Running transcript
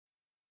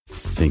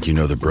Think you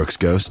know the Brooks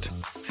Ghost?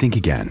 Think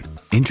again.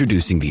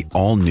 Introducing the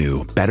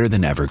all-new,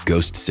 better-than-ever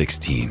Ghost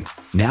 16.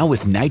 Now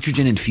with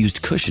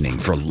nitrogen-infused cushioning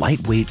for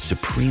lightweight,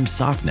 supreme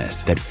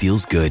softness that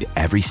feels good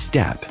every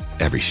step,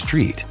 every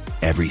street,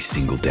 every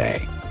single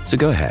day. So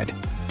go ahead,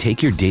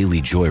 take your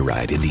daily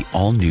joyride in the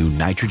all-new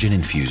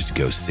nitrogen-infused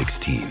Ghost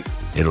 16.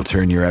 It'll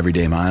turn your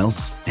everyday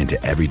miles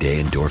into everyday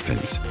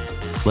endorphins.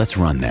 Let's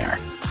run there.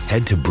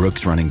 Head to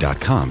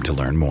brooksrunning.com to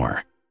learn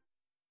more.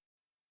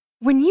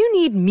 When you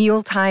need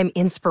mealtime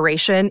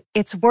inspiration,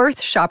 it's worth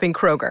shopping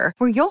Kroger,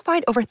 where you'll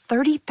find over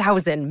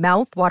 30,000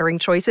 mouth-watering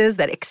choices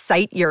that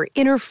excite your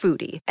inner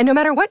foodie. And no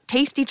matter what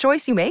tasty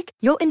choice you make,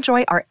 you'll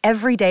enjoy our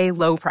everyday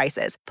low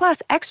prices,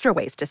 plus extra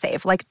ways to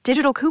save, like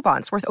digital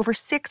coupons worth over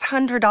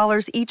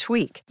 $600 each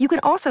week. You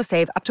can also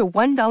save up to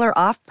 $1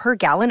 off per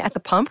gallon at the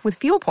pump with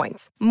fuel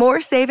points.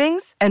 More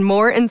savings and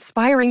more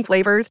inspiring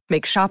flavors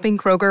make shopping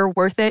Kroger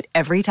worth it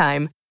every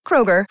time.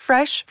 Kroger,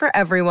 fresh for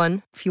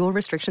everyone. Fuel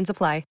restrictions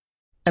apply.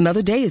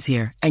 Another day is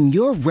here, and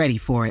you're ready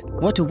for it.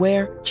 What to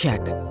wear? Check.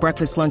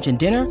 Breakfast, lunch, and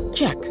dinner?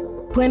 Check.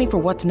 Planning for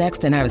what's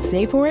next and how to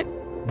save for it?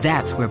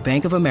 That's where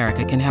Bank of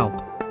America can help.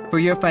 For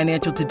your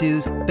financial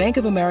to-dos, Bank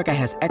of America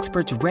has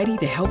experts ready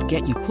to help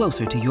get you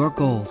closer to your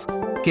goals.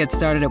 Get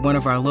started at one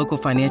of our local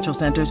financial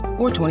centers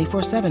or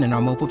 24/7 in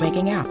our mobile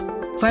banking app.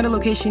 Find a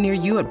location near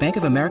you at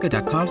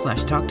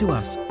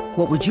bankofamerica.com/talktous.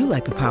 What would you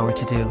like the power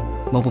to do?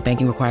 Mobile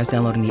banking requires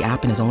downloading the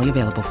app and is only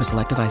available for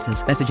select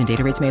devices. Message and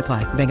data rates may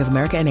apply. Bank of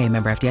America N.A.,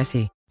 member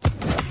FDIC.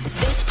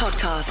 This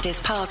podcast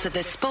is part of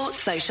the Sports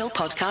Social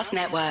Podcast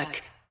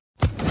Network.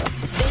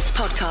 This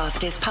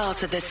podcast is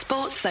part of the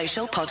Sports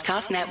Social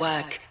Podcast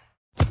Network.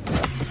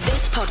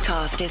 This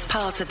podcast is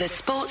part of the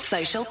Sports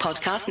Social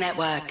Podcast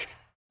Network.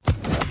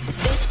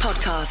 This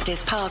podcast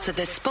is part of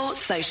the Sports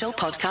Social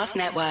Podcast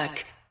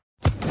Network.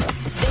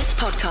 This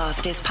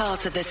podcast is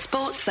part of the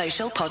Sports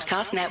Social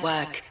Podcast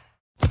Network.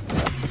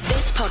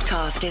 This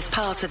podcast is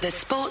part of the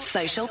Sports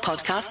Social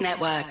Podcast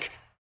Network.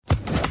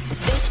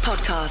 This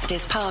podcast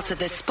is part of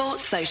the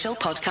Sports Social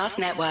Podcast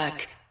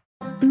Network.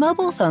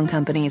 Mobile phone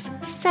companies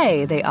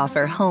say they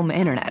offer home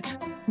internet.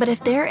 But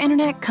if their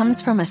internet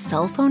comes from a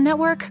cell phone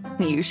network,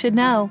 you should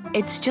know.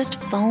 It's just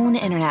phone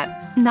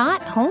internet,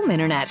 not home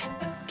internet.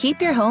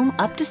 Keep your home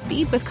up to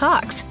speed with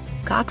Cox.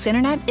 Cox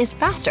Internet is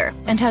faster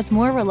and has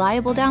more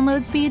reliable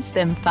download speeds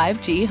than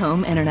 5G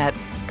home internet.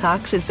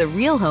 Cox is the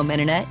real home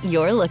internet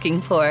you're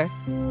looking for.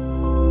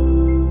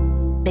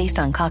 Based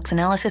on Cox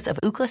analysis of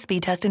Ookla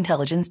speed test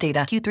intelligence data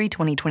Q3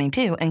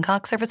 2022 and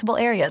Cox serviceable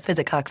areas,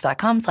 visit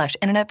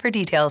cox.com/internet for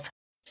details.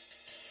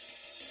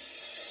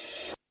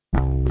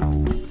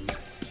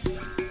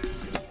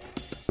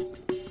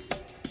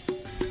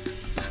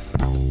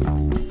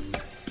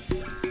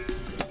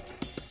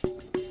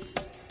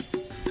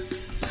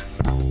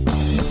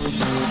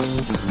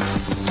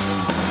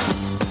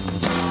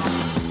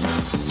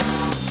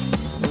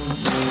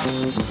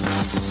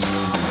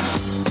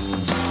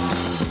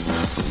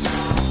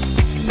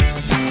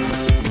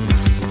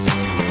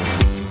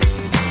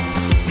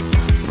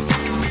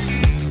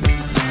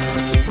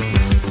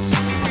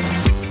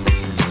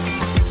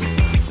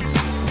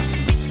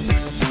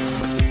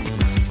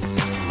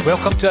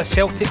 Welcome to a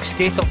Celtic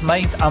State of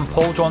Mind. I'm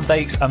Paul John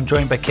Dykes. I'm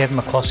joined by Kevin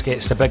McCluskey.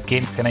 It's a big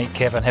game tonight,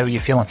 Kevin. How are you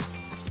feeling?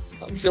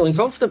 I'm feeling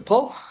confident,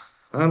 Paul.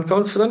 I'm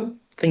confident,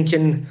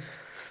 thinking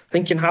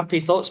happy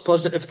thoughts,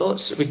 positive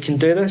thoughts that we can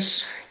do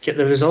this, get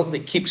the result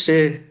that keeps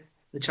the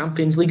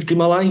Champions League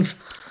dream alive.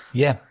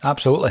 Yeah,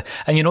 absolutely.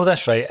 And you know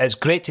this, right? It's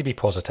great to be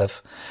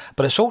positive,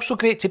 but it's also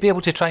great to be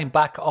able to try and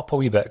back it up a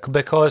wee bit,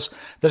 because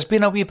there's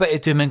been a wee bit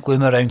of doom and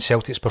gloom around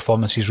Celtic's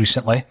performances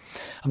recently.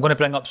 I'm going to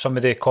bring up some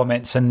of the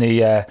comments in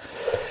the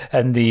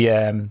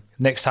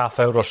next half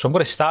hour or so. I'm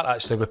going to start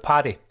actually with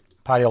Paddy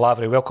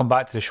Lavery. Welcome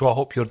back to the show. I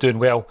hope you're doing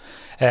well.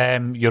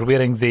 You're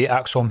wearing the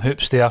ACSOM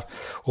hoops there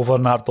over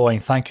in Ardloyne.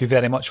 Thank you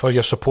very much for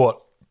your support.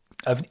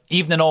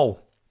 Evening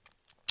all.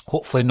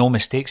 Hopefully no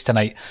mistakes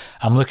tonight.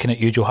 I'm looking at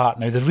you, Joe Hart.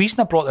 Now, the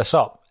reason I brought this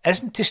up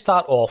isn't to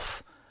start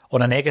off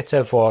on a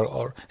negative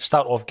or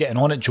start off getting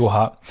on at Joe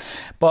Hart,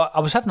 but I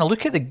was having a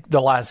look at the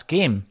last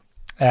game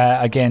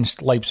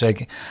against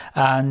Leipzig,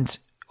 and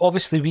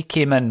obviously we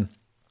came in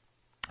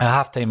at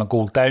half-time a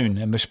goal down,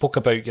 and we spoke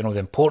about, the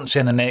importance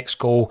in the next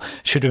goal,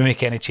 should we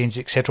make any changes,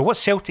 etc. What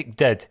Celtic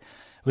did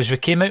was we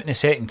came out in the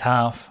second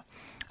half,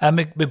 and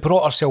we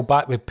brought ourselves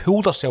back, we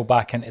pulled ourselves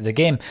back into the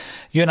game.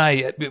 You and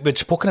I, we'd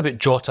spoken about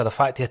Jota, the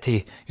fact that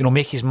he,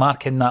 make his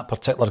mark in that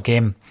particular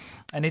game.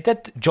 And he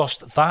did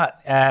just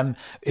that.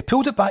 He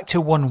pulled it back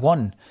to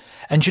 1-1.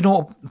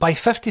 And, by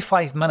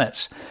 55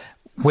 minutes,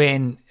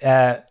 when,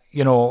 you're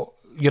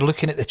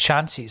looking at the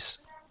chances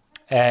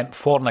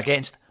for and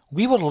against,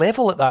 we were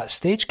level at that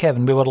stage,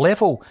 Kevin. We were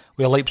level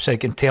with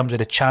Leipzig in terms of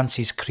the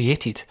chances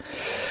created.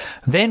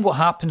 Then what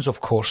happens,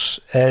 of course,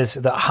 is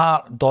that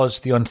Hart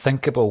does the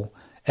unthinkable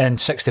in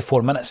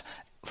 64 minutes,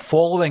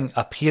 following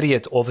a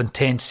period of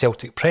intense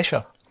Celtic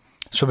pressure.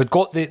 So we'd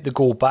got the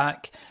goal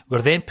back,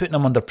 we're then putting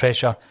them under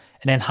pressure,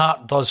 and then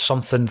Hart does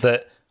something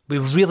that we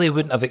really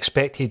wouldn't have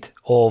expected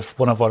of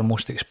one of our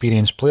most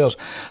experienced players.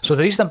 So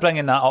the reason I'm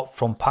bringing that up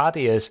from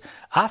Paddy is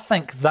I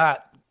think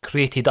that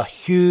created a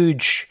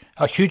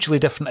hugely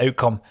different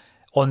outcome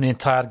on the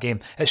entire game.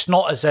 It's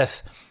not as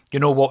if, you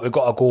know what, we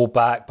got a goal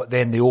back, but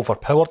then they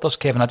overpowered us,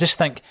 Kevin. I just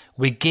think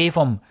we gave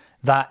them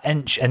that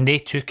inch and they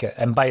took it.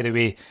 And by the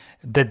way,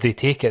 did they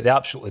take it? They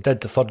absolutely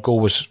did. The third goal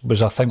was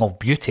a thing of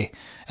beauty.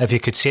 If you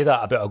could say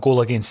that about a goal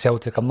against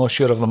Celtic, I'm not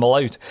sure if I'm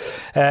allowed.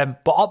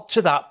 But up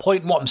to that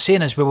point, what I'm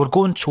saying is we were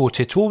going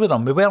toe-to-toe with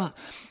them. We weren't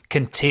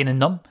containing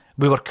them.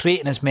 We were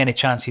creating as many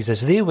chances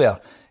as they were,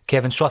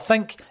 Kevin. So I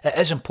think it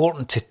is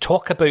important to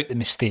talk about the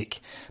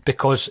mistake,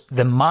 because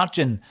the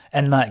margin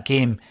in that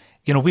game,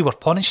 you know, we were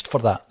punished for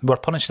that. We were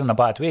punished in a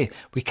bad way.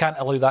 We can't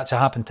allow that to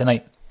happen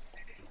tonight.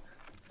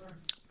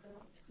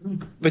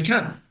 We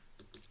can't.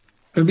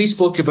 And we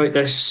spoke about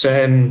this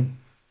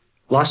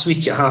last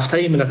week at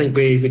half-time, and I think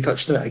we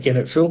touched on it again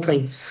at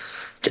full-time.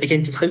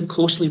 Again, just how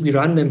closely we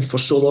ran them for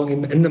so long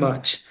in the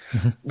match.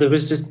 Mm-hmm. There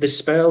was this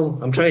spell,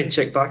 I'm trying to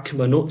check back in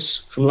my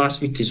notes from last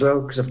week as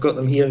well, because I've got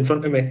them here in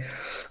front of me.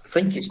 I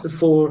think it's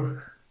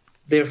before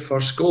their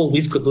first goal.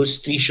 We've got those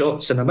 3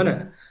 shots in a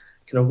minute,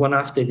 kind of one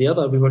after the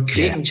other. We were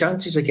creating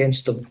chances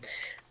against them,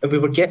 and we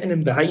were getting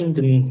them behind,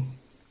 and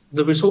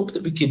there was hope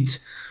that we could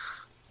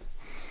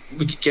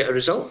get a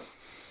result.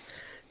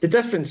 The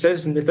difference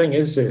is, and the thing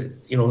is that,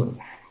 you know,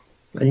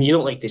 and you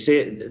don't like to say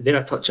it, they're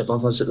a touch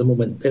above us at the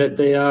moment.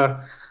 They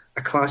are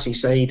a classy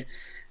side,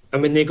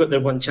 and when they got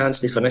their one chance,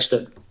 they finished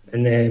it,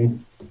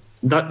 and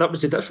that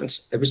was the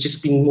difference. It was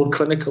just being more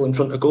clinical in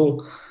front of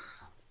goal.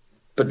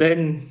 But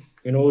then,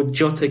 you know,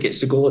 Jota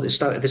gets the goal at the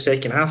start of the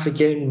second half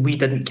again. We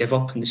didn't give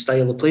up in the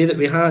style of play that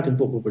we had and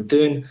what we were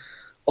doing.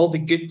 All the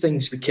good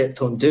things we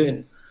kept on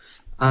doing.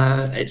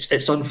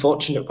 It's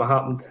unfortunate what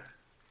happened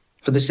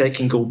for the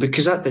second goal,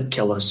 because that did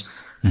kill us.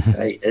 Mm-hmm.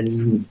 Right?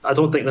 And I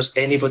don't think there's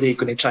anybody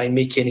going to try and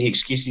make any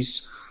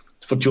excuses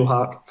for Joe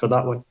Hart for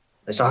that one.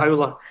 It's a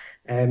howler.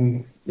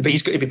 But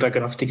he's got to be big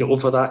enough to get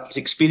over that. He's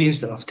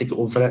experienced enough to get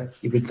over it,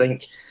 you would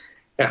think.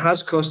 It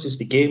has cost us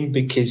the game,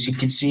 because you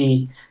could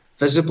see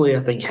visibly, I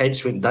think,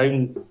 heads went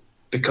down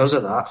because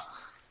of that.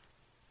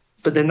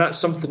 But then that's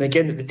something,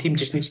 again, that the team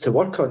just needs to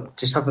work on.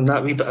 Just having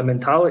that wee bit of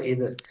mentality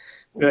that,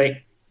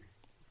 right,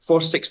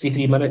 for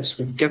 63 minutes,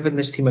 we've given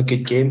this team a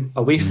good game,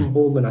 away from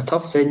home in a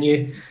tough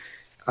venue.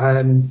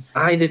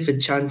 They've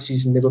had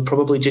chances and they were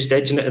probably just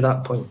edging it at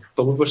that point,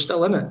 but we were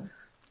still in it.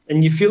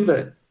 And you feel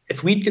that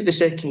if we'd get the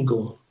second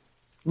goal,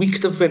 we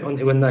could have went on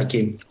to win that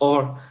game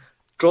or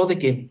draw the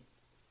game.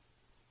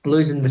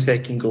 Losing the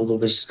second goal,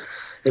 though,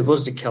 it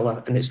was the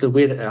killer, and it's the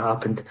way that it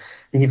happened.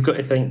 And you've got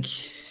to think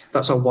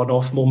that's a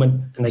one-off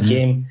moment in a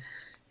game.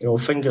 You know,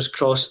 fingers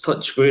crossed,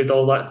 touch wood,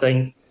 all that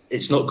thing.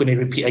 It's not going to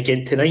repeat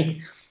again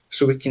tonight,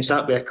 so we can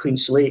start with a clean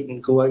slate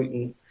and go out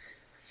and,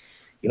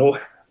 you know,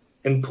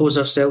 impose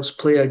ourselves,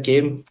 play our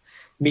game.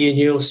 Me and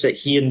you'll sit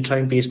here and try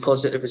and be as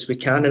positive as we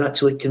can and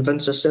actually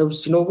convince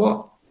ourselves, you know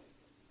what?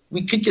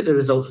 We could get the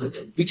result.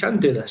 We can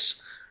do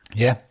this.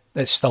 Yeah,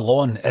 it's still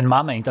on in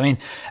my mind. I mean,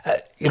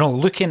 you know,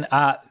 looking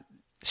at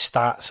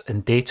stats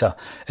and data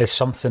is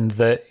something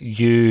that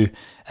you,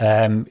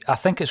 I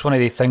think it's one of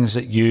the things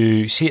that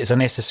you see it as a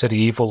necessary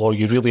evil, or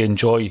you really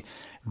enjoy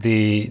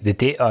the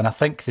data. And I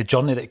think the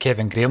journey that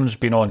Kevin Graham's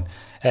been on,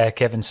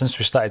 Kevin, since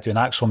we started doing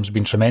ACSOM, has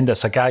been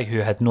tremendous. A guy who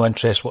had no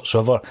interest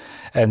whatsoever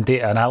in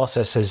data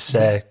analysis has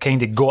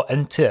kind of got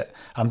into it.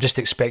 I'm just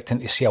expecting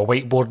to see a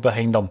whiteboard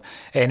behind him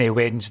any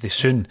Wednesday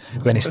soon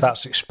when he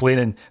starts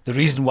explaining the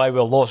reason why we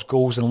lost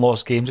goals and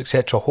lost games,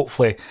 etc.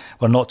 Hopefully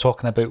we're not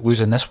talking about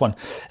losing this one.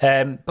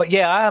 But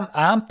yeah,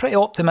 I am pretty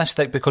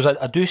optimistic, because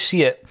I do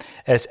see it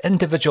as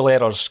individual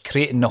errors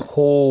creating the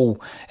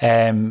whole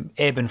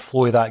ebb and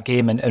flow of that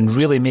game, and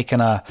really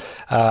making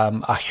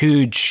a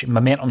huge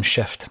momentum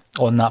shift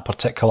on that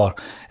particular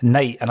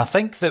night. And I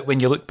think that when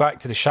you look back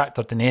to the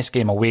Shakhtar Donetsk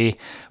game away,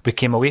 we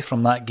came away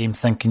from that game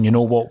thinking, you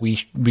know what, we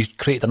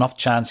created enough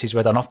chances, we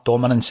had enough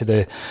dominance of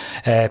the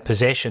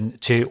possession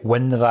to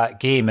win that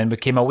game, and we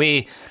came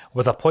away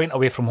with a point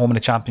away from home in the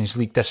Champions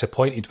League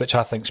disappointed, which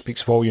I think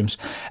speaks volumes.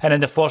 And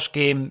in the first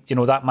game, you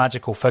know, that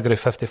magical figure of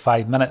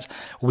 55 minutes,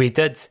 we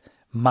did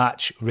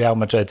match Real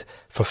Madrid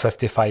for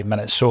 55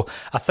 minutes. So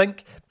I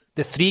think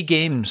the 3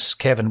 games,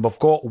 Kevin, we've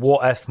got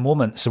what-if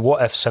moments,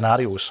 what-if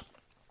scenarios.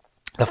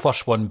 The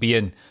first one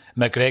being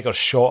McGregor's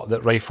shot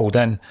that rifled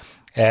in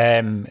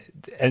on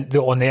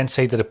the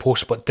inside of the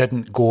post but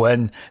didn't go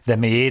in. The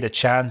Maeda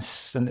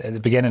chance at the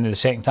beginning of the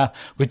second half.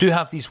 We do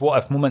have these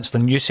what-if moments.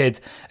 Then you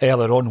said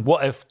earlier on,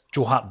 what if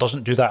Joe Hart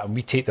doesn't do that and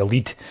we take the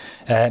lead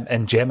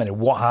in Germany?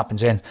 What happens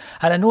then?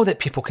 And I know that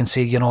people can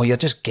say, you know, you're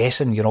just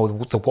guessing, you know,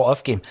 the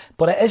what-if game.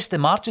 But it is the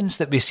margins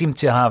that we seem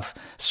to have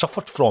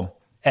suffered from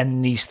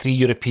in these 3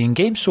 European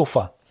games so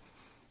far.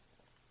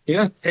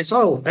 Yeah, it is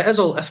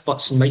all if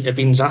buts and might have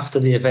beens after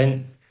the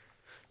event.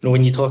 You know,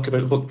 when you talk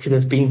about what could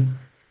have been.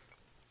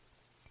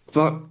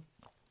 But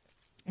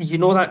you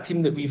know that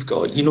team that we've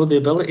got, you know the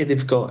ability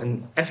they've got,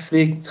 and if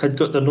they had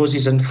got their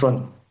noses in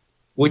front,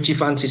 would you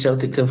fancy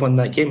Celtic to have won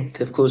that game,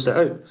 to have closed it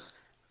out?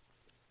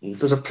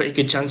 There's a pretty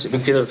good chance that we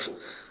could have.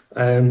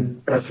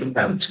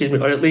 Excuse me,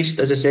 or at least,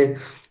 as I said,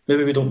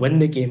 maybe we don't win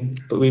the game,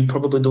 but we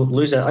probably don't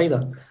lose it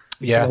either.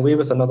 We come away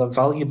with another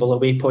valuable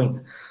away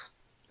point.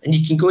 And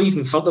you can go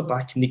even further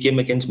back in the game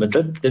against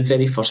Madrid, the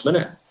very first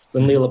minute,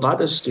 when Leo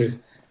Labada's through.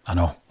 I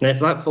know. Now, if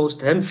that falls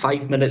to him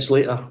 5 minutes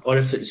later, or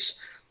if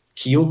it's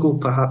Kyogo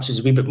perhaps is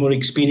a wee bit more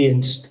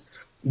experienced,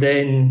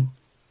 then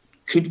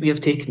could we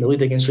have taken the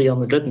lead against Real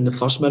Madrid in the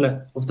first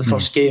minute of the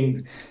first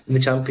game in the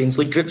Champions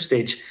League group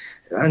stage?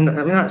 And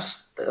I mean,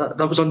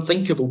 that was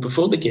unthinkable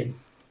before the game.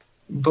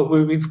 But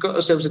we've got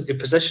ourselves into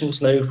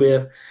positions now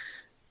where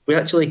we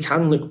actually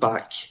can look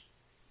back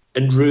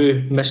and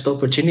rue missed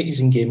opportunities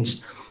in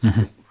games.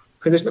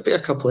 Whereas maybe a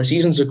couple of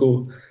seasons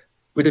ago,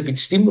 we'd have been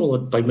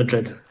steamrolled by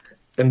Madrid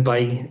and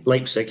by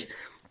Leipzig.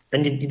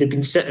 And you'd have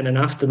been sitting in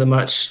after the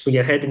match with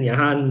your head in your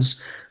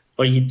hands,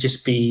 or you'd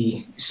just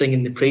be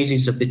singing the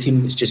praises of the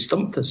team that's just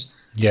stumped us.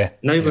 Now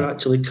we're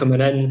actually coming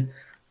in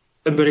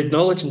and we're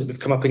acknowledging that we've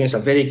come up against a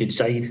very good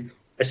side,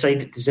 a side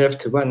that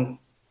deserved to win,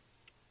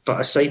 but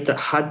a side that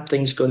had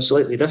things gone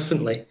slightly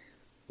differently,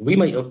 we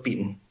might have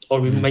beaten, or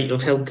we might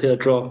have held to a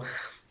draw.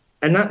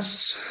 And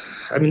that's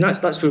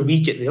where we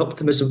get the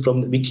optimism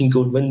from, that we can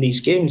go and win these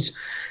games.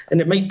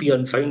 And it might be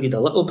unfounded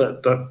a little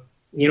bit, but,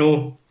 you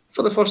know,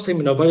 for the first time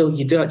in a while,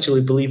 you do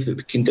actually believe that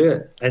we can do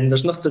it. And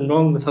there's nothing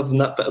wrong with having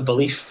that bit of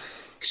belief,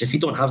 because if you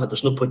don't have it,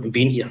 there's no point in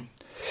being here.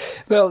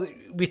 Well,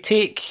 we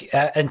take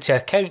into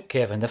account,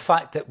 Kevin, the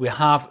fact that we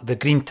have the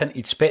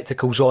green-tinted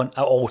spectacles on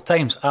at all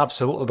times.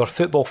 Absolutely, we're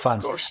football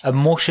fans.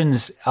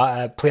 Emotions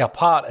play a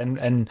part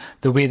in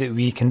the way that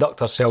we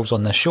conduct ourselves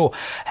on this show.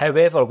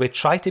 However, we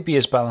try to be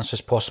as balanced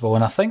as possible.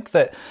 And I think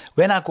that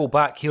when I go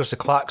back, here's the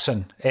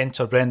klaxon,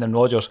 enter Brendan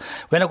Rodgers.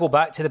 When I go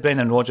back to the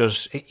Brendan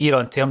Rodgers era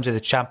in terms of the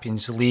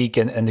Champions League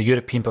and the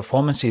European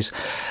performances,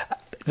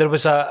 there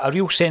was a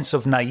real sense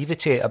of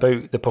naivety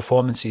about the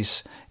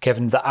performances,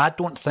 Kevin, that I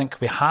don't think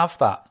we have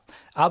that.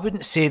 I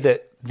wouldn't say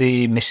that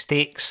the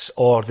mistakes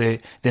or the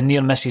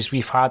near misses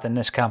we've had in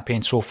this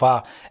campaign so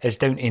far is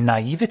down to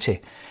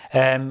naivety.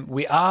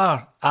 We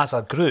are, as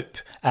a group,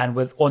 and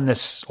on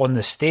this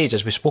stage,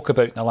 as we spoke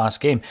about in the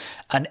last game,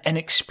 an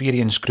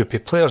inexperienced group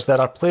of players.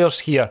 There are players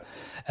here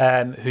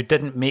who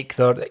didn't make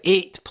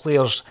 8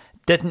 players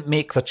didn't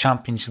make their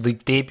Champions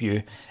League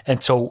debut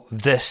until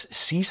this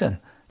season.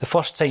 The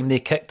first time they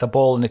kicked a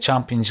ball in the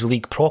Champions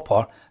League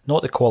proper,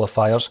 not the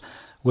qualifiers,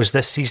 was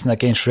this season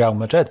against Real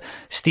Madrid.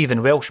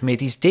 Stephen Welsh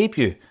made his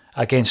debut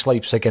against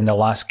Leipzig in the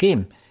last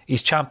game,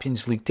 his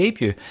Champions League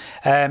debut.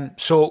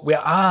 So we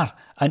are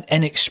an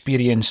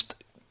inexperienced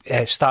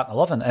starting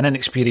 11, an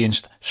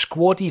inexperienced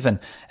squad even,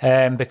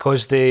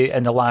 because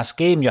in the last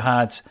game you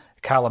had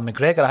Callum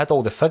McGregor. I had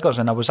all the figures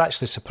and I was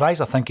actually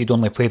surprised. I think he'd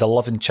only played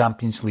 11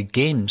 Champions League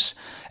games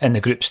in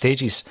the group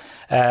stages.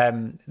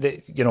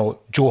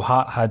 Joe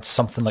Hart had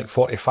something like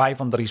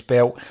 45 under his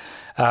belt.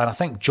 And I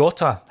think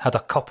Jota had a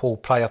couple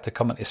prior to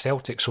coming to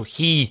Celtic, so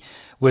he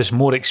was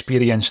more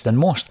experienced than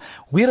most.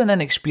 We're an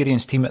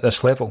inexperienced team at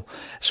this level.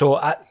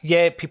 So,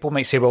 people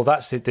might say, well,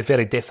 that's the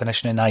very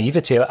definition of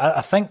naivety.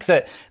 I think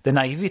that the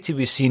naivety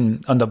we've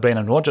seen under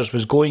Brendan Rodgers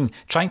was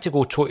trying to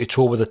go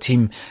toe-to-toe with a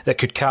team that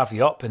could carve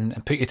you up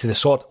and put you to the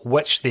sword,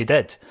 which they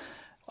did.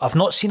 I've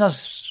not seen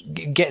us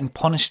getting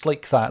punished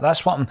like that.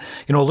 That's what I'm,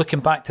 looking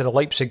back to the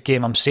Leipzig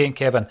game, I'm saying,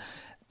 Kevin,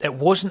 it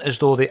wasn't as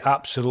though they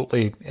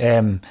absolutely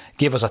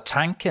gave us a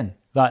tanking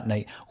that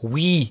night.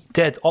 We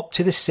did up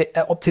to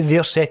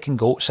their second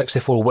goal,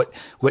 64,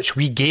 which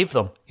we gave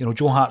them.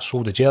 Joe Hart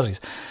sold the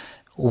jerseys.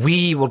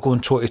 We were going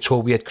toe to toe.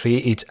 We had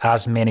created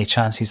as many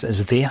chances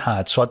as they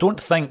had. So I don't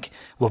think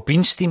we've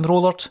been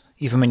steamrollered.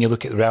 Even when you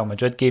look at the Real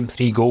Madrid game,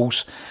 3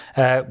 goals,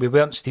 we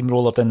weren't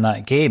steamrollered in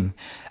that game.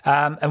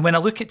 And when I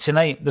look at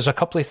tonight, there's a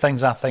couple of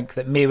things I think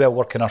that may well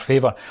work in our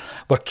favour.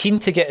 We're keen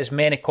to get as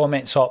many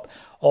comments up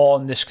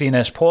on the screen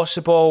as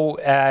possible.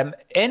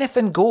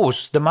 Anything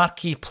goes. The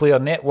Marquee Player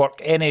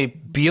Network, any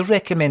beer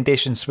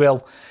recommendations?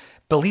 Well,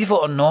 believe it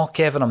or not,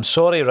 Kevin, I'm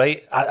sorry,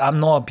 right? I'm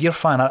not a beer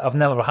fan. I've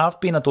never have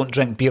been. I don't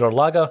drink beer or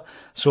lager,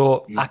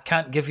 so I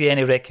can't give you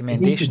any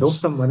recommendations. You know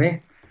someone, eh?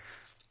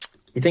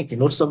 You think you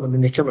know someone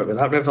when they come up with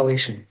that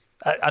revelation.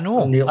 I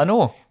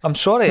know. I'm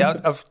sorry.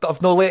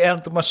 I've no late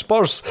earned my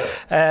Spurs.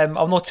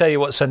 I'll not tell you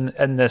what's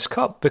in this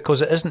cup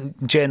because it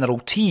isn't general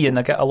tea, and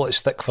I get a lot of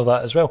stick for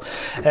that as well.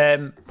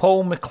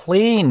 Paul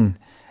McLean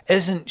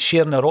isn't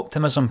sharing our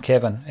optimism,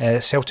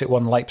 Kevin. Celtic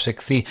won, Leipzig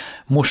 3.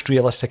 Most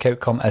realistic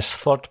outcome is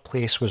third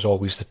place was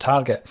always the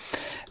target.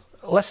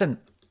 Listen,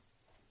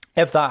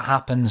 if that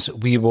happens,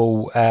 we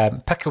will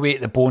pick away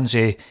at the bones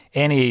of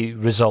any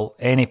result,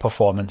 any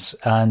performance,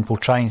 and we'll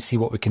try and see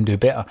what we can do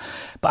better.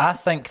 But I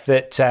think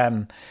that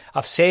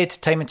I've said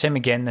time and time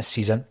again this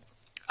season,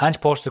 Ange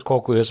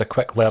Postecoglou is a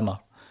quick learner.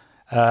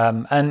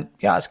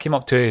 It's came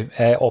up to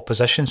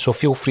opposition, so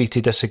feel free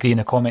to disagree in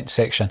the comment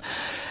section.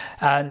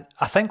 And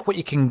I think what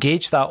you can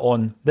gauge that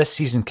on this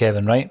season,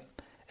 Kevin, right,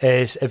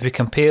 is if we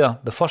compare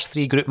the first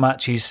 3 group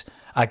matches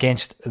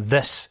against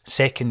this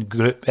second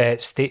group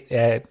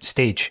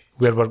stage,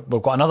 where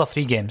we've got another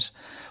 3 games,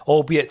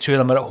 albeit 2 of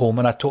them are at home,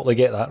 and I totally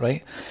get that,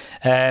 right?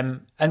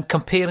 And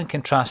compare and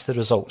contrast the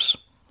results.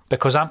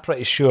 because I'm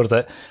pretty sure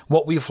that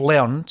what we've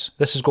learned,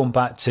 this is going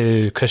back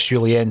to Chris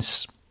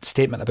Julien's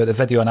statement about the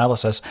video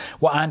analysis,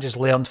 what Ange has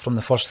learned from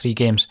the first 3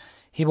 games,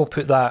 he will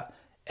put that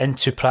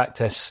into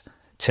practice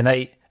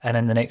tonight and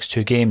in the next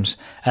 2 games.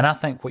 And I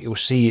think what you'll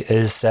see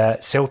is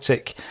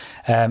Celtic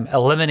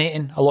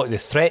eliminating a lot of the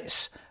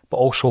threats, but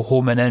also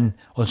homing in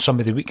on some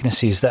of the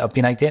weaknesses that have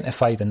been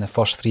identified in the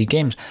first 3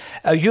 games.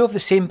 Are you of the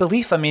same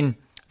belief? I mean,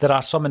 there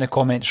are some in the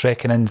comments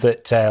reckoning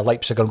that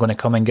Leipzig are going to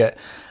come and get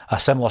a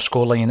similar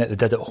scoreline that they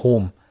did at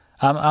home.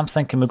 I'm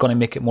thinking we're going to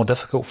make it more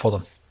difficult for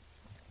them.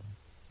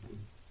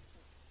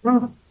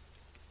 Well,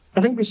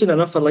 I think we've seen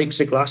enough of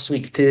Leipzig last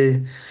week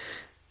for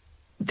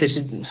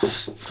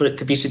it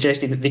to be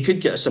suggested that they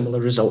could get a similar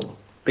result,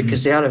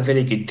 because they are a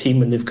very good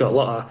team and they've got a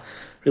lot of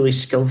really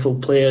skillful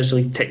players,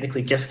 really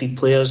technically gifted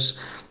players.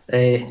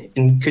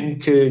 And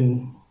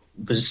Kunku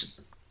was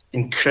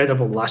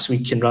incredible last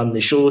week and ran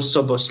the show.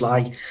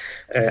 Szoboszlai,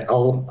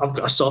 I've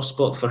got a soft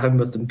spot for him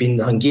with him being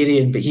the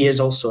Hungarian, but he is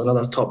also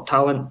another top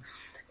talent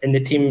in the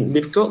team.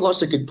 They've got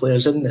lots of good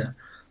players in there.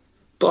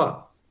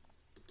 But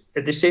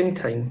at the same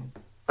time,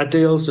 I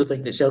do also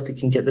think that Celtic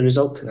can get the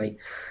result tonight.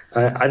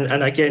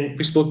 And again,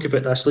 we spoke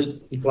about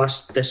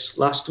this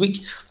last week.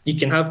 You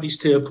can have these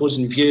two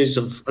opposing views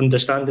of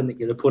understanding that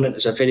your opponent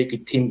is a very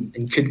good team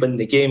and could win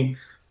the game,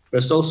 but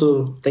it's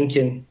also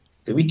thinking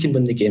that we can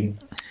win the game.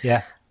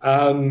 Yeah.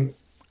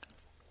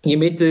 You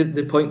made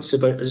the points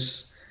about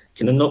us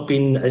kind of not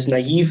being as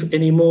naive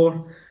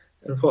anymore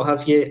and what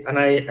have you, and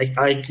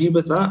I agree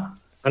with that.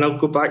 And I'll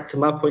go back to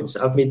my points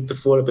that I've made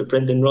before about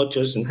Brendan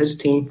Rodgers and his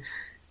team,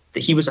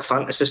 that he was a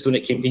fantasist when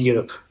it came to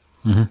Europe.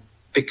 Mm-hmm.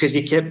 Because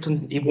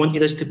he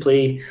wanted us to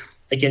play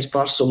against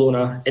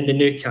Barcelona in the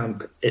Nou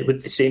Camp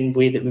with the same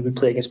way that we would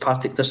play against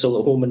Partick Thistle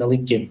at home in a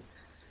league game.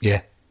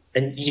 Yeah.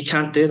 And you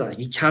can't do that.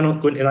 You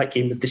cannot go into that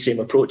game with the same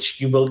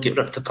approach. You will get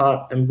ripped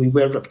apart, and we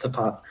were ripped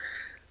apart.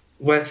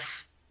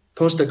 With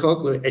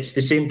Postecoglou, it's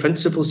the same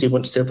principles he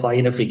wants to apply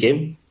in every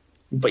game,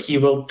 but he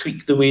will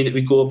tweak the way that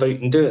we go about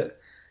and do it.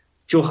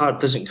 Joe Hart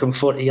doesn't come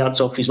 40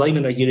 yards off his line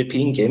in a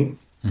European game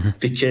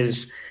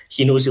because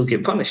he knows he'll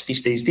get punished. He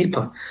stays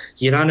deeper.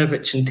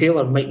 Juranovic and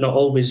Taylor might not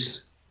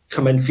always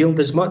come in field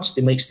as much.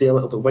 They might stay a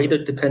little bit wider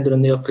depending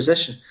on the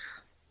opposition.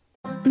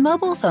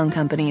 Mobile phone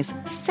companies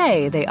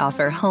say they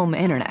offer home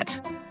internet.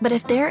 But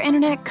if their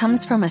internet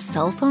comes from a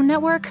cell phone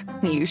network,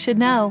 you should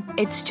know.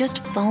 It's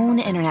just phone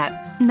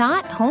internet,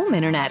 not home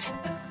internet.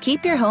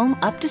 Keep your home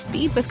up to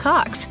speed with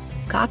Cox.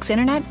 Cox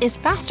internet is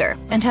faster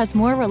and has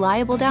more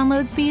reliable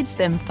download speeds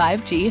than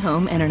 5G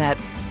home internet.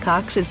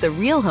 Cox is the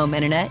real home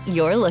internet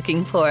you're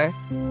looking for.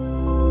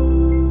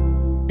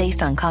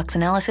 Based on Cox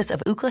analysis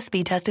of Ookla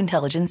speed test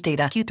intelligence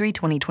data Q3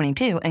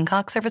 2022 and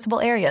Cox serviceable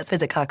areas.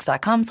 Visit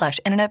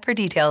cox.com/internet for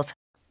details.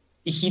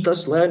 He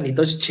does learn, he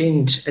does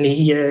change, and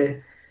he,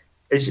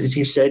 as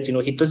you said,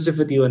 he does the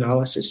video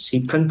analysis.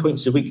 He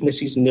pinpoints the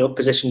weaknesses in the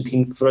opposition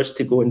team for us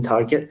to go and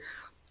target,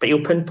 but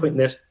he'll pinpoint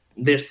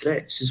their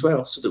threats as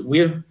well, so that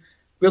we're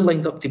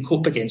lined up to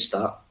cope against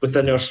that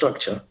within our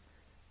structure.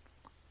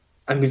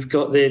 And we've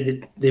got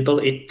the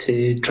ability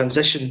to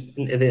transition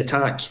into the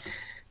attack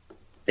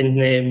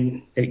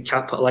and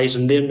capitalise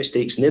on their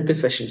mistakes and their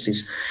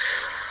deficiencies.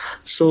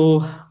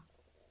 So,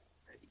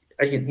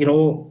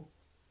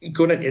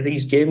 going into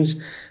these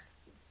games,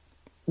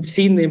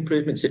 seeing the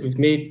improvements that we've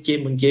made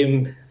game on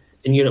game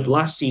in Europe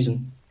last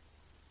season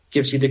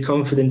gives you the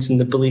confidence and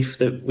the belief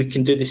that we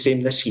can do the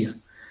same this year.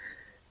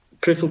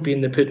 Proof will be in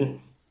the pudding.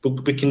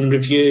 We can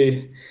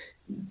review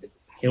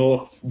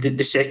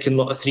the second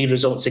lot of 3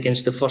 results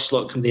against the first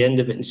lot come the end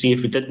of it and see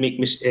if we did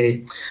make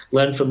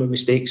learn from our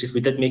mistakes, if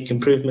we did make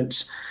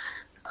improvements,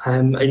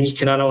 and you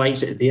can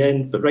analyse it at the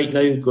end. But right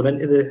now, going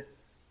into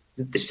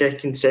the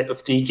second set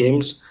of 3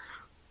 games,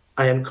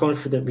 I am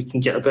confident we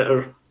can get a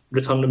better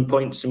return on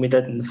points than we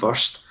did in the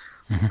first.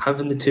 Mm-hmm.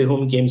 Having the 2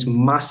 home games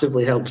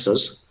massively helps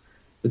us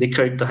with the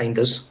crowd behind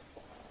us.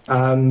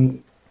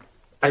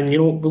 And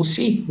we'll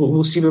see.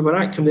 We'll see where we're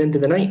at come the end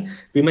of the night.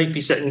 We might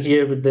be sitting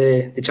here with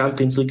the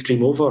Champions League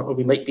dream over, or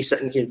we might be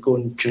sitting here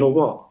going, do you know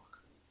what?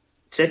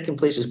 Second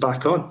place is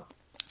back on.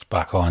 It's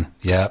back on.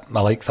 Yeah, I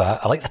like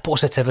that. I like the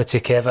positivity,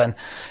 Kevin.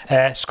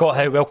 Scott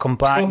Howe, welcome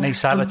back.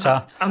 Nice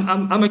avatar.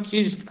 I'm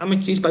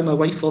accused by my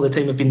wife all the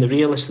time of being the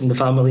realist in the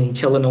family and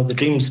killing all the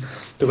dreams.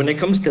 But when it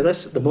comes to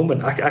this at the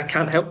moment, I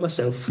can't help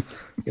myself.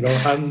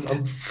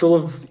 I'm full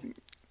of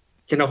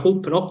kind of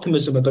hope and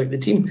optimism about the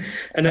team,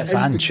 and it is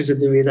Ange. Because of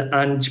the way that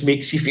Ange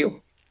makes you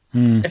feel.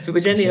 If it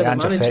was any other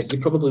manager, effect. You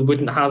probably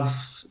wouldn't have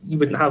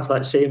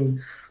that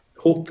same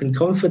hope and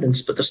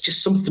confidence. But there's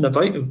just something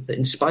about him that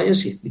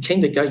inspires you. The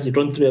kind of guy you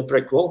run through a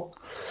brick wall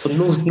for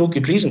no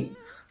good reason.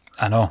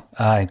 I know,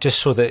 aye, just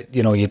so that,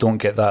 you don't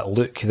get that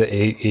look that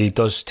he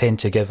does tend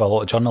to give a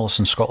lot of journalists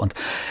in Scotland.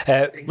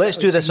 Exactly. Let's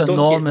do this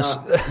enormous...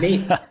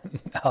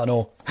 I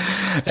know.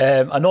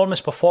 Enormous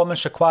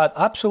performance required.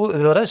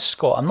 Absolutely there is,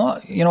 Scott.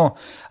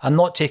 I'm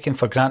not taking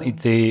for granted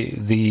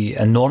the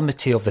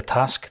enormity of the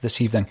task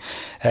this evening.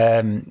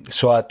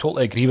 So I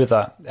totally agree with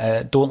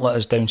that. Don't let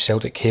us down,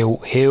 Celtic.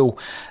 Hail.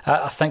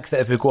 I think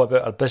that if we go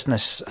about our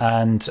business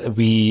and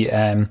we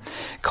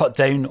cut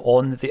down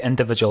on the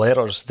individual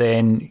errors,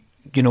 then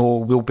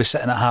we'll be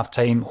sitting at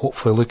half-time,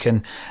 hopefully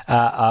looking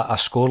at a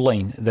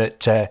scoreline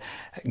that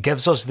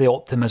gives us the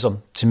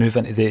optimism to move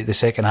into the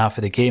second half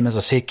of the game. As I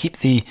say, keep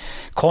the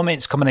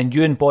comments coming in.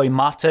 Ewan Boy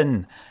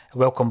Martin,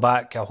 welcome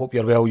back. I hope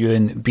you're well,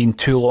 Ewan. Been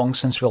too long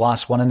since we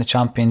last won in the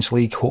Champions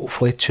League.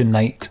 Hopefully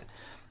tonight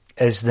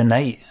is the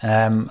night.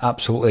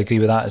 Absolutely agree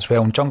with that as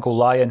well. And Jungle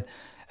Lion,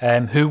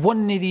 who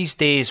one of these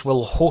days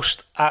will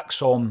host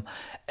ACSOM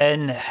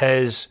in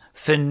his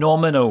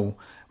phenomenal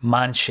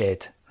man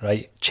shed.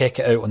 Right, check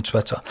it out on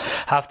Twitter.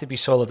 Have to be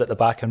solid at the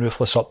back and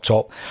ruthless up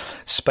top.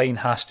 Spine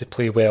has to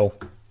play well.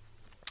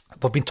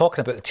 We've been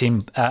talking about the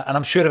team, and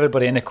I'm sure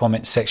everybody in the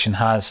comments section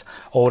has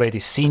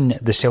already seen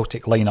the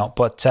Celtic lineup.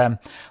 But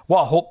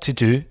what I hope to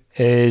do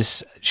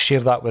is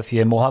share that with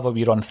you, and we'll have a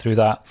wee run through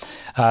that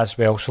as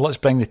well. So let's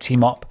bring the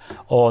team up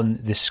on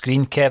the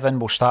screen, Kevin.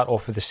 We'll start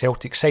off with the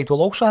Celtic side.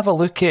 We'll also have a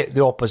look at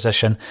the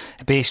opposition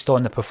based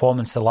on the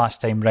performance the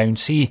last time round,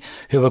 see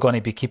who we're going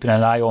to be keeping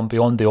an eye on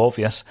beyond the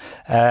obvious.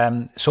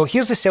 So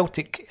here's the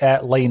Celtic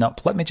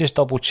lineup. Let me just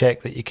double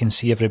check that you can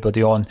see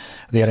everybody on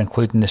there,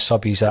 including the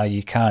subbies.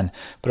 You can.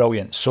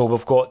 Brilliant. So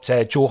we've got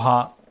Joe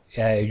Hart,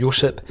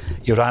 Josip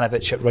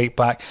Juranovic at right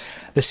back.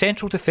 The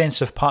central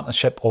defensive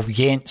partnership of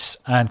Jens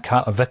and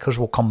Carter Vickers,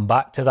 will come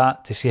back to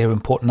that to see how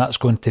important that's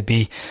going to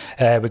be,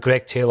 with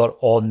Greg Taylor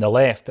on the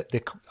left.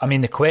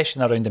 The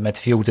question around the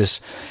midfield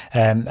is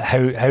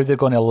how they're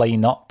going to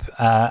line up.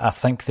 I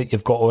think that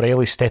you've got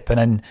O'Reilly stepping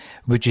in,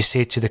 would you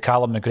say, to the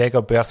Callum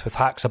McGregor berth, with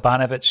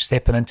Haksabanovic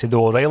stepping into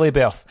the O'Reilly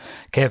berth.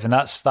 Kevin,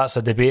 that's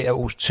a debate that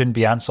will soon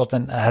be answered,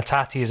 and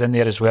Hatate is in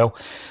there as well.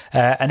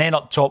 And then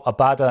up top,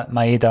 Abada,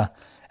 Maeda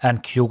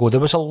and Kyogo. There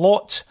was a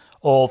lot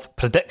of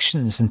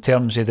predictions in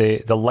terms of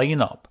the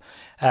lineup.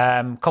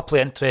 Couple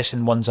of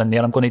interesting ones in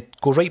there. I'm going to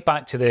go right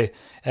back to the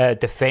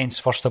defence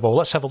first of all.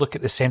 Let's have a look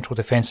at the central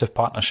defensive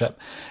partnership.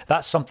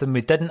 That's something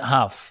we didn't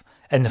have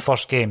in the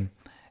first game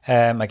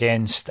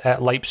against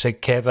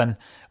Leipzig, Kevin.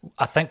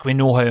 I think we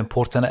know how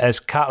important it is.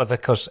 Carter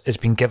Vickers has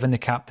been given the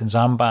captain's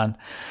armband.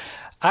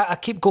 I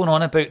keep going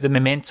on about the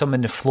momentum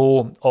and the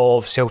flow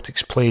of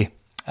Celtic's play,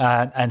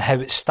 and how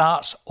it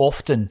starts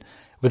often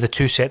with the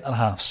two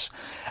centre-halves.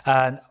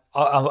 And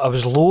I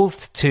was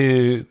loath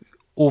to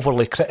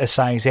overly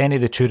criticise any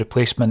of the two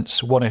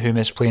replacements, one of whom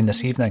is playing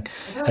this evening,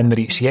 in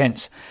Maurice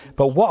Jens.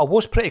 But what I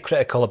was pretty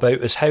critical about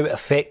is how it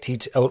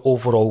affected our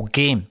overall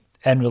game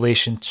in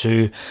relation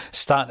to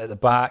starting at the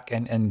back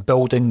and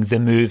building the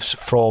moves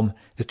from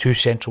the two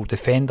central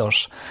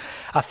defenders.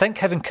 I think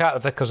having Carter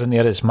Vickers in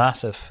there is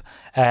massive,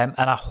 and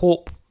I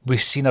hope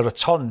we've seen a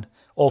return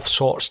of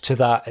sorts to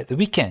that at the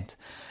weekend.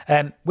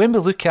 When we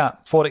look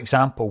at, for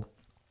example,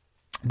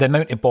 the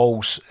amount of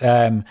balls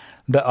that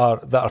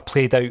are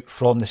played out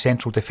from the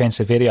central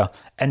defensive area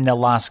in the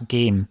last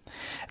game,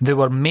 they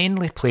were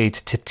mainly played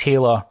to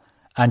Taylor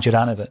and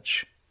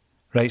Juranovic,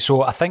 right?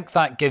 So I think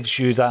that gives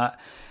you that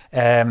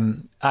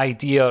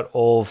idea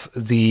of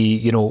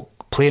the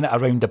playing it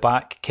around the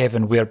back,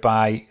 Kevin,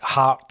 whereby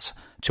Hart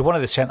to one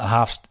of the centre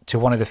halves to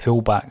one of the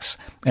fullbacks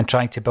and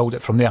trying to build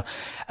it from there.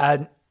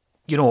 And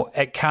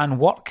it can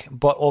work,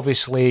 but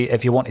obviously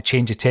if you want to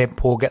change the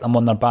tempo, get them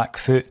on their back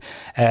foot,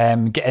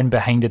 get in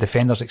behind the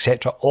defenders,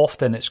 etc.,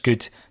 often it's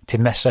good to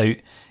miss out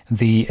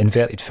the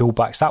inverted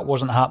fullbacks. That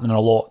wasn't happening a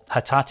lot.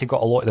 Hatate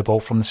got a lot of the ball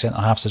from the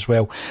centre-halves as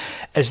well.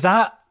 Is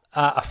that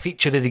a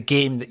feature of the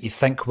game that you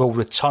think will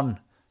return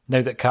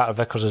now that Carter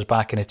Vickers is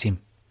back in the team?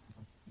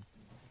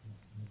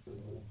 I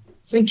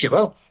think it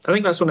will. I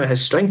think that's one of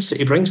his strengths that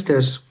he brings to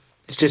us.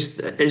 It's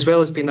just, as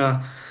well as being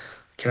a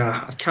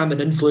calming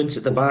influence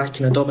at the back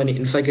and a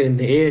dominating figure in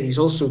the air, he's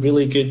also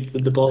really good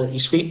with the ball at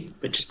his feet,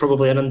 which is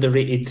probably an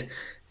underrated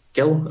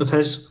skill of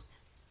his.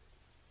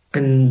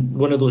 And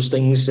one of those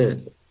things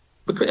that,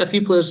 with quite a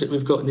few players that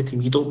we've got in the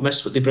team, you don't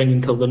miss what they bring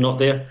until they're not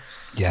there.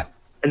 Yeah.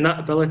 And that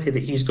ability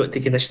that he's got to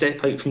kind of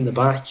step out from the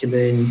back and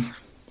then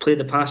play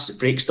the pass that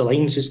breaks the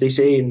lines, as they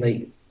say, and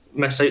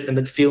miss out the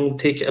midfield,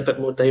 take it a bit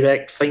more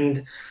direct,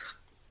 find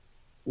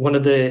one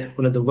of the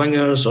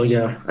wingers or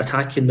your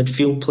attacking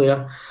midfield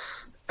player.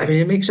 I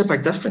mean, it makes a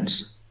big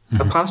difference.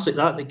 Mm-hmm. A pass like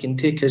that can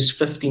take us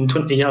 15,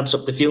 20 yards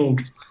up the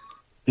field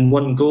in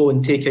one go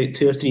and take out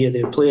two or three of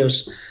their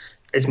players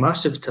is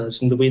massive to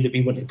us in the way that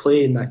we want to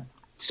play, and that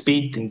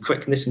speed and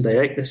quickness and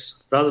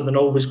directness, rather than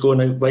always going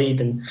out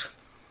wide and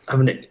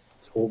having it,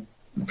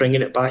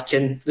 bringing it back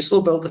in. The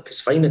slow build-up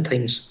is fine at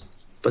times,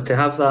 but to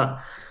have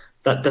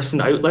that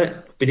different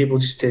outlet, being able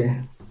just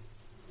to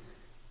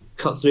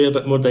cut through a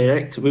bit more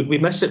direct, we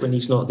miss it when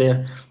he's not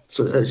there.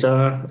 So it's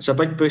a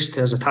big boost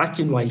to us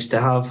attacking wise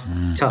to have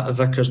Carter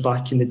Vickers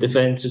back in the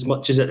defence, as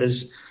much as it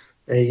is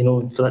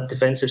for that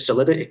defensive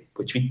solidity,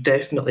 which we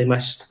definitely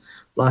missed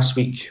last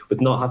week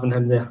with not having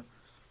him there.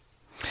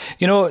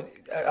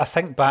 I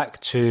think back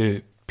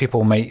to,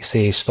 people might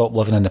say stop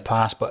living in the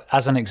past, but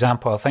as an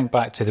example, I think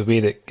back to the way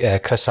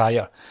that Chris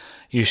Ayer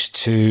used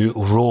to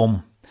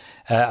roam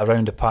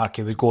around the park.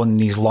 He would go on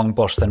these lung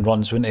bursting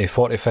runs, wouldn't he,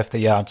 40, 50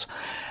 yards.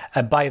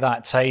 And by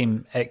that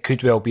time, it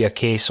could well be a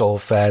case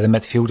of the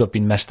midfield have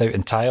been missed out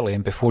entirely,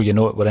 and before you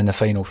know it, we're in the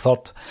final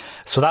third.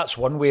 So that's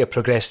one way of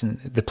progressing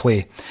the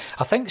play.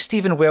 I think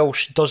Stephen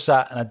Welsh does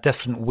that in a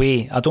different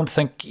way. I don't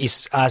think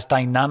he's as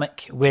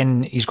dynamic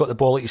when he's got the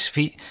ball at his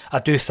feet. I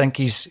do think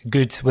he's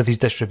good with his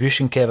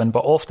distribution, Kevin,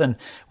 but often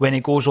when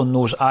he goes on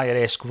those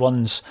Ayer-esque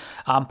runs,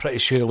 I'm pretty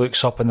sure he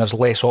looks up and there's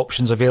less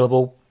options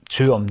available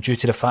to him due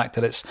to the fact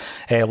that it's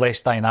less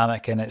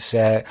dynamic and it's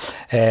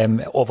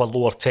of a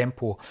lower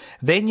tempo.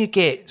 Then you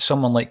get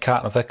someone like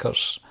Carter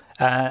Vickers,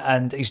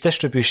 and his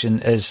distribution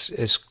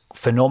is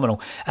phenomenal.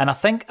 And I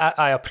think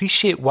I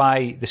appreciate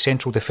why the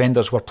central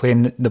defenders were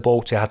playing the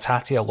ball to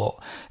Hatate a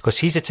lot, because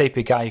he's the type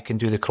of guy who can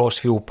do the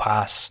crossfield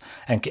pass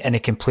and he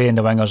can play in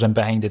the wingers and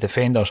behind the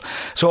defenders.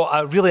 So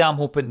I really am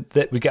hoping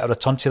that we get a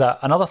return to that.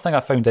 Another thing I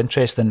found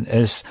interesting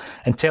is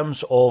in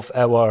terms of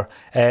our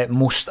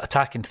most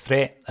attacking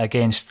threat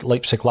against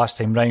Leipzig last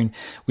time round,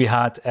 we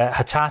had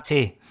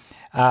Hatate,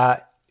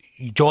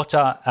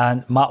 Jota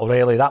and Matt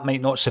O'Reilly. That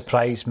might not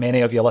surprise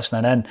many of you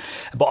listening in,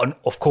 but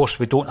of course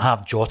we don't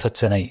have Jota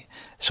tonight,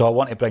 so I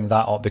want to bring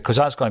that up because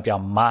that's going to be a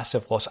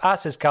massive loss,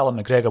 as is Callum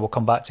McGregor. We'll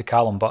come back to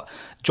Callum, but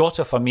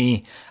Jota, for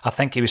me, I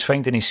think he was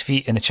finding his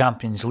feet in the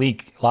Champions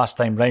League last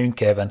time round,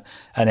 Kevin,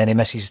 and then he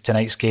misses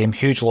tonight's game.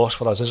 Huge loss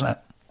for us, isn't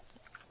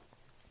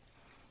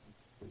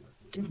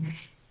it?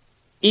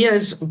 He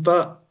is,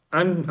 but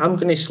I'm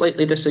going to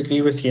slightly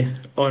disagree with you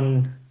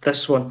on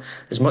this one.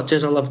 As much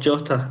as I love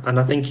Jota, and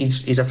I think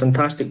he's a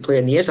fantastic player,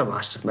 and he is a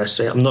massive miss,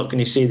 right? I'm not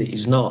going to say that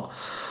he's not.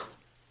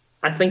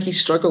 I think he's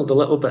struggled a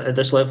little bit at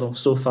this level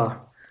so far.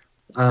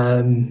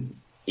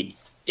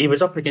 He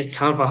was up against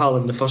Carvajal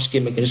in the first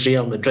game against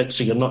Real Madrid,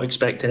 so you're not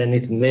expecting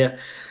anything there.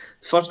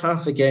 First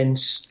half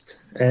against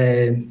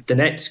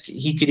Donetsk,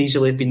 he could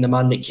easily have been the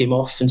man that came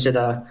off instead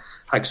of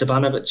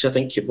Haksabanovic, I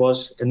think it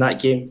was, in that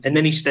game. And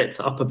then he stepped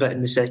up a bit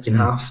in the second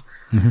half.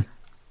 Mm-hmm.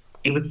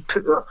 He would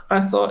put, I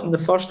thought, in the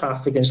first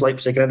half against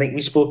Leipzig, and I think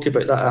we spoke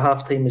about that at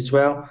half-time as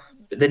well,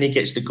 but then he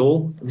gets the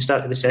goal at the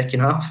start of the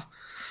second half.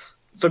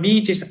 For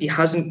me, he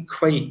hasn't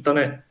quite done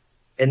it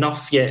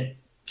enough yet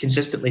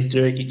consistently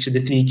throughout each of the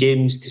three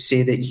games to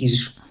say that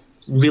he's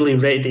really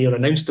ready or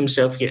announced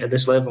himself yet at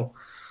this level.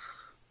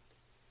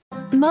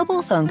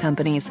 Mobile phone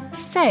companies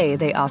say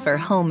they offer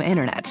home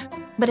internet.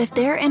 But if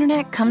their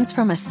internet comes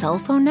from a cell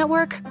phone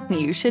network,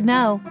 you should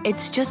know.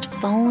 It's just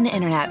phone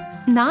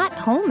internet, not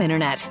home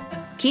internet.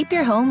 Keep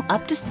your home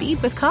up to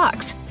speed with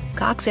Cox.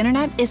 Cox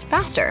internet is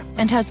faster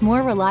and has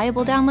more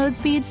reliable download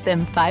speeds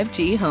than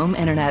 5G home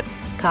internet.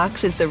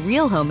 Cox is the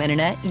real home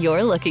internet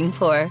you're looking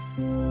for.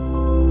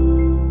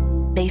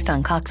 Based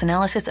on Cox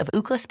analysis of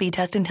Ookla speed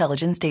test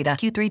intelligence data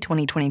Q3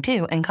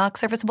 2022 and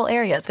Cox serviceable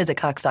areas, visit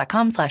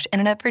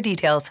cox.com/internet for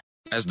details.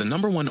 As the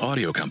 #1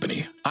 audio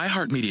company,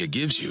 iHeartMedia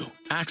gives you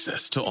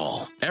access to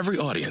all. Every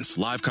audience,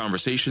 live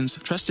conversations,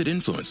 trusted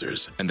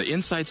influencers, and the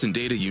insights and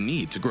data you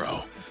need to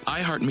grow.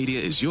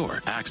 iHeartMedia is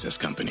your access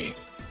company.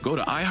 Go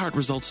to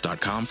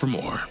iHeartResults.com for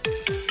more.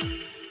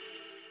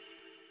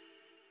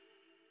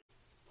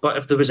 But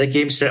if there was a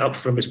game set up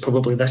for him, it's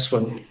probably this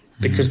one,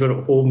 because we're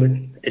at home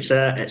and it's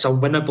a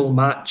winnable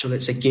match, or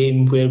it's a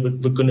game where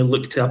we're going to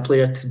look to a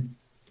player to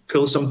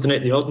pull something out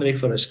of the ordinary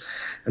for us,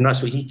 and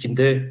that's what he can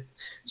do.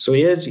 So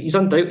he's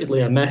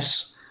undoubtedly a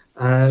miss,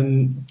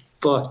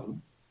 but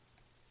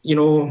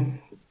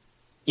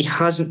he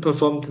hasn't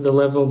performed to the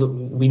level that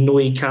we know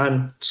he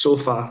can so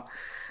far,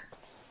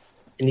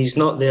 and he's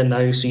not there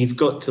now. So you've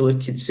got to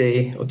look and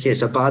say, okay,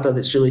 it's Abada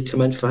that's really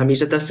come in for him.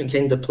 He's a different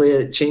kind of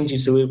player. It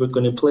changes the way we're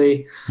going to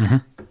play.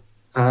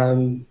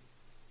 Mm-hmm.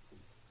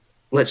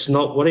 Let's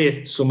not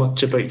worry so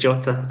much about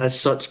Jota as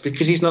such,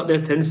 because he's not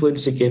there to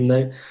influence the game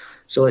now.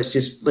 So let's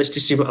just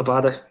see what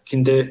Abada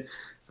can do.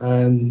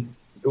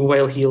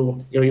 While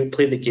he'll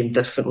play the game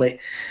differently,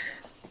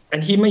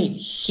 and he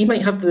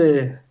might have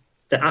the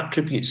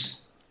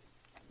attributes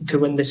to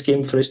win this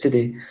game for us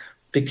today,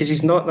 because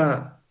he's not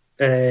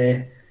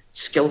that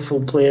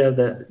skillful player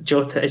that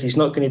Jota is. He's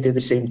not going to do the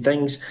same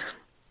things,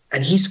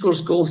 and he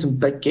scores goals in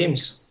big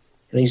games,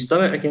 and he's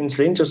done it against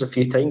Rangers a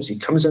few times. He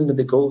comes in with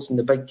the goals in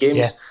the big games.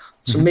 Yeah.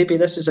 So maybe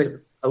this is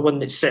a one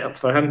that's set up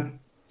for him.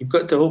 You've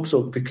got to hope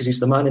so, because he's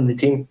the man in the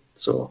team.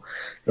 So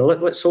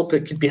let's hope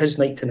it could be his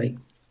night tonight.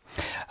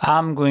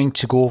 I'm going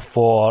to go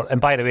for, and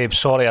by the way, I'm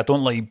sorry, I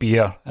don't like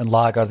beer and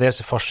lager. There's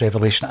the first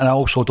revelation. And I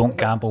also don't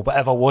gamble. But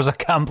if I was a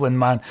gambling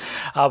man,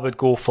 I would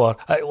go for,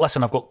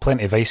 listen, I've got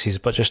plenty of vices,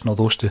 but just not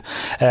those two.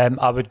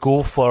 I would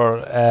go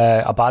for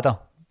Abada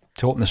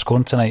to open the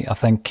scoring tonight. I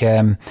think,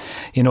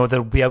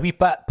 there'll be a wee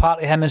bit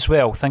part of him as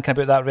well, thinking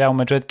about that Real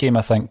Madrid game,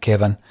 I think,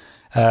 Kevin.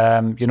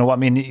 You know what I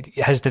mean?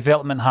 His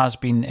development has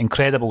been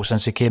incredible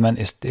since he came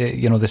into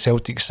the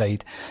Celtic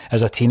side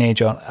as a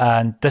teenager,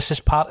 and this is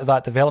part of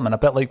that development. A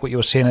bit like what you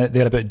were saying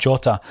there about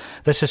Jota.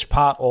 This is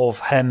part of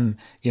him,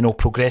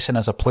 progressing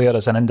as a player,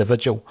 as an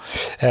individual.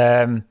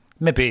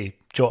 Maybe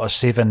Jota's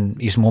saving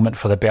his moment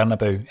for the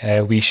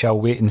Bernabeu. We shall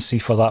wait and see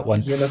for that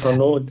one. You never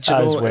know.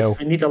 If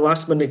we need a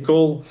last-minute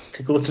goal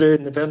to go through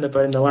in the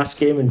Bernabeu in the last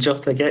game and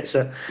Jota gets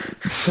it,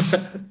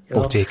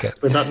 we'll take it.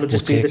 Would that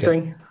just be the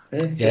thing?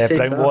 Yeah,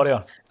 Brown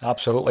Warrior,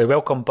 absolutely.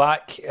 Welcome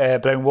back,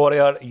 Brown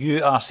Warrior.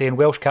 You are saying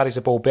Welsh carries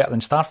the ball better than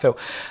Starfelt.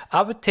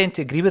 I would tend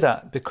to agree with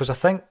that, because I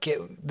think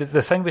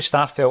the thing with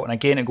Starfelt, and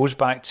again it goes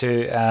back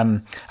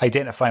to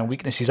identifying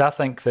weaknesses, I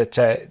think that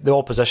the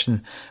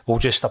opposition will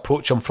just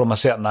approach him from a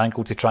certain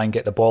angle to try and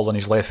get the ball on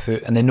his left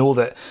foot, and they know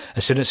that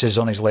as soon as he's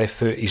on his left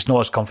foot, he's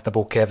not as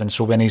comfortable, Kevin.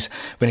 So when he's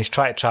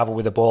trying to travel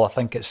with the ball, I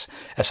think it's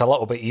a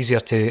little bit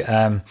easier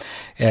to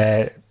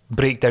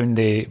break down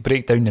the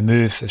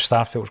move if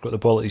Starfelt's got the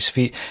ball at his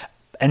feet.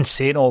 In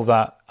saying all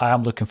that, I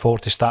am looking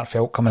forward to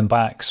Starfelt coming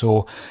back.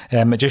 So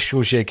it just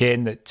shows you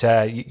again that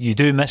you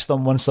do miss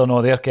them once they're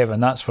not there, Kevin,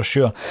 that's for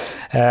sure.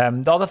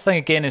 The other thing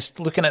again is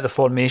looking at the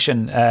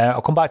formation.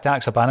 I'll come back to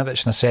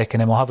Haksabanovic in a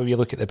second and we'll have a wee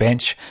look at the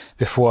bench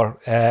before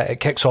it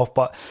kicks off.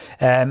 But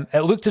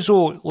it looked as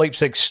though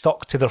Leipzig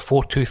stuck to their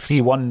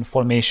 4-2-3-1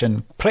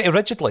 formation pretty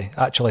rigidly,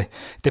 actually,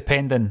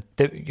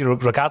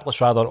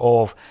 regardless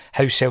of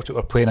how Celtic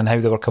were playing and how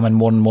they were coming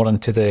more and more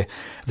into the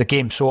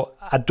game. So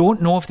I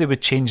don't know if they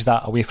would change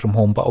that away from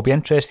home, but I'll be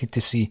interested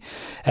to see.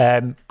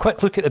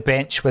 Quick look at the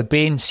bench with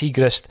Bain,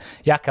 Siegrist,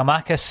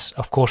 Giakoumakis,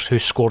 of course, who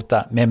scored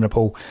that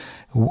memorable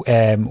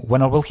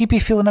winner. Will he be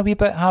feeling a wee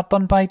bit hard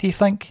done by, do you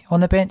think,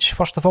 on the bench,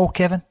 first of all,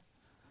 Kevin?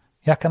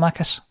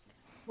 Giakoumakis?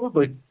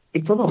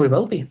 He probably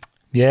will be.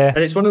 Yeah.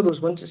 And it's one of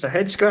those ones, it's a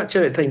head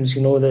scratcher at times,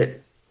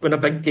 that when a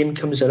big game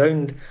comes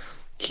around,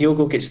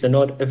 Kyogo gets the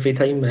nod every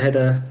time ahead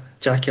of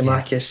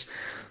Giakoumakis. Yeah.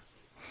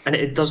 And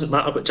it doesn't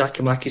matter what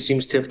Giakoumakis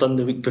seems to have done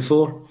the week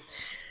before.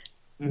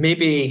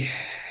 Maybe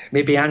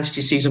Ange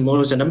just sees him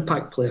more as an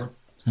impact player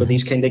for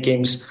these kind of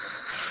games.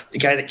 A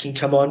guy that can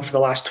come on for the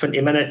last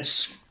 20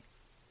 minutes.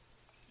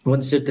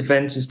 Once the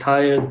defence is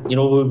tired, we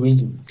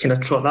kind of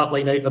trot that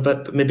line out a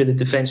bit, but maybe the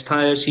defence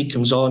tires, he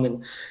comes on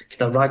and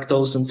kind of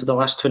ragdolls them for the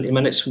last 20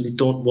 minutes when they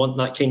don't want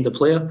that kind of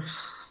player.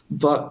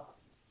 But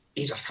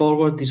he's a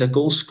forward, he's a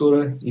goal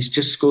scorer, he's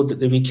just scored at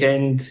the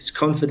weekend, his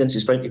confidence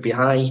is bound to be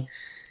high.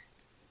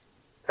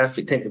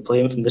 Perfect time to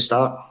play him from the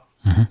start.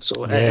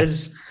 So it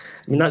is.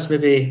 I mean, that's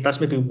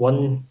maybe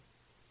one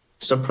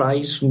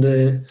surprise from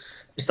the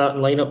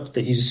starting lineup,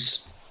 that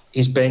he's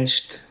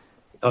benched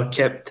or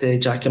kept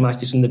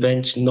Giakoumakis in the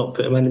bench and not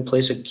put him in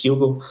place of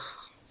Kyogo.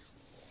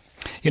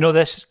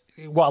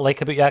 What I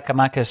like about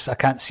Giakoumakis, I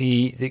can't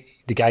see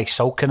the guy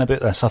sulking about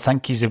this. I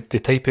think he's the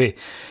type of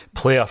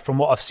player, from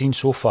what I've seen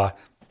so far,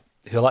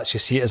 who'll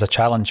actually see it as a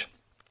challenge.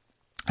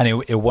 And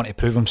he'll want to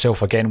prove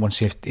himself again once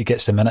he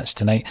gets the minutes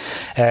tonight.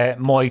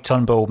 Moy,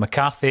 Turnbull,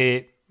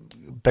 McCarthy,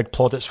 big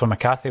plaudits for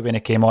McCarthy when he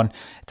came on,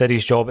 did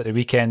his job at the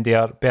weekend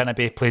there.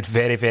 Bernabeu played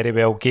very, very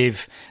well,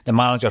 gave the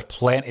manager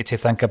plenty to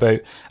think about.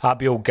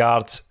 Abiel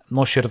Guard,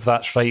 not sure if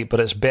that's right, but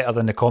it's better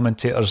than the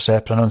commentator's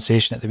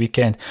pronunciation at the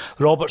weekend.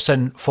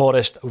 Robertson,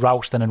 Forrest,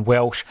 Ralston and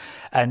Welsh.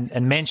 And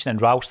mentioning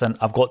Ralston,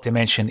 I've got to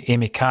mention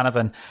Amy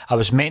Canavan. I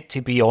was meant to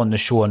be on the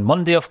show on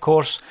Monday, of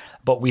course,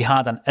 but we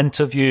had an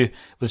interview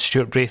with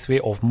Stuart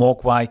Braithwaite of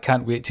Mogwai.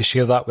 Can't wait to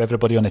share that with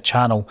everybody on the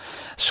channel.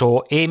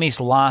 So Amy's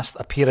last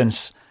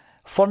appearance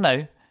for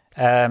now,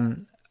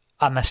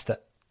 I missed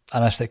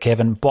it,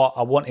 Kevin, but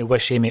I want to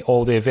wish Amy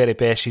all the very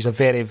best. She's a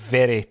very,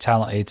 very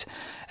talented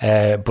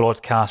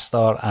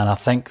broadcaster, and I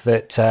think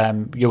that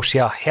you'll see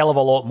a hell of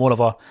a lot more of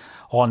her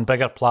on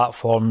bigger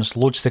platforms.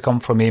 Loads to come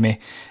from Amy.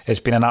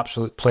 It's been an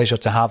absolute pleasure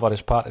to have her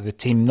as part of the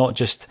team, not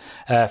just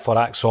for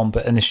ACSOM,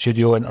 but in the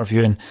studio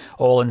interviewing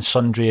all and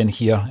sundry in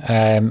here.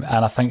 And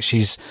I think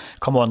she's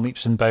come on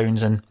leaps and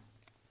bounds, and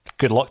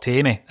good luck to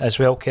Amy as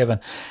well,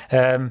 Kevin.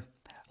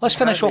 Let's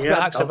finish off with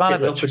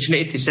Haksabanovic.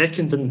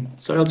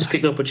 I'll just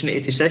take the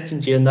opportunity to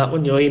second you on that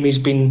one. Amy's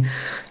been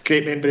a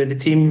great member of the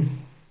team,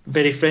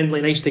 very friendly,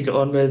 nice to get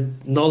on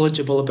with,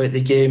 knowledgeable about the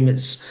game.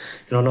 It's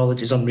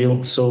knowledge is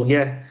unreal. So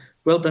yeah,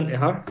 well done to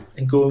her,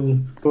 and go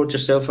and forge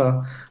yourself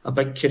a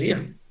big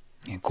career.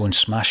 Yeah, go and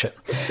smash it.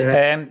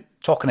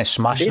 Talking of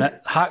smashing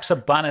it,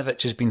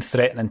 Haksabanovic has been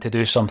threatening to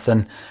do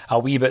something a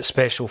wee bit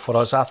special for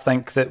us. I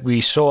think that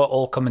we saw it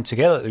all coming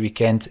together at the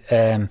weekend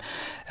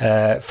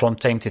from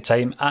time to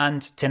time,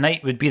 and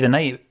tonight would be the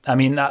night. I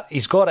mean,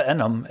 he's got it in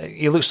him.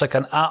 He looks like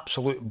an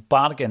absolute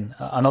bargain.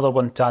 Another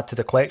one to add to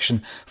the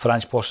collection for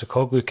Ange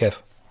Postecoglou,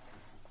 Kev.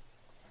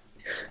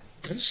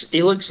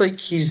 He looks like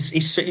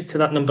he's suited to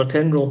that number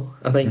 10 role,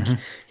 I think. I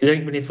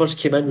think when he first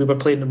came in, we were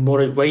playing him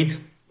more out wide,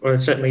 or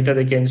certainly did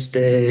against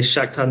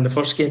Shakhtar in the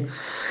first game.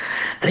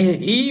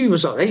 And he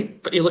was all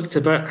right, but he looked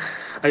a bit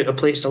out of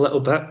place a little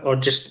bit, or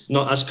just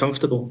not as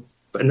comfortable.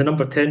 But in the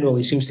number 10 role,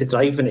 he seems to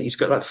thrive in it. He's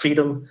got that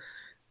freedom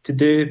to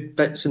do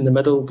bits in the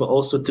middle, but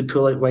also to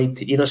pull out wide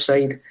to either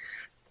side.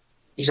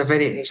 he's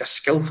a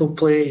skillful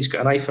player. He's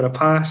got an eye for a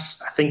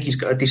pass. I think he's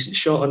got a decent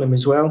shot on him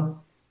as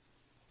well.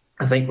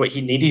 I think what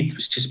he needed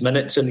was just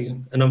minutes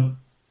and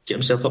get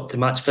himself up to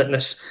match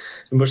fitness.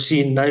 And we're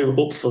seeing now,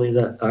 hopefully,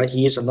 that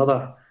he is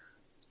another,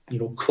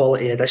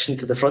 quality addition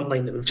to the front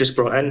line that we've just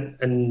brought in.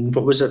 And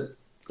what was it?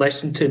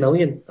 Less than 2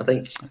 million, I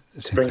think,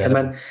 to bring him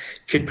in.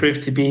 Could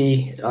prove to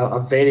be a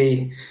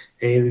very,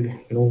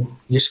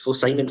 useful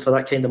signing for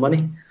that kind of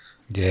money.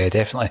 Yeah,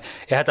 definitely.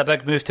 He had a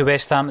big move to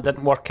West Ham. It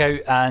didn't work out,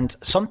 and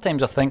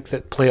sometimes I think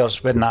that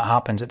players, when that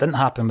happens, it didn't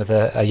happen with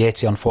a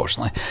Yeti,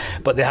 unfortunately,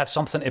 but they have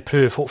something to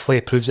prove. Hopefully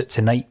he proves it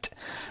tonight.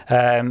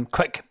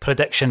 Quick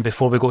prediction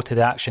before we go to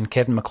the action,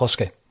 Kevin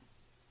McCluskey.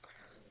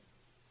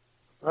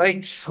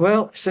 Right,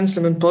 well, since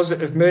I'm in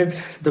positive mood,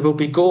 there will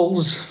be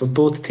goals for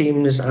both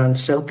teams and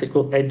Celtic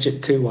will edge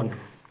it 2-1.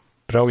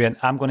 Brilliant.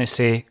 I'm going to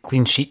say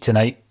clean sheet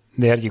tonight.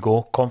 There you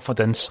go.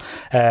 Confidence.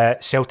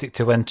 Celtic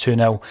to win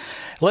 2-0.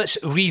 Let's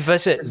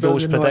revisit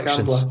those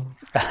predictions.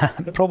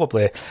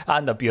 Probably.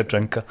 And a beer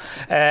drinker.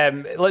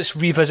 Let's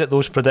revisit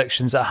those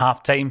predictions at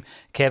half-time.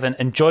 Kevin,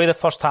 enjoy the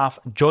first half.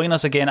 Join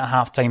us again at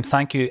half-time.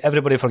 Thank you,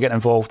 everybody, for getting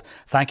involved.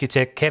 Thank you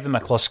to Kevin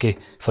McCluskey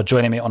for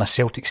joining me on A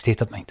Celtic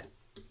State of Mind.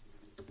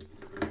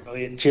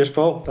 Brilliant. Cheers,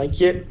 Paul. Thank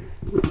you.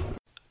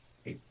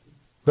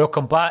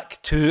 Welcome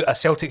back to A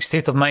Celtic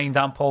State of Mind.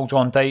 I'm Paul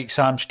John Dykes.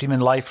 I'm streaming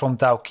live from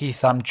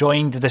Dalkeith. I'm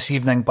joined this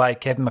evening by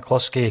Kevin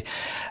McCluskey,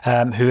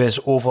 who is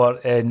over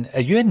in...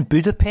 Are you in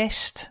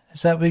Budapest?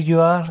 Is that where you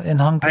are, in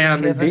Hungary, I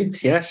am, Kevin?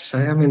 indeed. Yes,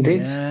 I am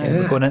indeed. Yeah.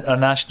 We're going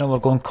international, we're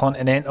going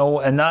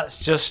continental, and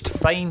that's just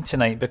fine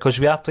tonight because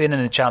we are playing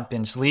in the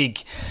Champions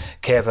League,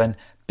 Kevin.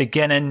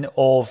 Beginning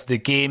of the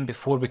game,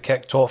 before we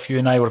kicked off, you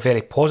and I were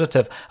very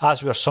positive,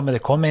 as were some of the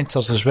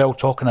commenters as well,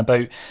 talking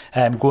about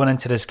going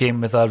into this game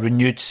with a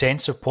renewed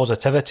sense of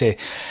positivity.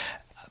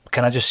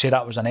 Can I just say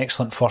that was an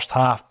excellent first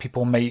half?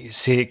 People might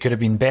say it could have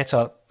been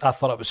better. I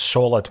thought it was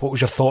solid. What was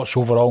your thoughts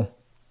overall?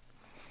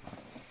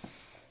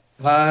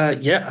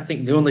 Yeah, I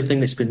think the only thing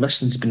that's been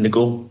missing has been the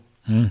goal.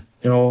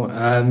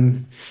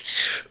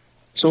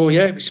 So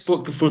yeah, we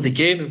spoke before the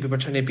game and we were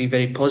trying to be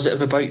very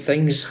positive about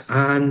things,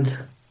 and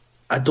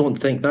I don't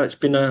think that's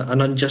been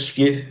an unjust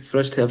view for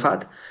us to have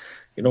had.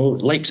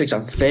 Leipzig's a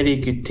very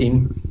good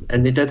team,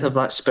 and they did have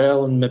that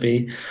spell, and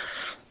maybe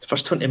the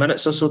first 20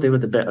 minutes or so they were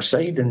the better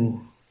side,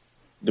 and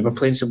they were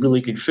playing some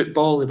really good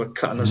football. They were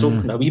cutting us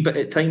open a wee bit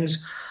at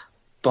times,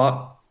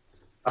 but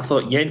I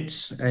thought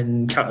Jens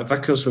and Carter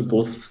Vickers were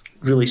both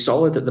really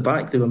solid at the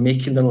back. They were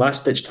making their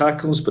last-ditch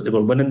tackles, but they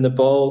were winning the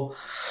ball.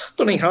 I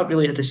don't think Hart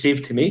really had a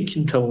save to make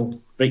until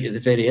right at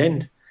the very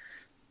end.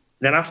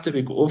 Then after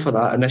we go over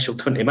that initial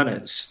 20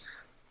 minutes,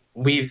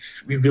 we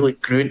really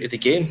grew into the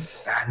game,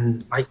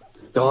 and my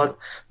God,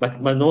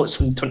 my notes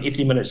from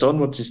 23 minutes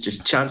onwards is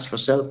just chance for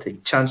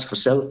Celtic, chance for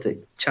Celtic,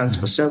 chance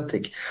for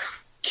Celtic.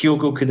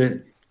 Kyogo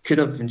could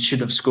have and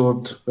should have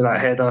scored with that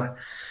header.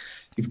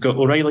 You've got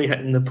O'Reilly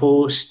hitting the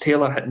post,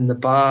 Taylor hitting the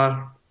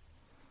bar.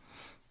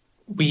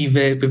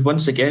 We've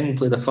once again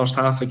played the first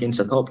half against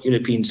a top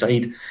European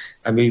side,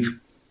 and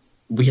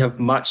we have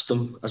matched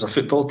them as a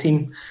football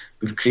team.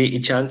 We've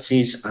created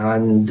chances,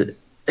 and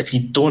if you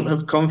don't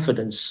have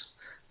confidence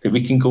that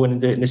we can go in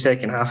and do it in the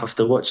second half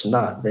after watching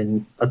that,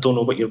 then I don't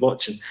know what you're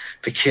watching,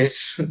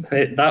 because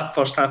that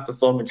first half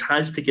performance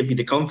has to give you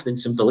the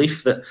confidence and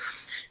belief that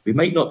we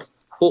might not be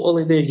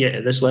totally there yet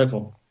at this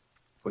level.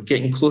 We're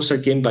getting closer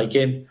game by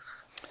game.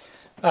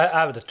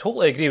 I would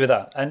totally agree with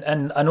that.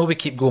 And I know we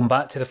keep going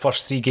back to the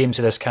first 3 games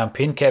of this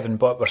campaign, Kevin,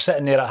 but we're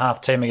sitting there at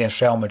half-time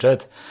against Real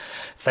Madrid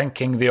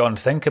thinking the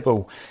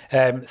unthinkable.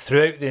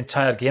 Throughout the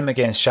entire game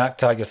against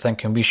Shakhtar, you're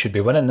thinking we should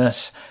be winning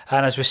this.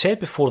 And as we said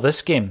before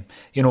this game,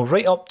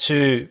 right up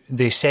to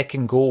the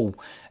second goal,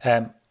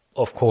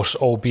 of course,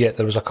 albeit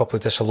there was a couple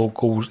of disallowed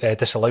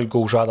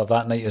goals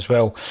that night as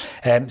well,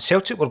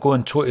 Celtic were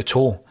going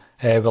toe-to-toe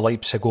with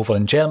Leipzig over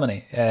in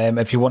Germany.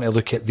 If you want to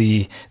look at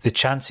the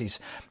chances,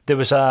 there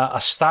was a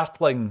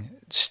startling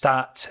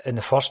stat in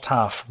the first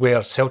half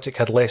where Celtic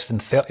had less than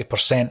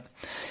 30%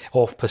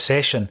 of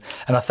possession,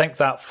 and I think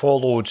that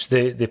followed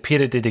the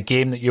period of the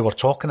game that you were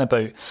talking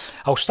about.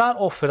 I'll start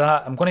off with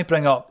that. I'm going to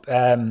bring up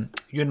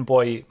Ewan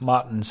Boy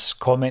Martin's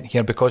comment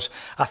here, because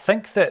I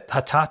think that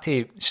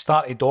Hatate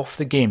started off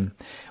the game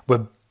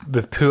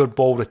with poor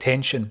ball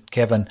retention,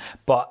 Kevin,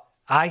 but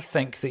I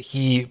think that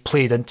he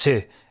played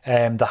into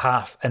the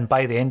half, and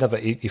by the end of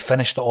it he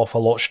finished it off a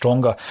lot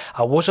stronger.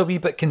 I was a wee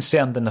bit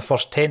concerned in the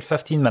first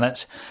 10-15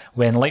 minutes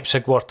when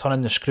Leipzig were turning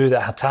the screw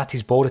that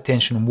Hatate's ball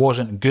retention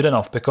wasn't good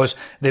enough, because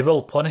they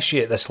will punish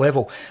you at this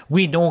level.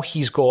 We know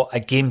he's got a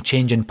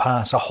game-changing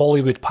pass, a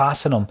Hollywood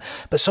pass in him,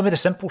 but some of the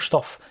simple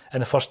stuff in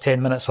the first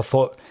 10 minutes I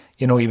thought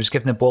he was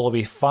giving the ball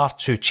away far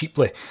too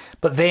cheaply.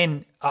 But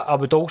then I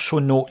would also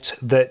note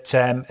that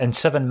in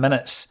 7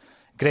 minutes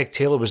Greg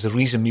Taylor was the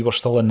reason we were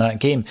still in that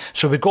game.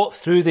 So we got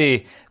through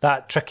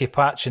that tricky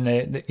patch in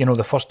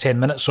the first 10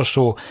 minutes or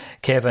so,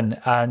 Kevin.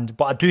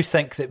 But I do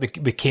think that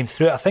we came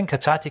through it. I think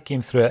Hatate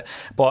came through it,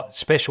 but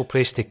special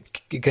praise to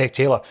Greg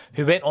Taylor,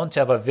 who went on to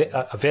have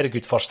a very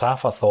good first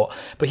half, I thought.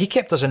 But he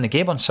kept us in the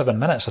game on 7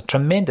 minutes. A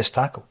tremendous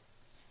tackle.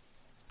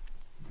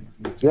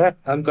 Yeah,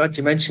 I'm glad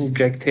you mentioned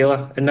Greg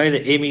Taylor. And now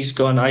that Amy's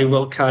gone, I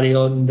will carry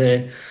on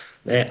the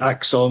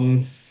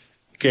ACSOM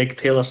Greg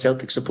Taylor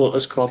Celtic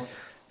Supporters Club.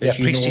 The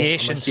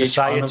Appreciation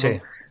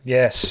Society.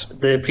 Yes.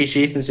 The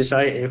Appreciation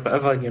Society,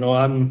 whatever,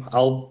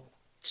 I'll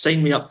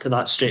sign me up to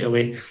that straight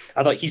away.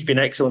 I thought he's been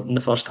excellent in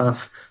the first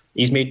half.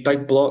 He's made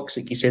big blocks,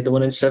 like you said, the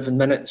one in 7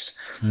 minutes.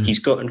 He's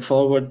gotten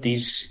forward.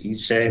 He's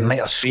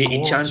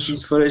created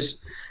chances for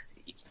us.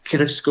 He could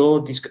have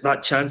scored. He's got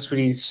that chance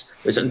where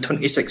was it in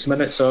 26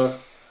 minutes or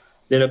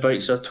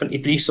thereabouts, or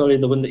 23, sorry,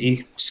 the one that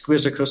he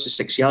squares across the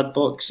 6-yard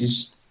box.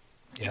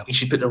 He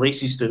should put the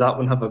laces through that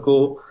one, have a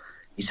go.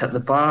 He's hit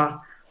the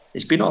bar.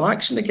 It's been all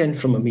action again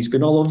from him. He's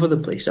been all over the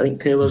place. I think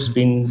Taylor's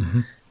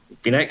been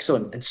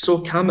excellent. And so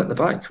calm at the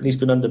back when he's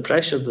been under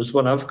pressure. There's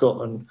one I've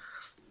got on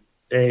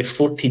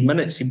 14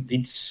 minutes.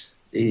 It's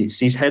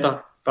his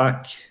header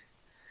back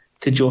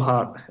to Joe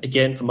Hart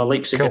again from a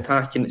Leipzig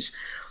attack, and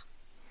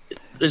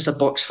there's a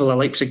box full of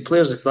Leipzig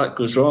players. If that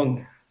goes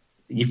wrong,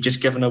 you've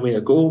just given away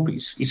a goal. But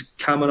he's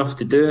calm enough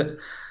to do it.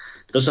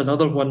 There's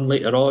another one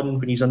later on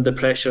when he's under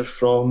pressure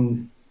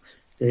from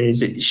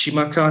is it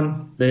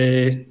Shimakan,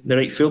 the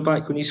right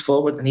fullback, when he's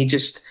forward, and he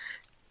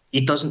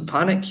doesn't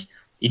panic.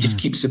 He just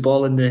keeps the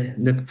ball in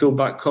the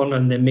fullback corner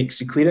and then makes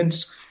the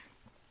clearance.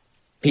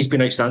 He's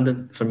been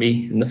outstanding for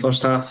me in the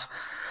first half.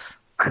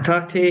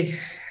 Hatate,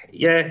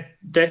 yeah,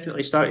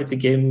 definitely started the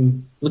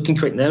game looking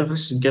quite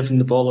nervous and giving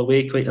the ball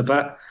away quite a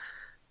bit.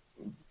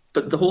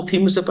 But the whole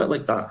team was a bit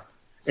like that.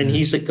 And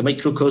he's like the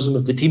microcosm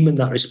of the team in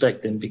that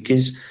respect then,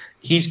 because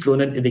he's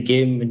grown into the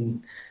game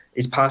and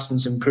his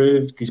passing's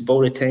improved, his ball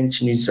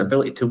retention, his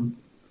ability to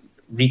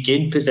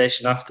regain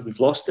possession after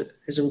we've lost it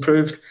has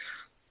improved.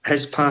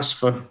 His pass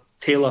for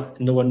Taylor,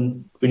 and the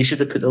one when he should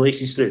have put the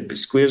laces through it but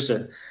squares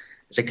it,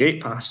 it's a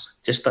great pass,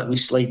 just that wee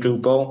slide rule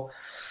ball.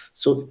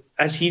 So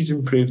as he's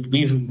improved,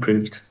 we've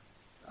improved.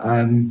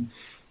 The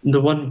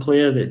one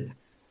player that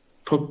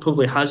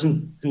probably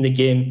hasn't in the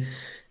game,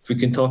 if we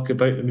can talk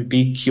about him, would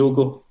be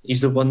Kyogo.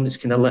 He's the one that's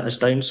kind of let us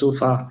down so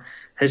far.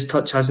 His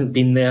touch hasn't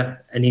been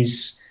there, and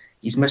he's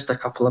missed a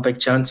couple of big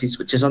chances,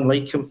 which is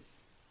unlike him.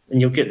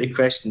 And you'll get the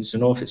questions,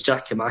 if it's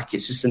Giakoumakis,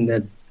 it's in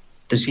the,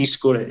 does he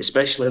score it,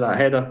 especially that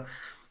header?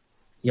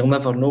 You'll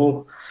never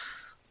know.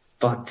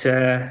 But,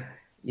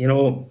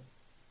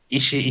 he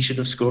should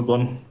have scored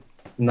one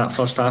in that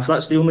first half.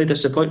 That's the only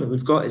disappointment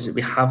we've got, is that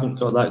we haven't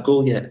got that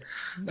goal yet.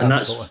 And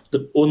Absolutely. That's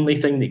the only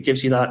thing that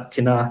gives you that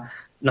kind of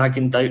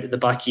nagging doubt at the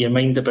back of your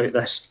mind about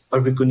this.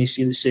 Are we going to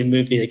see the same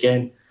movie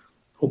again?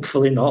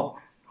 Hopefully not.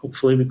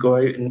 Hopefully we go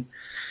out and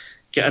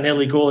get an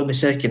early goal in the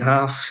second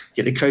half,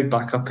 get the crowd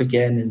back up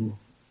again,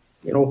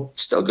 and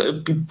still got to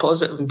be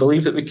positive and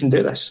believe that we can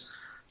do this.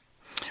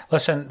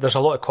 Listen, there's a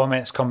lot of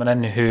comments coming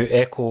in who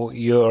echo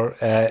your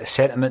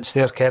sentiments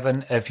there,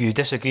 Kevin. If you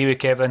disagree with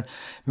Kevin,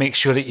 make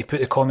sure that you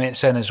put the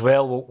comments in as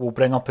well. We'll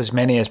bring up as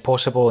many as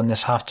possible in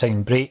this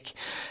half-time break.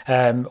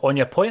 On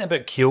your point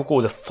about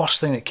Kyogo, the first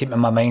thing that came to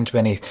my mind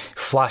when he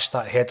flashed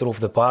that header over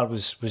the bar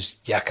was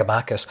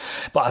Giakoumakis.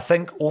 But I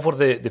think over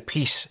the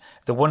piece,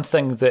 the one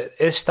thing that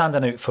is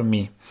standing out for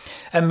me,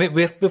 and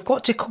we've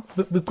got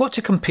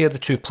to compare the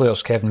two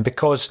players, Kevin,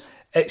 because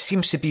it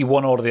seems to be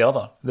one or the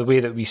other. The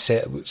way that we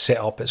set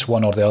up, it's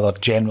one or the other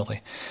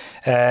generally.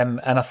 And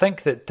I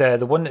think that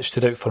the one that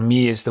stood out for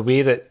me is the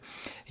way that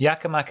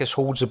Giakoumakis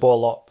holds the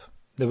ball up.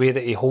 The way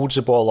that he holds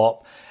the ball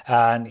up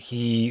and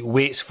he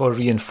waits for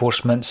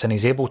reinforcements, and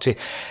he's able to...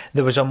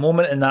 There was a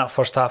moment in that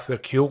first half where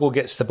Kyogo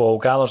gets the ball,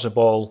 gathers the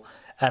ball,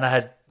 and I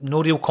had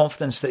no real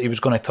confidence that he was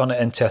going to turn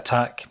it into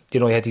attack. He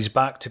had his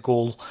back to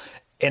goal,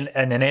 and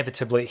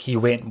inevitably he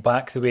went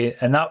back the way,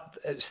 and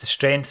it's the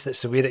strength,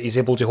 it's the way that he's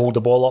able to hold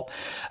the ball up.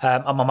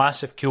 I'm a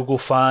massive Kyogo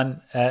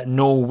fan.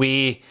 No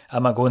way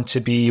am I going to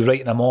be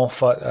writing him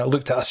off. I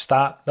looked at a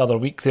stat the other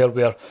week there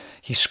where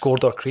he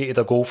scored or created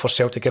a goal for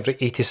Celtic every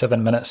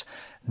 87 minutes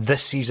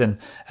this season,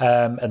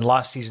 and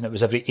last season it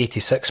was every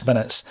 86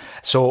 minutes.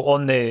 So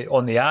on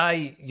the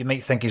eye, you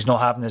might think he's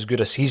not having as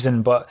good a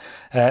season, but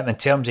in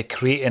terms of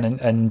creating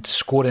and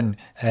scoring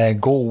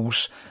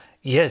goals,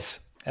 he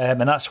is.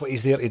 And that's what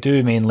he's there to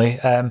do mainly.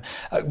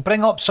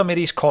 Bring up some of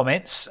these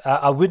comments.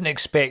 I wouldn't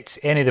expect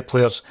any of the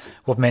players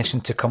we've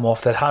mentioned to come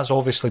off. There has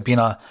obviously been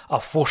a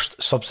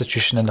forced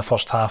substitution in the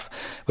first half,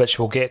 which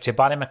we'll get to.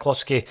 Barry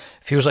McCluskey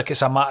feels like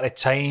it's a matter of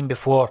time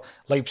before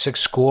Leipzig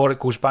score. It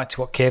goes back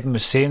to what Kevin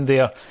was saying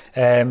there.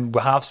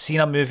 We have seen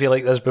a movie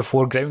like this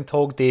before.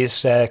 Groundhog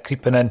Days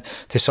creeping in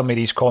to some of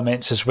these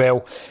comments as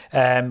well.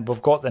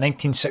 We've got the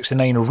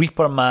 1969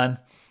 Reaper Man.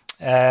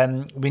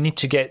 We need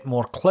to get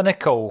more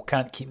clinical.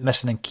 Can't keep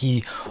missing in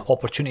key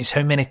opportunities.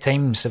 How many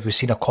times have we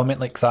seen a comment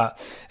like that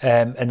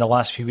in the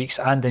last few weeks,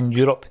 and in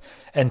Europe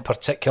in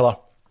particular?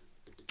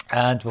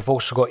 And we've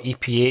also got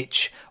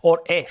EPH,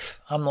 or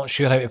F, I'm not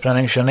sure how to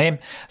pronounce your name.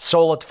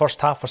 Solid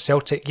first half for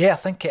Celtic. Yeah, I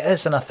think it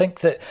is, and I think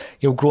that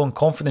you'll grow in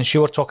confidence.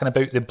 You were talking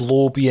about the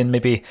blow being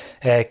maybe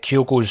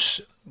Kyogo's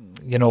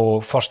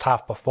first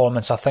half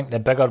performance. I think the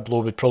bigger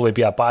blow would probably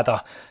be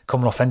Abada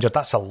coming off injured.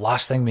 That's the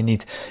last thing we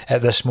need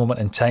at this moment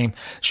in time.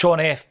 Sean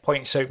F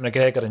points out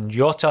McGregor and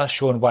Jota,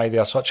 showing why they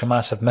are such a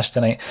massive miss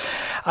tonight.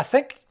 I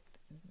think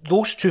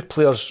those two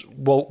players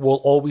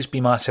will always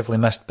be massively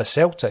missed by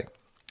Celtic.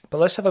 But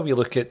let's have a wee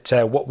look at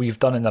what we've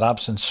done in their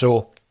absence.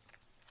 So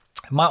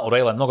Matt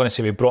O'Reilly, I'm not going to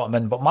say we brought him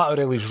in, but Matt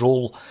O'Reilly's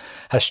role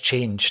has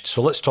changed.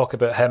 So let's talk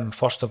about him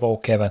first of all,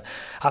 Kevin.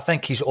 I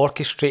think he's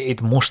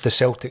orchestrated most of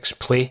Celtic's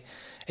play.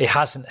 He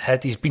hasn't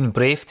hid. He's been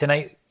brave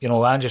tonight.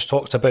 Andrew's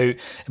talked about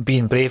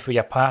being brave with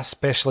your pass,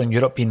 especially in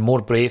Europe, being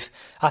more brave.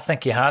 I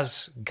think he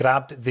has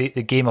grabbed the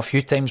game a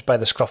few times by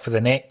the scruff of the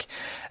neck.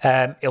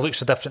 He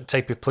looks a different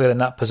type of player in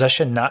that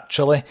position,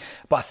 naturally,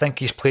 but I think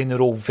he's playing the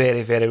role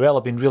very, very well.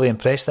 I've been really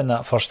impressed in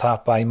that first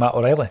half by Matt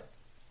O'Reilly.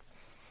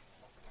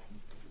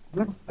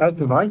 As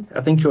have I.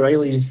 I think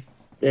O'Reilly's...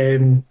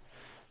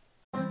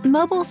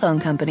 Mobile phone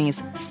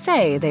companies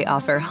say they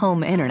offer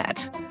home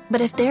internet.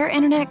 But if their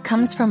internet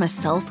comes from a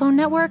cell phone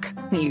network,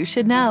 you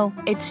should know.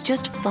 It's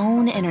just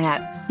phone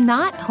internet,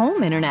 not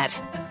home internet.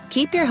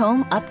 Keep your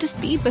home up to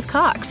speed with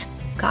Cox.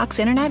 Cox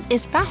internet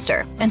is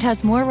faster and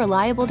has more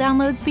reliable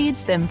download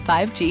speeds than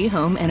 5G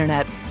home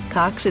internet.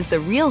 Cox is the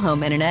real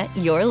home internet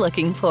you're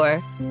looking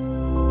for.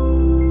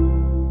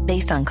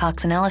 Based on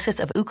Cox analysis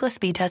of Ookla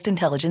speed test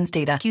intelligence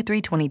data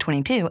Q3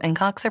 2022 and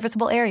Cox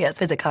serviceable areas,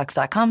 visit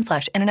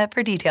cox.com/internet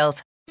for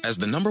details. As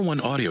the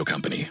 #1 audio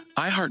company,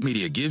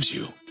 iHeartMedia gives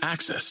you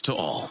access to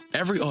all.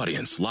 Every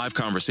audience, live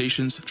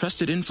conversations,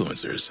 trusted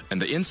influencers,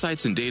 and the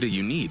insights and data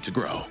you need to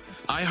grow.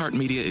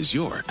 iHeartMedia is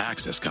your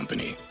access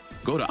company.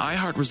 Go to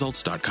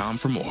iHeartResults.com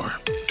for more.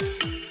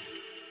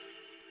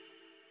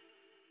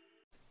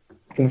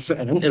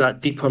 Fitting into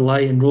that deeper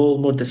lying role,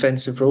 more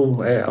defensive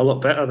role, a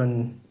lot better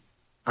than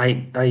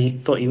I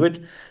thought he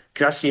would.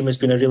 Graciam has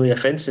been a really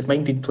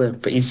offensive-minded player,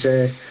 but he's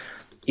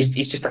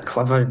just a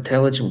clever,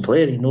 intelligent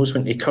player. He knows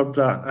when to curb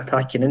that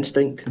attacking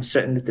instinct and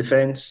sit in the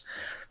defence.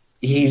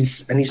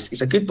 He's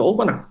a good ball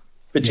winner,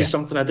 which is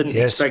something I didn't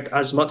expect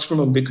as much from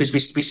him, because we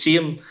see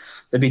him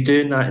maybe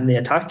doing that in the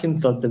attacking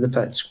third of the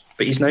pitch,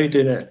 but he's now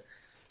doing it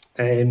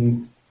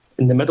in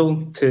the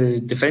middle to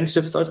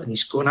defensive third, and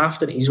he's going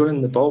after it. He's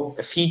winning the ball.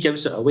 If he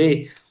gives it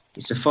away,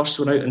 he's the first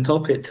one out on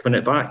top of it to win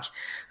it back.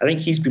 I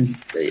think he's been,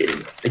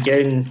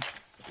 again,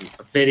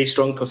 a very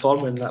strong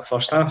performer in that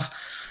first half.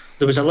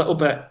 There was a little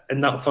bit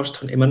in that first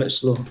 20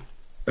 minutes, though,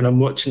 when I'm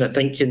watching it,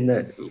 thinking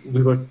that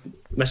we were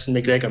missing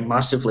McGregor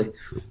massively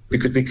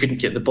because we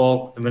couldn't get the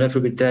ball, and whenever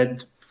we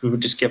did, we were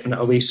just giving it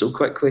away so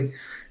quickly.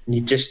 And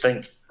you just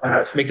think,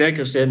 if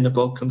McGregor's there and the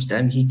ball comes to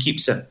him, he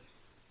keeps it,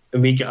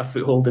 and we get a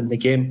foothold in the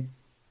game.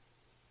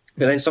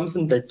 But then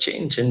something did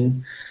change,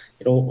 and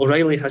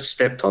O'Reilly has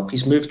stepped up.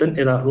 He's moved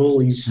into that role.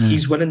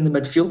 He's winning the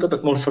midfield a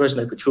bit more for us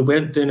now, which we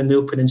weren't doing in the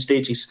opening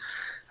stages.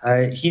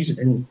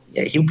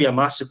 He'll be a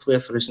massive player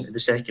for us into the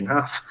second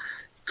half.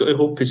 Got to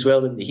hope as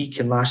well that he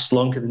can last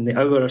longer than the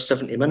hour or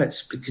 70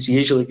 minutes, because he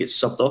usually gets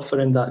subbed off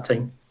around that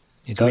time.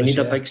 We need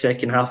a big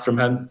second half from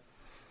him.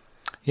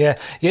 Yeah,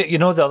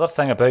 the other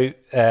thing about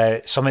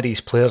some of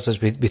these players is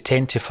we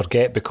tend to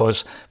forget,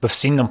 because we've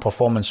seen them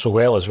performing so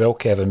well as well,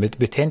 Kevin.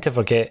 We tend to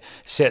forget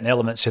certain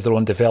elements of their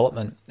own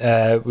development.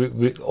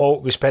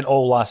 We spent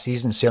all last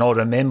season saying,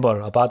 remember,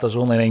 Abada's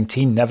only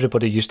 19.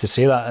 Everybody used to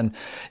say that, and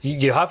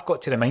you have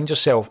got to remind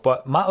yourself.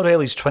 But Matt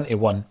O'Reilly's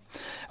 21.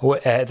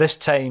 This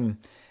time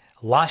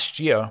last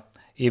year,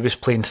 he was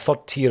playing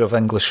third tier of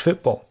English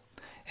football.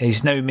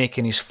 He's now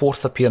making his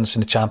fourth appearance in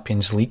the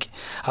Champions League.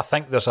 I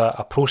think there's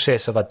a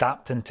process of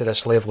adapting to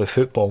this level of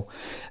football.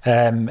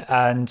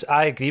 And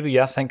I agree with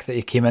you. I think that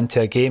he came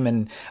into a game,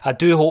 and I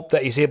do hope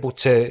that he's able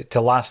to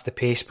last the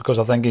pace, because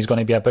I think he's going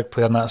to be a big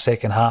player in that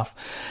second half.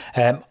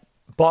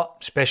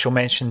 But special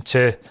mention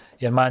to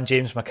your man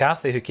James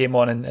McCarthy, who came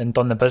on and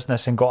done the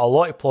business and got a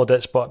lot of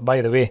plaudits. But by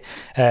the way,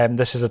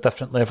 this is a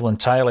different level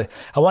entirely.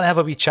 I want to have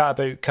a wee chat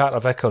about Carter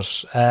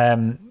Vickers.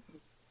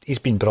 He's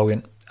been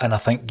brilliant. And I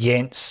think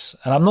Jens,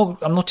 and I'm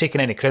not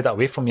taking any credit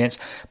away from Jens,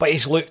 but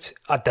he's looked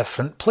a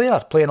different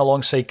player playing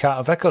alongside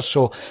Carter Vickers.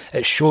 So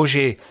it shows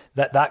you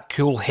that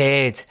cool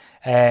head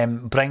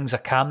brings a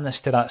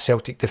calmness to that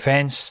Celtic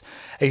defence.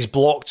 He's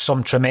blocked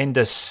some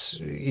tremendous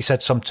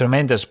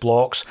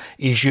blocks.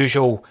 He's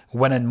usual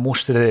winning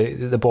most of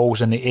the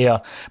balls in the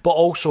air. But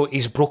also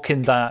he's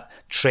broken that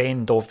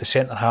trend of the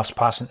centre-halves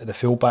passing to the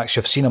full-backs.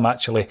 You've seen him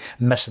actually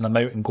missing them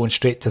out and going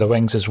straight to the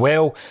wings as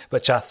well,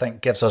 which I think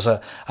gives us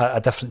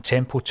a different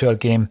tempo to our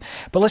game.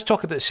 But let's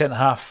talk about the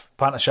centre-half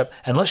partnership,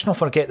 and let's not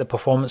forget the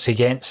performance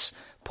against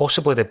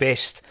possibly the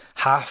best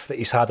half that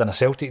he's had in a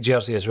Celtic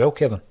jersey as well,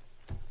 Kevin.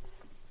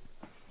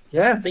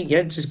 Yeah, I think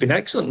Jens has been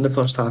excellent in the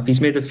first half. He's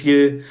made a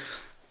few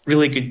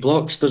really good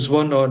blocks. There's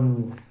one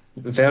on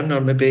Werner,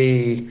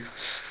 maybe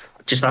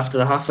just after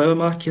the half-hour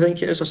mark, I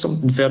think it is, or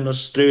something.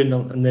 Werner's through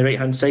on the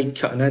right-hand side,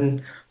 cutting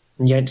in,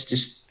 and Jens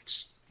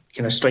just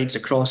kind of strides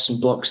across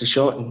and blocks the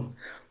shot and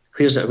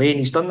clears it away. And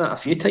he's done that a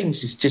few times.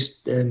 He's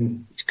just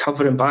he's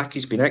covering back.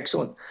 He's been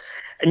excellent.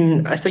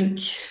 And I think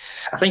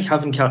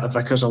having Carter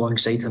Vickers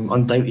alongside him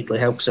undoubtedly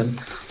helps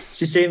him. It's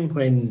the same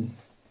when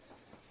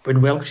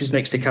when Welsh is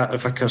next to Carter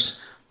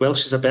Vickers,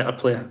 Welsh is a better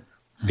player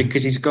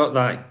because he's got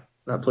that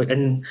play.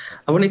 And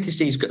I wanted to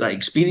say he's got that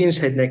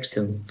experienced head next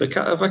to him, but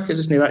Carter Vickers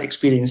isn't that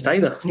experienced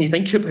either. When you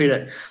think about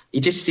it, he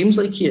just seems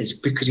like he is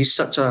because he's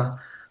such an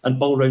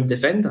all-round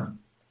defender.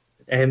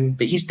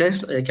 But he's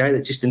definitely a guy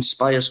that just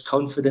inspires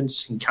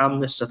confidence and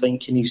calmness, I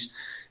think, in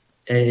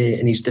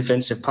his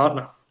defensive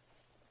partner.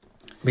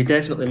 We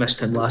definitely missed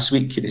him last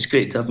week, and it's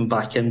great to have him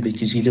back in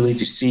because you really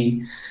just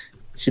see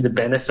the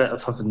benefit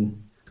of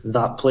having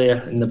that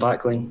player in the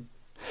back line.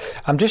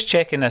 I'm just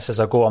checking this as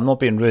I go. I'm not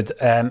being rude.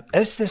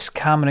 Is this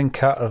Cameron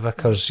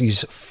Carter-Vickers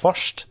his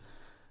first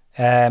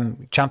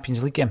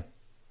Champions League game?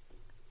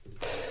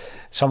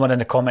 Someone in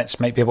the comments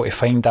might be able to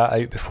find that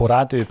out before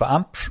I do,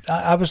 but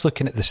I was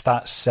looking at the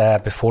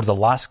stats before the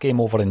last game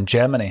over in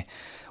Germany.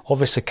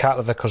 Obviously,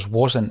 Carter-Vickers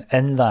wasn't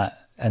in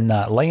that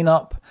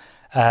lineup,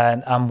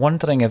 and I'm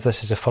wondering if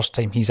this is the first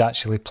time he's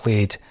actually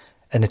played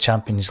in the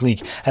Champions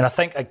League. And I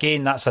think,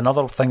 again, that's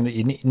another thing that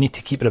you need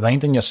to keep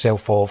reminding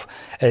yourself of,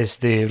 is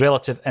the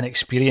relative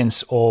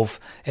inexperience of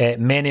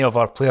many of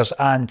our players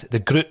and the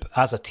group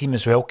as a team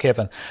as well,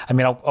 Kevin. I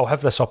mean, I'll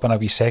have this up in a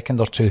wee second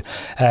or two.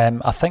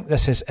 I think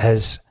this is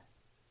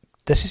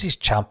his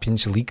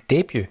Champions League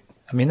debut.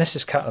 I mean, this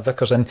is Carter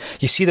Vickers, and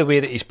you see the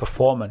way that he's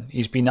performing.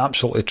 He's been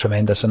absolutely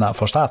tremendous in that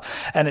first half,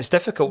 and it's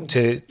difficult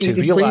to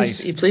realise.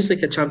 He plays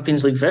like a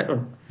Champions League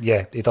veteran.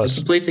 Yeah, he does.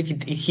 He plays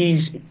like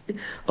he's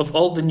of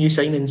all the new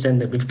signings in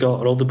that we've got,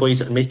 or all the boys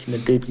that are making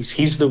their debuts.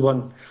 He's the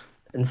one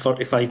in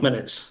 45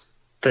 minutes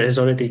that has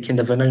already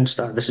kind of announced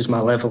that this is my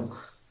level.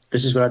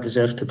 This is where I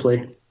deserve to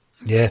play.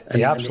 Yeah,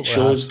 he absolutely and it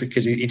shows has.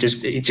 Because he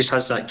just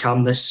has that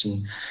calmness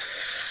and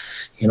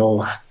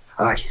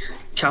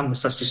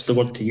calmness, that's just the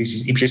word to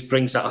use. He just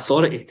brings that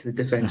authority to the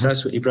defence.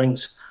 That's what he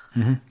brings.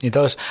 He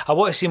does. I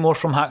want to see more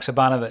from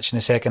Haksabanovic in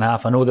the second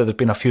half. I know that there have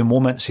been a few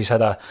moments. He's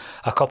had a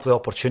couple of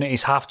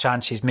opportunities, half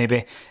chances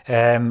maybe,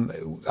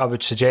 I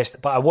would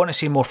suggest. But I want to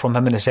see more from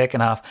him in the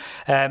second half.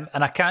 And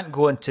I can't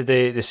go into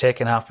the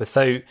second half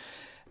without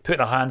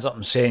putting our hands up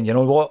and saying, you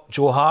know what,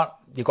 Joe Hart,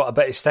 you got a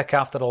bit of stick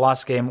after the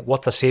last game.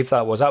 What a save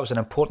that was. That was an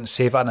important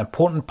save, an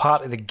important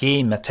part of the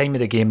game, a time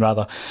of the game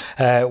rather,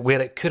 where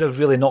it could have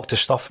really knocked the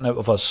stuffing out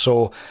of us.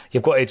 So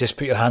you've got to just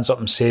put your hands up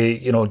and say,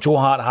 you know, Joe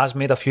Hart has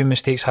made a few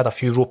mistakes, had a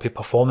few ropey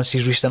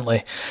performances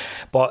recently,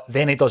 but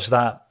then he does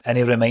that and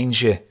he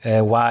reminds you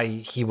why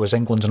he was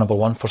England's number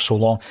one for so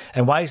long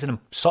and why he's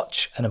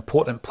such an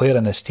important player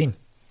in this team.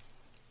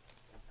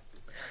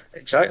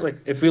 Exactly.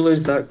 If we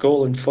lose that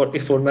goal in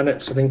 44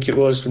 minutes, I think it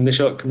was, when the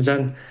shot comes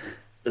in,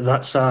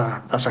 that's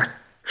a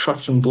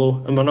crushing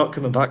blow, and we're not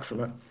coming back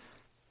from it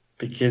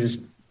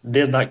because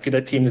they're that good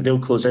a team that they'll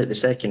close out the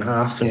second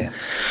half. And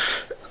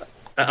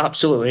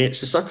absolutely,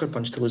 it's a sucker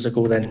punch to lose a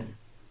goal then,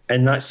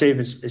 and that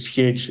save is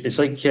huge. It's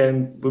like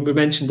when we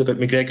mentioned about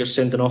McGregor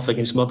sending off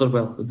against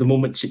Motherwell, the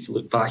moments that you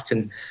look back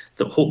and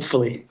that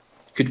hopefully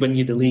could win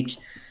you the league.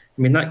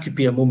 I mean, that could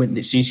be a moment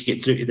that sees you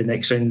get through to the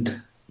next round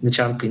in the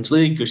Champions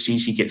League or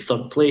sees you get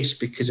third place,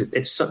 because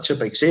it's such a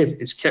big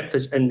save. It's kept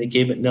us in the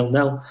game at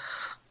 0-0.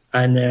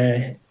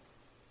 And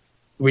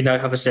we now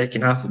have a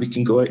second half that we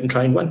can go out and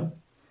try and win.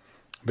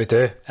 We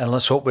do, and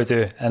let's hope we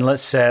do. And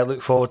let's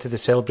look forward to the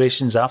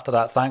celebrations after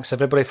that. Thanks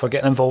everybody for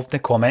getting involved in the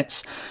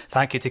comments.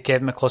 Thank you to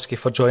Kevin McCluskey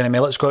for joining me.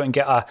 Let's go out and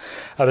get a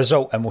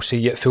result, and we'll see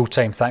you at full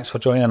time. Thanks for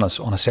joining us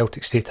on A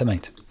Celtic State of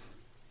Mind.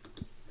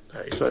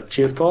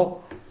 Cheers,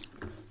 Paul.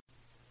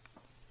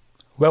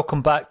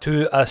 Welcome back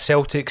to A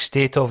Celtic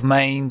State of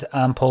Mind.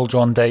 I'm Paul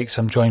John Dykes.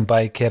 I'm joined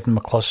by Kevin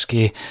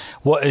McCluskey.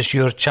 What is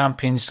your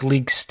Champions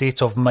League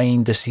state of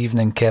mind this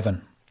evening,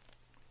 Kevin?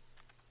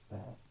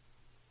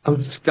 I'm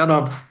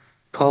scunnered,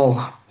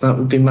 Paul. That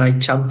would be my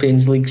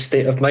Champions League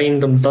state of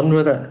mind. I'm done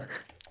with it.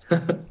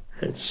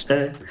 It's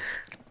where'd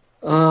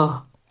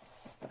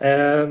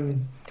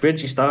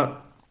you start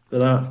with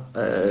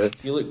that?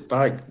 If you look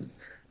back,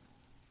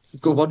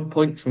 we've got 1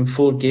 point from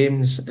 4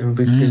 games, and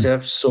we've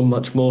deserved so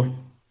much more.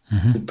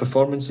 The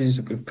performances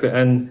that we've put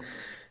in,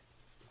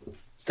 I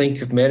think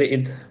have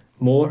merited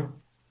more.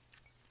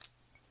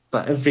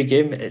 But every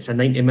game, it's a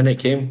 90-minute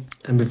game,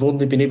 and we've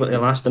only been able to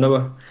last an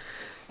hour.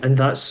 And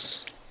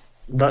that's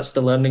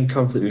the learning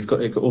curve that we've got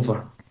to go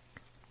over.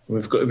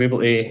 We've got to be able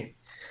to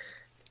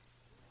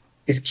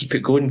just keep it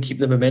going, keep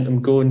the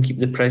momentum going, keep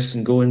the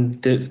pressing going,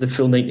 do it for the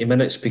full 90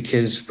 minutes,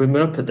 because when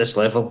we're up at this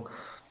level,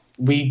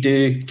 we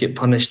do get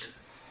punished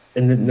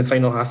in the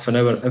final half an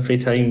hour every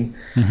time.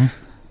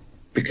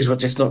 Because we're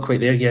just not quite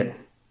there yet.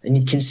 And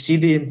you can see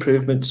the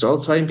improvements. So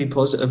I'll try and be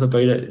positive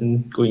about it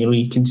and going,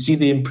 you can see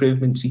the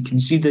improvements, you can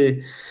see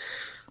the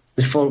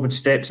forward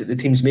steps that the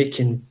team's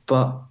making.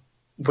 But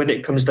when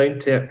it comes down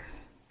to it,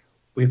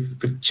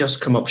 we've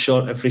just come up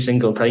short every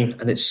single time.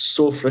 And it's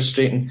so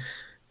frustrating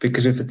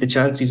because we've had the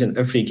chances in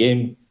every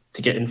game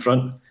to get in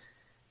front.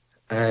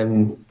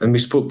 And we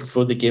spoke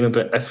before the game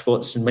about if,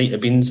 what's, and might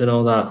have beens and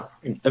all that.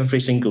 In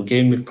every single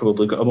game, we've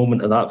probably got a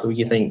moment of that where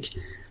you think,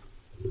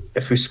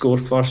 if we score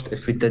first,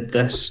 if we did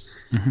this,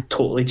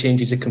 totally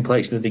changes the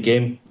complexion of the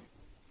game.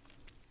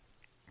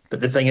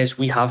 But the thing is,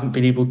 we haven't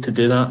been able to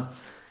do that.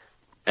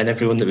 and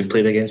everyone that we've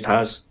played against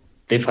has.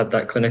 They've had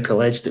that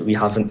clinical edge that we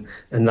haven't,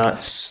 and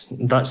that's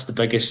the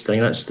biggest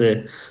thing. That's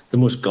the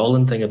most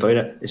galling thing about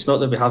it. It's not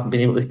that we haven't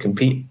been able to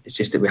compete, it's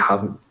just that we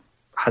haven't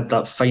had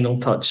that final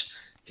touch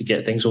to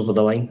get things over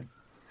the line.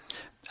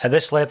 At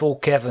this level,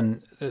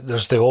 Kevin,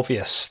 there's the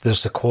obvious,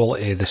 there's the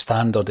quality, the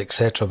standard,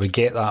 etc. We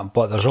get that,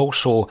 but there's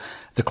also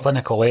the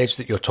clinical edge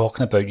that you're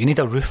talking about. You need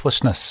a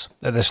ruthlessness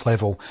at this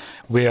level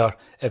where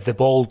if the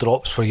ball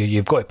drops for you,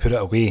 you've got to put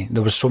it away.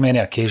 There was so many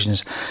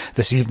occasions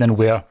this evening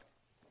where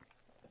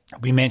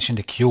we mentioned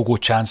the Kyogo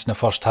chance in the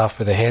first half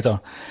with the header.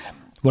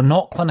 We're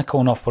not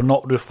clinical enough, we're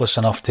not ruthless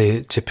enough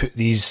to put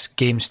these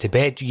games to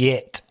bed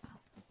yet.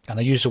 And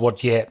I use the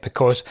word yet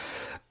because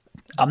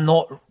I'm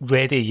not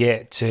ready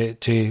yet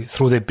to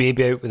throw the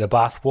baby out with the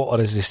bathwater,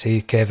 as they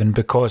say, Kevin,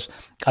 because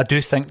I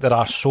do think there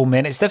are so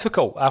many. It's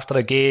difficult after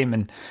a game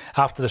and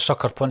after the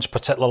sucker punch,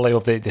 particularly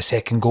of the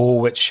second goal,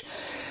 which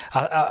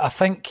I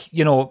think,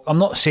 I'm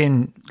not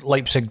saying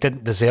Leipzig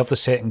didn't deserve the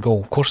second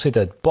goal. Of course they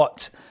did.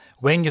 But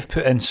when you've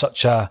put in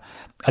such a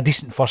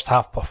decent first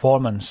half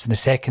performance, the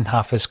second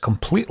half is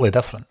completely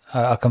different,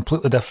 a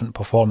completely different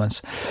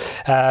performance.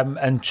 And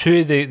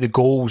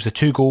the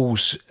two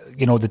goals,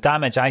 the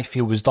damage I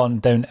feel was done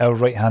down our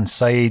right-hand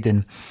side,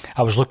 and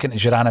I was looking at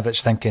Juranovic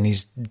thinking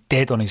he's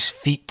dead on his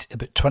feet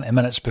about 20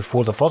 minutes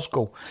before the first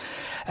goal.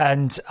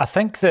 And I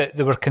think that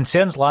there were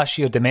concerns last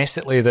year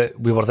domestically that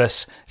we were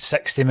this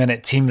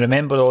 60-minute team.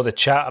 Remember all the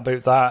chat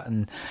about that?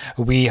 And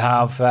we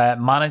have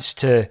managed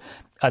to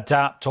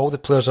adapt. All the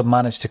players have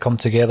managed to come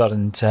together,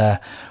 and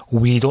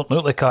we don't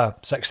look like a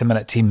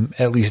 60-minute team,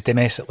 at least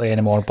domestically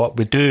anymore, but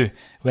we do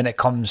when it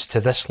comes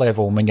to this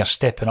level, when you're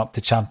stepping up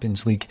to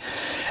Champions League.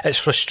 It's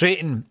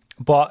frustrating,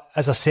 but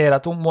as I said, I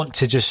don't want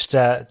to just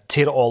tear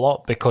it all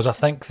up, because I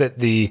think that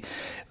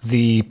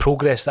the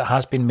progress that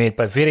has been made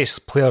by various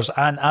players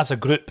and as a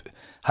group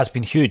has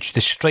been huge.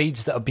 The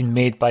strides that have been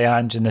made by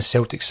Ange and the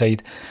Celtic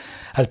side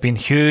has been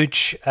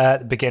huge.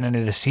 At the beginning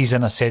of the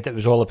season, I said it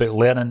was all about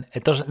learning.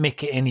 It doesn't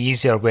make it any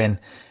easier when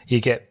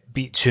you get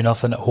beat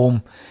 2-0 at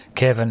home,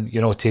 Kevin,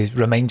 to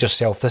remind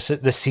yourself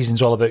this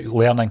season's all about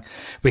learning.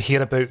 We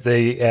hear about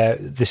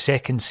the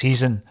second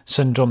season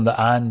syndrome that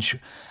Ange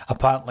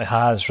apparently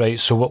has, right?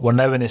 So we're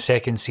now in the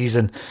second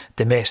season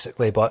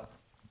domestically, but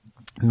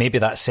maybe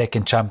that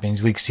second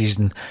Champions League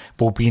season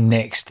will be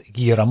next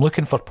year. I'm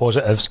looking for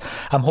positives.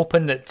 I'm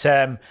hoping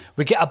that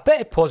we get a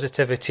bit of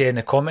positivity in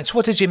the comments.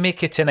 What did you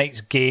make of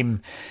tonight's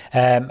game?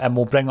 And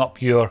we'll bring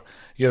up your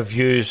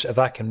views, if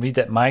I can read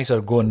it. My eyes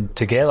are going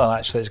together,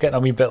 actually. It's getting a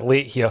wee bit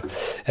late here.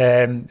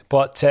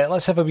 But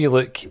let's have a wee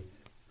look.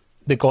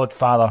 The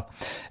Godfather.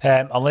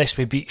 Unless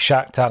we beat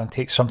Shakhtar and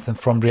take something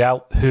from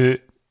Real, who,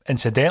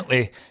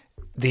 incidentally,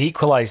 they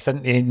equalised,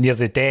 didn't they, near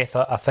the death?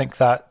 I think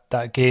that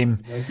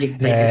game.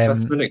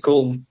 95th minute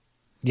goal.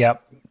 Yeah,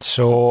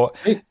 so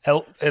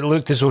it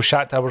looked as though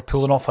Shakhtar were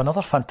pulling off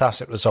another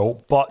fantastic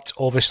result, but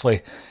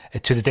obviously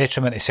to the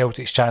detriment of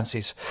Celtic's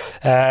chances.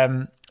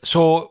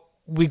 So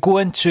we go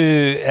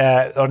into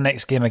our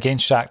next game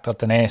against Shakhtar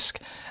Donetsk,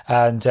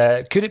 and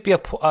could it be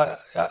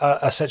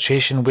a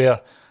situation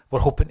where we're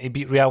hoping to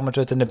beat Real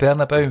Madrid in the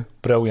Bernabeu?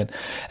 Brilliant.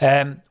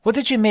 What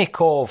did you make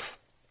of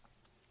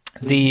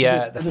the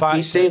fact?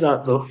 We say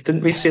that though,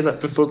 didn't we say that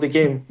before the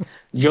game?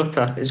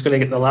 Jota is going to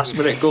get the last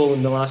minute goal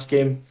in the last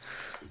game.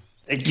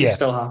 It could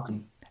still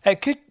happen.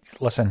 It could.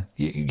 Listen,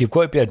 you've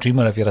got to be a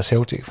dreamer if you're a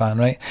Celtic fan,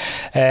 right?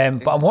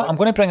 But I'm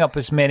going to bring up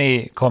as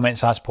many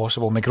comments as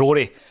possible.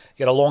 McGrory,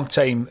 you're a long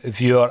time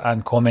viewer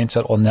and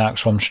commenter on the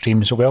ACSOM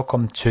stream, so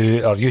welcome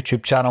to our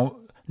YouTube channel.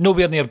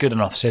 Nowhere near good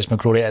enough, says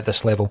McGrory, at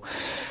this level.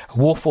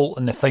 Woeful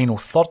in the final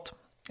third,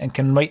 and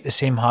can write the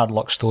same hard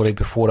luck story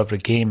before every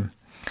game.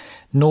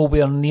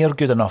 Nowhere near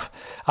good enough.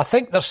 I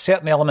think there's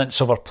certain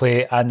elements of our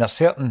play and there's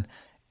certain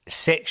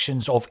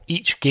sections of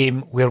each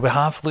game where we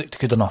have looked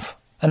good enough.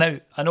 And now,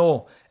 I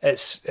know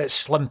it's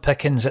slim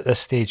pickings at this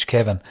stage,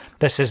 Kevin.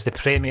 This is the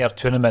premier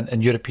tournament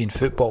in European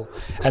football,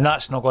 and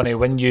that's not going to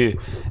win you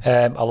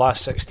a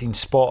last 16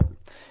 spot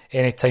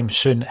anytime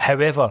soon.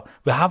 However,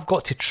 we have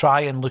got to try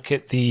and look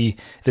at the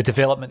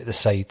development of the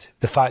side.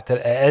 The fact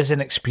that it is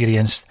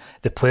inexperienced,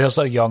 the players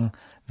are young,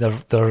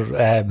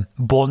 they're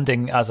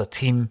bonding as a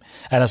team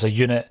and as a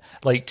unit.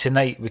 Like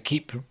tonight, we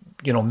keep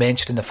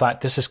mentioning the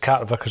fact this is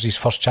Carter Vickers'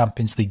 first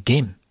Champions League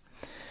game.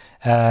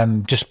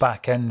 Just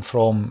back in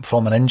from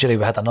an injury.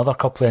 We had another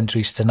couple of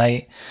injuries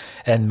tonight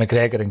in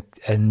McGregor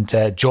and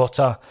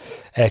Jota.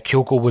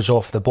 Kyogo was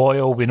off the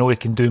boil. We know he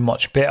can do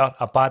much better.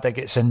 Abada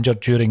gets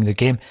injured during the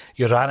game.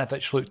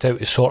 Juranovic looked out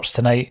of sorts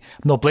tonight.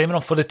 I'm not blaming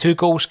him for the 2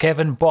 goals,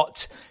 Kevin,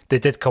 but they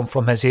did come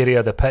from his area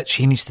of the pitch.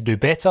 He needs to do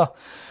better.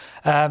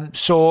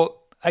 So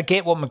I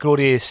get what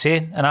McGrory is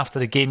saying, and after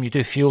the game you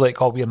do feel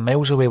like, we're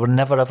miles away, we're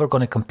never ever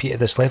going to compete at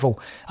this level.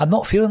 I'm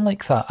not feeling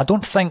like that. I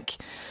don't think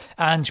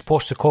Ange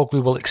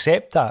Postecoglou will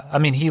accept that. I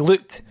mean, he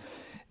looked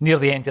near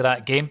the end of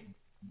that game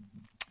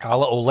a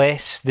little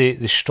less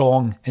the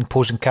strong,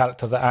 imposing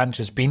character that Ange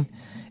has been.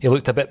 he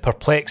looked a bit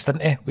perplexed,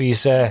 didn't he?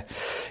 With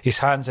his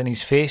hands in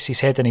his face, his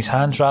head in his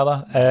hands,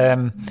 rather.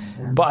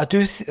 But I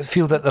do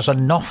feel that there's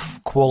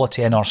enough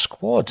quality in our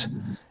squad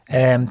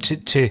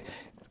to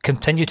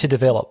continue to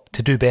develop,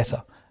 to do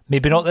better.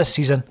 Maybe not this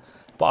season,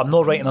 but I'm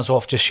not writing us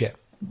off just yet.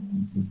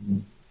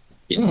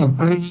 Yeah,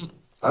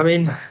 I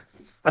mean,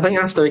 I think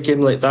after a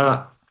game like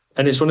that,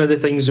 and it's one of the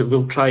things that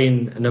we'll try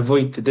and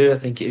avoid to do, I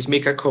think, is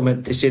make a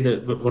comment to say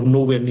that we're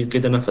nowhere near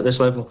good enough at this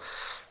level.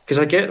 Because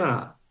I get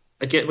that.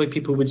 I get why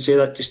people would say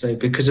that just now,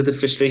 because of the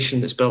frustration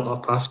that's built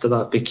up after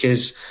that,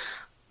 because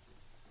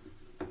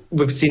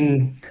we've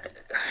seen,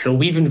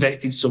 we've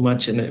invested so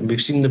much in it, and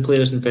we've seen the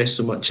players invest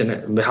so much in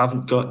it, and we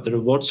haven't got the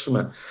rewards from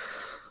it.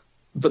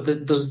 But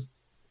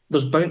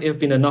there's bound to have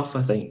been enough,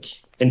 I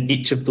think, in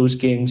each of those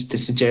games to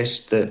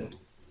suggest that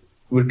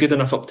we're good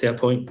enough up to a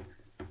point,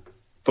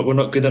 but we're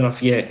not good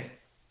enough yet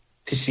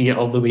to see it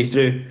all the way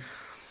through.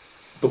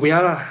 But we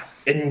are,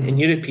 in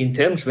European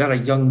terms, we are a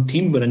young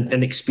team, we're an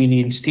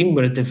inexperienced team,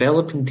 we're a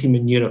developing team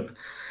in Europe.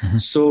 Mm-hmm.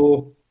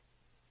 So,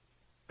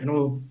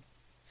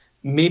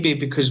 maybe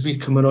because we're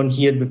coming on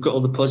here and we've got all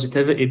the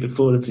positivity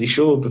before every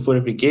show, before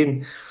every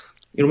game,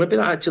 maybe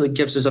that actually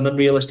gives us an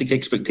unrealistic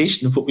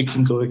expectation of what we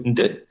can go out and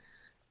do.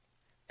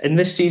 And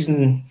this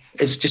season,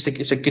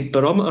 it's a good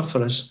barometer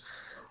for us,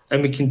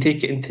 and we can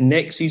take it into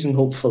next season,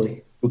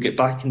 hopefully. We'll get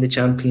back in the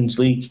Champions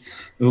League,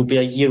 and we'll be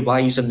a year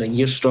wiser and a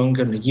year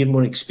stronger and a year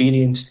more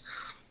experienced,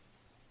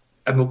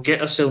 and we'll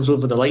get ourselves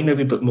over the line a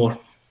wee bit more.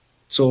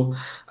 So,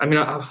 I mean,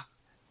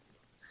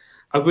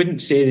 I wouldn't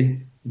say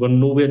we're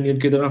nowhere near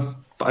good enough,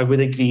 but I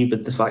would agree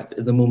with the fact that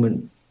at the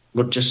moment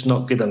we're just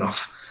not good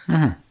enough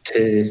at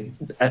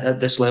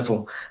this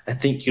level. I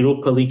think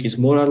Europa League is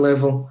more our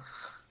level,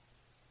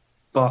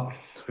 but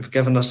we've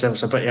given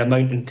ourselves a bit of a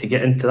mountain to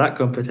get into that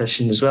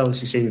competition as well.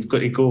 As you say, we've got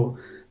to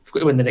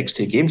win the next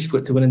two games. You've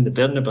got to win in the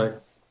Bernabeu.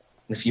 And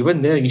if you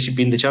win there, you should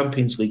be in the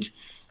Champions League.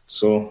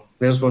 So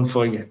there's one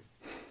for you.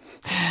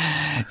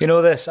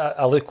 This,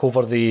 I look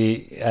over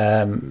the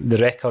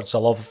records. I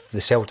love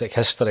the Celtic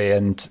history,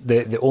 and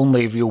the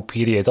only real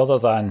period, other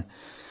than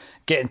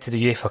getting to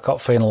the UEFA Cup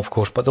final, of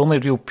course, but the only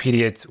real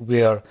period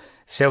where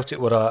Celtic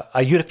were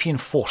a European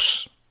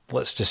force,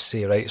 let's just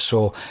say, right?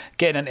 So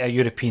getting into a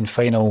European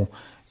final,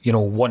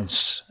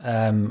 once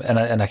in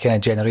a kind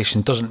of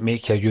generation doesn't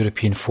make you a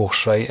European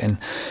force, right? And,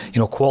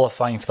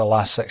 qualifying for the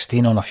last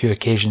 16 on a few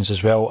occasions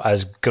as well,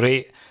 as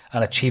great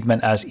an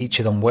achievement as each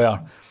of them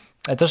were,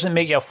 it doesn't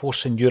make you a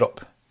force in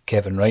Europe,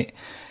 Kevin, right?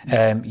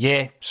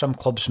 Some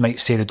clubs might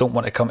say they don't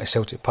want to come to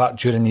Celtic Park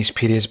during these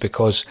periods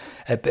because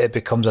it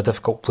becomes a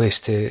difficult place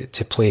to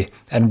play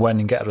and win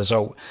and get a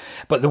result.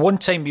 But the one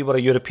time we were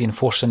a European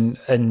force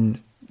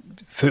in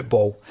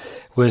football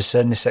was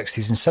in the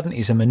 60s and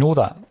 70s, and we know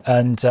that.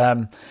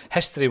 And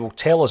history will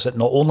tell us that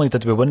not only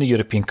did we win the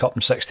European Cup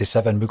in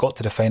 67, we got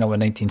to the final in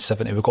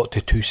 1970, we got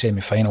to 2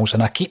 semi-finals.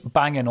 And I keep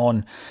banging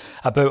on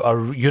about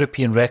a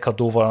European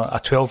record over a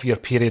 12-year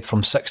period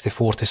from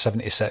 64 to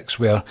 76,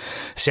 where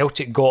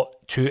Celtic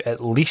got to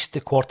at least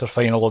the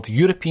quarter-final of the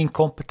European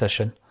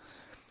competition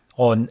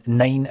on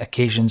 9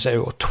 occasions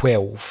out of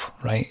 12,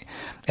 right?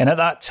 And at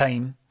that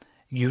time,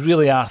 you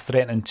really are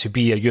threatening to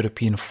be a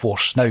European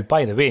force. Now,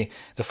 by the way,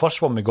 the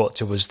first one we got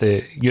to was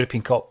the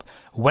European Cup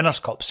Winners'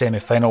 Cup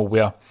semi-final,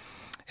 where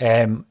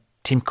a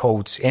team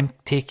called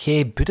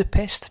MTK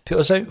Budapest put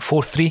us out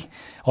 4-3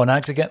 on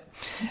aggregate.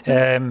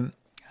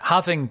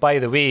 Having, by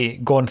the way,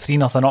 gone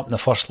 3-0 up in the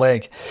first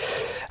leg.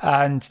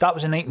 And that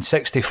was in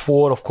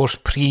 1964, of course,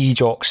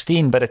 pre-Jock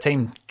Stein. By the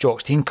time Jock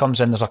Stein comes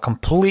in, there's a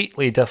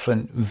completely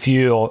different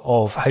view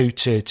of how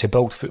to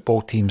build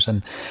football teams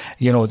and,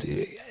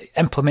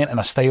 implementing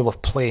a style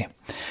of play.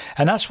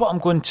 And that's what I'm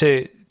going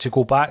to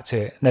go back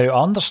to. Now,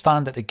 I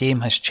understand that the game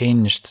has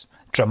changed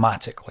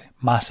dramatically,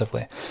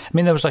 massively. I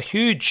mean, there was a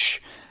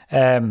huge,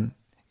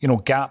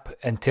 gap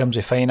in terms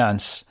of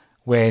finance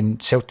when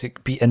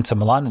Celtic beat Inter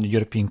Milan in the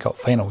European Cup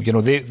final.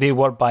 They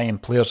were buying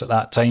players at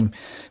that time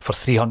for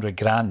 300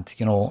 grand.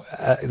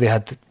 They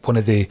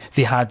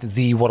had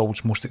the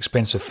world's most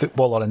expensive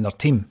footballer in their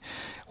team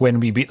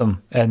when we beat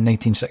them in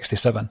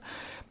 1967.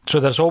 So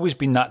there's always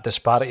been that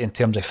disparity in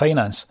terms of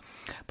finance.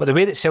 But the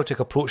way that Celtic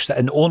approached it,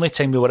 and the only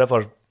time we were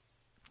ever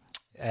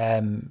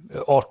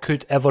or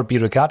could ever be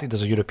regarded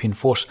as a European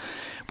force,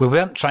 we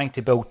weren't trying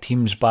to build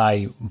teams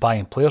by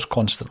buying players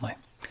constantly.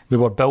 We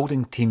were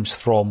building teams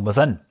from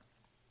within.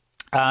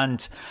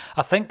 And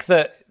I think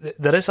that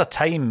there is a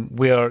time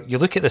where you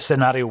look at the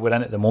scenario we're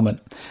in at the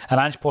moment, and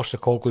Ange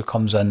Postecoglou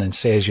comes in and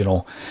says,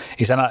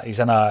 he's in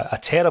a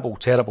terrible,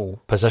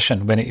 terrible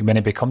position when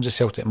he becomes a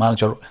Celtic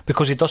manager,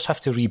 because he does have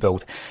to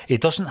rebuild. He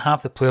doesn't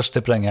have the players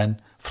to bring in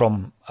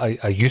from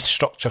a youth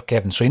structure,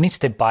 Kevin, so he needs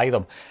to buy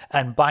them,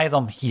 and buy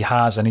them he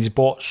has, and he's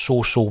bought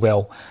so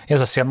well.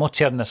 As I say, I'm not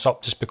tearing this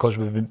up just because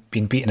we've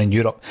been beaten in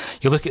Europe.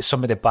 You look at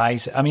some of the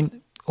buys. I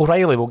mean,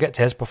 O'Reilly, we'll get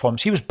to his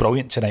performance. He was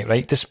brilliant tonight,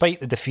 right? Despite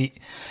the defeat,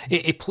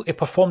 he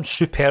performed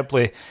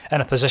superbly in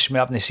a position we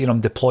haven't seen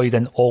him deployed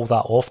in all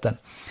that often.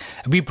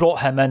 We brought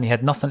him in. He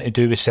had nothing to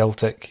do with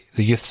Celtic,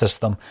 the youth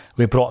system.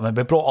 We brought him in.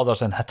 We brought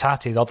others in.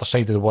 Hatate, the other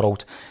side of the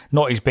world,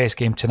 not his best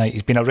game tonight.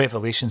 He's been a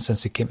revelation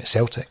since he came to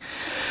Celtic.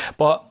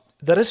 But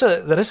there is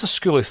a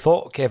school of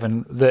thought,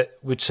 Kevin, that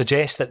would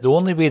suggest that the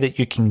only way that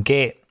you can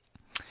get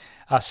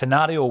a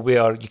scenario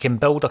where you can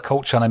build a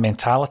culture and a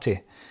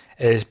mentality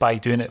is by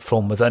doing it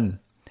from within.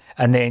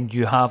 And then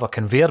you have a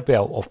conveyor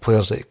belt of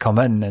players that come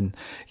in. And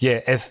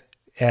yeah, if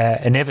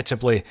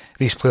inevitably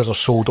these players are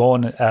sold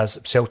on, as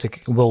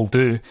Celtic will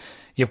do,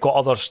 you've got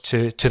others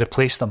to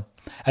replace them.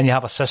 And you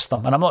have a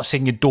system. And I'm not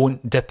saying you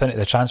don't dip into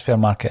the transfer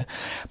market,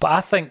 but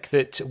I think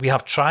that we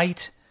have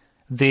tried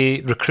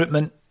the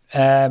recruitment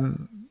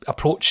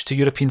approach to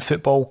European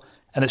football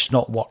and it's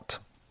not worked.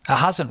 It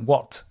hasn't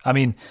worked. I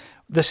mean,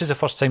 this is the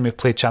first time we've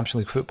played Champions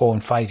League football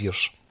in 5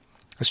 years.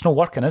 It's not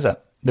working, is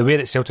it? The way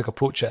that Celtic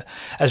approach it,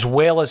 as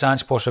well as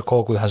Ange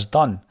Postecoglou has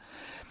done.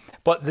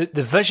 But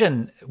the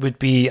vision would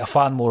be a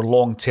far more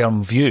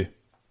long-term view.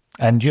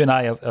 And you and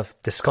I have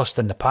discussed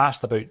in the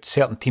past about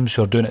certain teams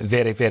who are doing it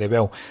very, very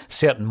well,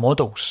 certain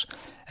models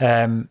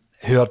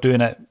who are doing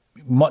it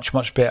much,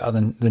 much better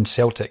than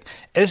Celtic.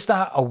 Is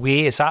that a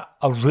way, is that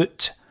a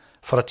route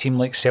for a team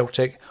like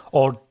Celtic?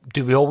 Or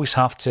do we always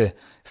have to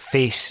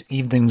face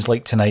evenings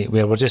like tonight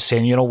where we're just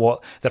saying, you know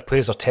what, their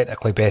players are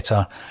technically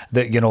better,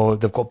 that, you know,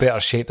 they've got better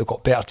shape, they've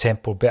got better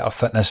tempo, better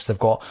fitness, they've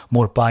got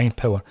more buying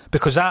power?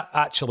 Because that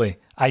actually,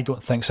 I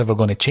don't think is ever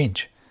going to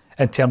change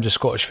in terms of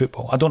Scottish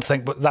football. I don't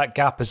think that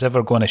gap is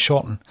ever going to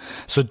shorten.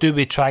 So do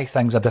we try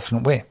things a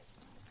different way?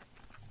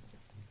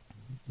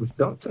 We've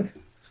got to,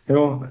 you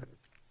know.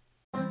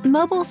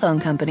 Mobile phone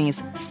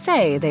companies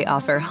say they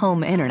offer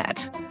home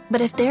internet. But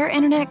if their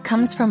internet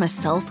comes from a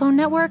cell phone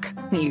network,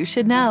 you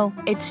should know.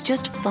 It's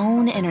just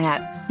phone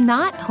internet,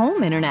 not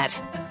home internet.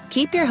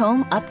 Keep your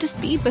home up to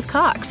speed with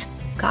Cox.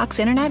 Cox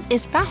internet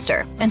is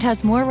faster and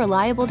has more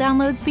reliable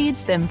download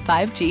speeds than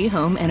 5G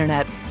home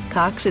internet.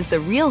 Cox is the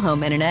real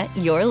home internet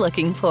you're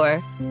looking for.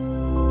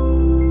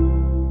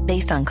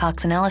 Based on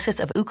Cox analysis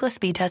of Ookla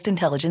speed test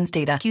intelligence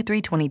data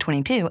Q3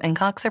 2022 and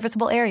Cox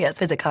serviceable areas.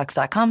 Visit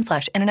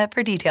cox.com/internet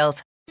for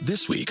details.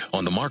 This week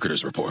on The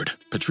Marketer's Report,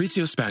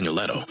 Patrizio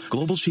Spagnoletto,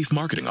 Global Chief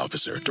Marketing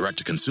Officer,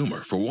 Direct-to-Consumer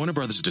for Warner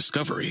Brothers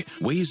Discovery,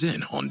 weighs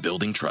in on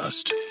building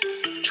trust.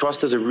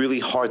 Trust is a really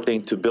hard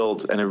thing to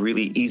build and a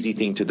really easy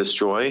thing to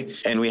destroy,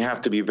 and we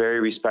have to be very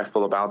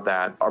respectful about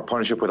that. Our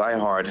partnership with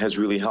iHeart has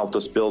really helped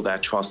us build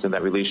that trust and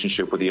that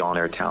relationship with the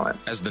on-air talent.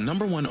 As the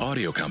 #1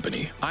 audio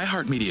company,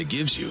 iHeartMedia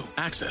gives you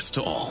access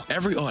to all.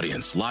 Every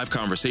audience, live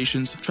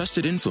conversations,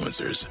 trusted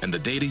influencers, and the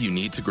data you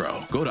need to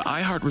grow. Go to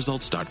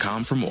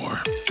iHeartResults.com for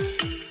more.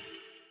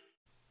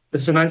 The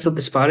financial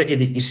disparity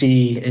that you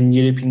see in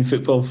European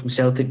football from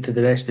Celtic to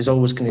the rest is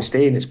always going to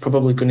stay, and it's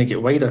probably going to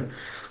get wider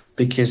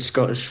because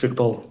Scottish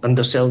football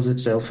undersells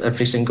itself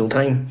every single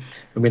time,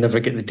 and we never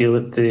get the deal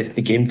that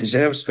the game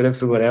deserves. For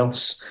everywhere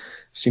else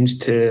seems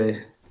to,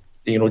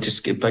 you know,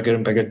 just get bigger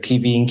and bigger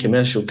TV and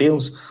commercial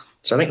deals.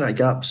 So I think that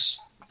gap's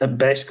at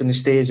best going to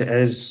stay as it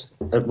is.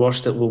 At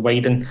worst, it will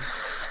widen.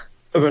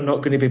 We're not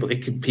going to be able to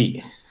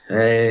compete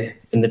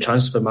in the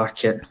transfer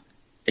market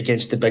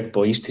against the big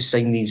boys to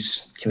sign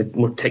these kind of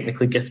more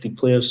technically gifted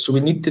players. So we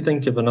need to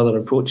think of another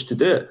approach to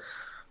do it.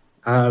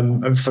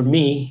 And for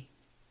me,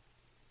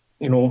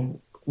 you know,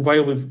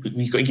 while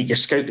we've got to get your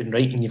scouting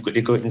right and you've got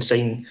to go out and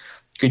sign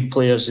good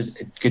players at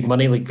good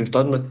money like we've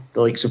done with the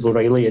likes of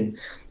O'Reilly, and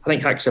I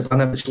think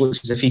Haksabanovic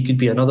looks as if he could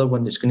be another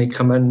one that's going to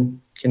come in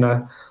kind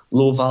of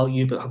low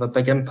value but have a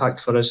big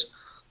impact for us.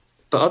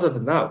 But other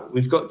than that,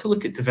 we've got to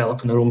look at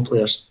developing our own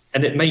players.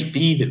 And it might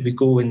be that we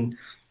go and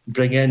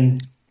bring in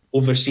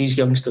overseas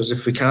youngsters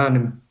if we can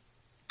and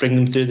bring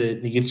them through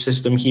the youth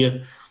system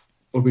here,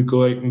 or we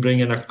go out and bring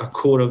in a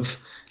core of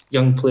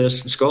young players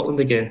from Scotland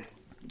again.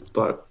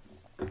 But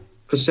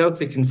for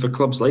Celtic and for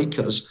clubs like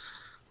us,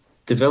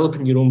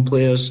 developing your own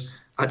players,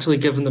 actually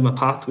giving them a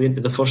pathway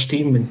into the first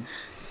team and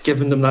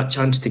giving them that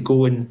chance to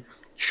go and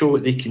show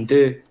what they can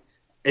do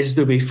is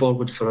the way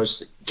forward for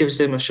us. It gives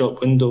them a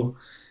shop window.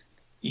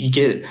 You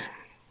get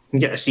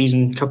a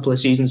season, couple of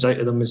seasons out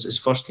of them as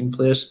first team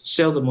players,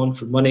 sell them on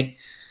for money,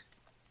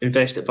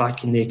 invest it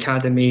back in the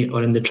academy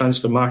or in the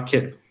transfer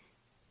market.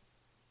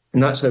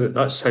 And that's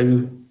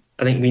how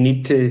I think we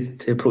need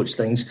to approach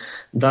things.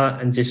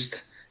 That and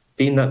just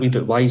being that wee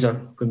bit wiser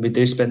when we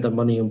do spend our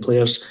money on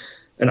players.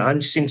 And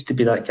Ange seems to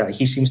be that guy.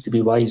 He seems to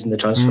be wise in the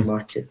transfer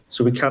market.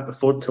 So we can't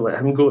afford to let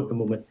him go at the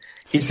moment.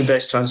 He's the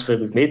best transfer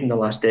we've made in the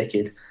last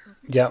decade.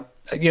 Yeah.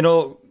 You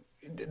know,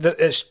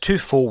 it's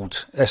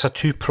twofold. It's a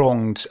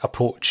two-pronged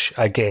approach,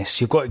 I guess.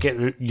 You've got to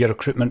get your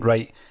recruitment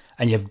right,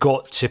 and you've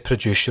got to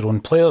produce your own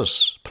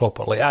players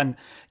properly. And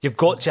you've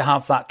got to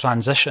have that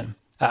transition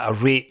at a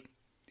rate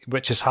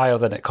which is higher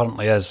than it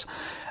currently is.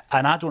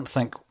 And I don't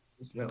think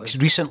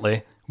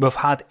recently we've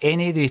had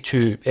any of the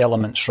two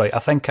elements right. I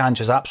think Ange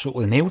has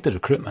absolutely nailed the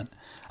recruitment.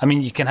 I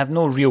mean, you can have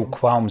no real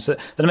qualms. There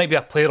might be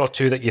a player or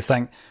two that you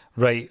think,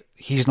 right,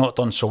 he's not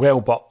done so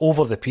well, but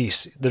over the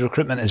piece, the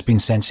recruitment has been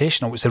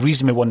sensational. It's the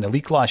reason we won the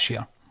league last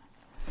year.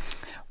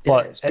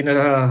 But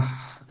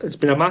it's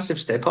been a massive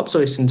step up,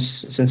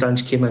 since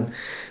Ange came in.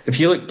 If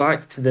you look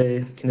back to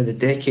the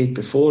decade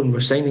before, and we're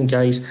signing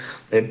guys,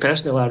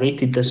 personally I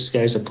rated this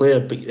guy as a player,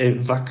 but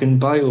Vakun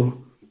Bayo,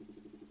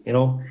 he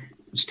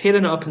was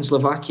tearing it up in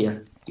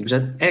Slovakia. He was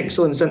an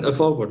excellent centre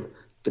forward,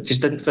 but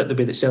just didn't fit the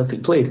way that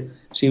Celtic played.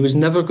 So he was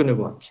never going to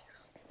work.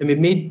 And we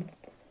made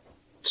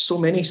so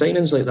many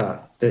signings like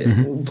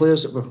that,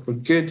 players that were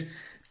good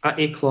at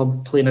a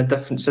club playing a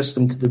different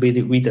system to the way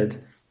that we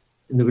did,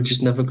 and they were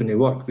just never going to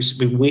work.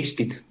 We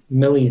wasted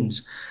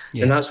millions.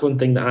 Yeah. And that's one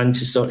thing that Ange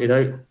has sorted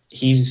out.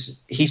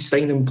 He's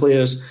signing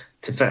players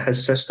to fit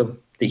his system,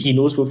 that he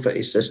knows will fit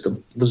his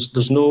system.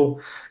 There's no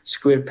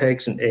square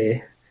pegs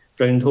and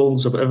round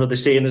holes, or whatever the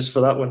saying is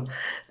for that one.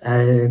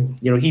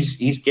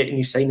 He's getting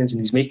these signings and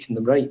he's making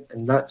them right,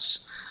 and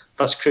that's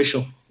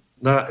crucial.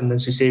 That, and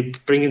as you say,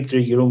 bringing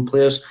through your own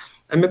players,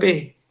 and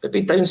maybe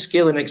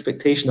downscaling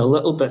expectation a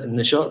little bit in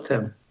the short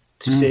term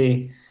to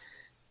say,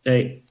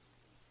 right,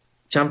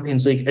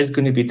 Champions League is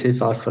going to be too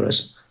far for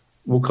us.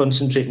 We'll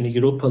concentrate in the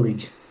Europa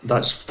League.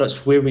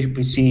 That's where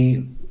we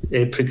see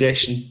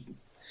progression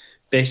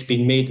best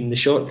being made in the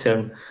short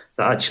term.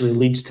 That actually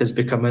leads to us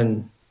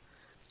becoming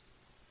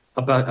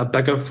a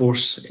bigger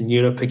force in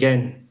Europe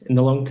again in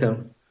the long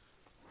term.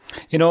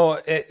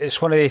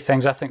 It's one of the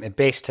things, I think the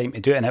best time to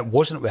do it, and it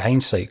wasn't with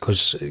hindsight,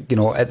 because,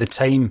 at the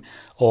time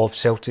of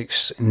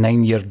Celtic's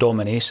 9-year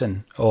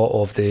domination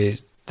of the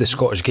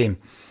Scottish game,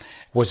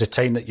 was the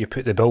time that you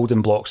put the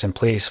building blocks in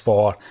place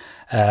for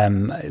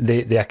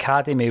the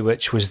academy,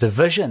 which was the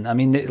vision. I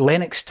mean,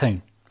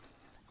 Lennoxtown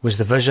was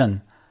the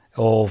vision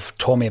of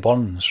Tommy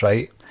Burns,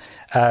 right?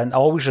 And I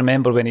always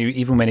remember when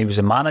he was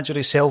a manager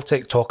of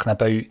Celtic, talking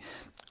about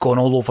going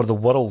all over the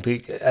world.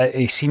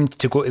 He seemed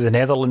to go to the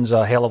Netherlands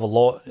a hell of a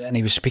lot, and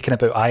he was speaking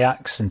about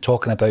Ajax and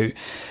talking about,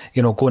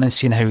 going and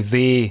seeing how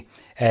they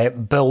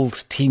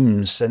build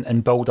teams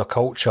and build a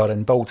culture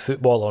and build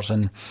footballers.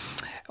 And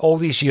all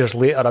these years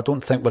later, I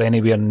don't think we're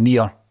anywhere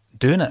near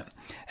doing it.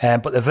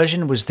 But the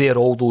vision was there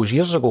all those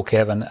years ago,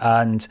 Kevin,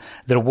 and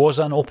there was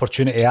an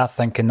opportunity, I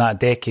think, in that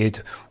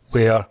decade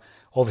where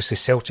obviously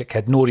Celtic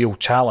had no real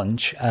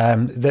challenge,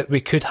 that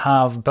we could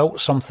have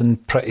built something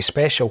pretty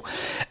special.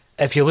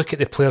 If you look at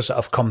the players that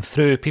have come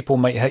through, people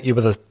might hit you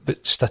with a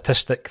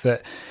statistic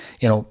that,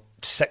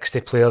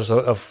 60 players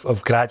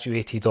have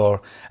graduated,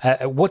 or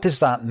what does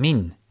that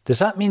mean? Does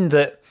that mean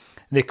that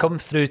they come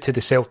through to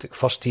the Celtic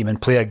first team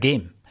and play a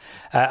game?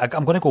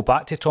 I'm going to go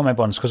back to Tommy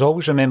Burns, because I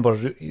always remember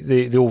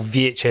the old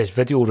VHS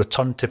video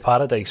Return to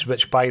Paradise,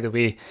 which, by the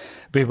way,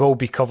 we will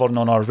be covering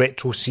on our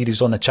retro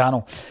series on the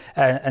channel.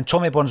 And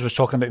Tommy Burns was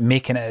talking about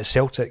making it at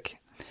Celtic.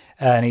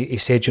 And he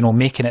said,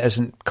 making it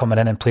isn't coming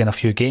in and playing a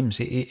few games.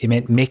 He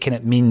meant making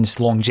it means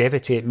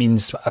longevity. It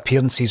means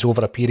appearances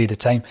over a period of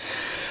time.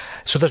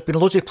 So there's been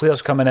loads of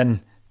players coming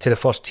in to the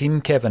first team,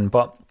 Kevin,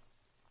 but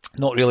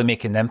not really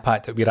making the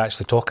impact that we're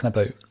actually talking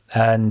about.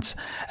 And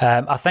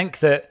I think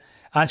that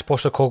Ange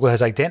Postecoglou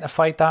has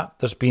identified that.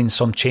 There's been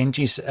some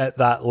changes at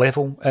that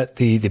level, at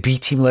the B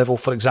team level,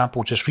 for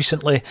example, just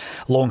recently.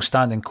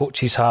 Long-standing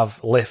coaches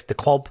have left the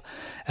club.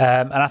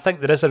 And I think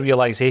there is a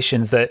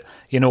realisation that,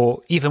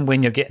 even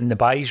when you're getting the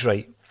buys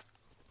right,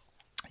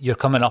 you're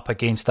coming up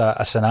against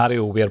a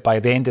scenario where by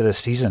the end of the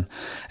season,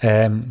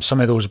 some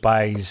of those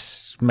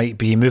buys might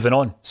be moving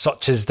on,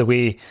 such as the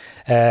way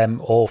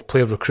of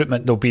player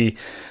recruitment. There'll be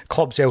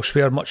clubs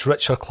elsewhere, much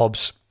richer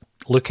clubs,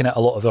 looking at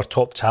a lot of their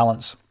top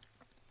talents.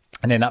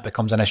 And then that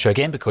becomes an issue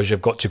again, because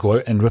you've got to go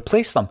out and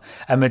replace them.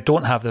 And we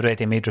don't have the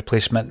ready-made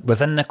replacement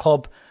within the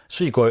club,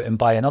 so you go out and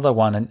buy another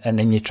one, and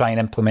then you try and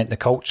implement the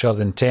culture,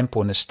 the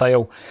tempo and the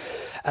style.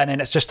 And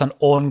then it's just an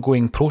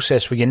ongoing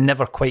process where you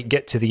never quite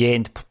get to the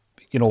end,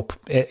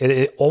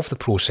 of the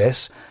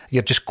process.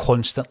 You're just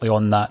constantly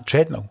on that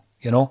treadmill,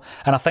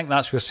 And I think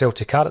that's where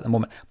Celtic are at the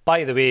moment.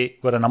 By the way,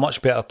 we're in a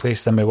much better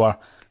place than we were a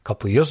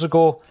couple of years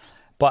ago,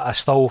 but I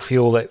still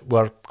feel that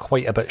we're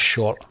quite a bit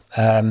short.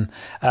 And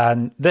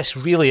this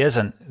really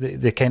isn't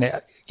the kind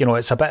of,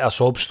 it's a bit of a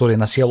sob story,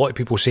 and I see a lot of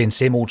people saying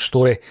same old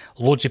story.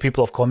 Loads of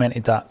people have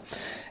commented that.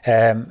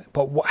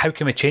 But how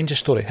can we change the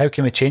story? How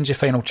can we change the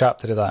final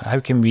chapter of that? How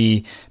can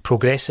we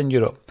progress in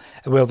Europe?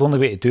 Well, the only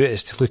way to do it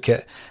is to look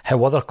at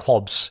how other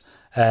clubs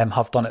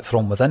have done it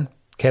from within,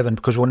 Kevin,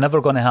 because we're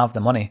never going to have the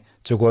money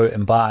to go out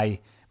and buy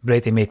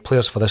ready-made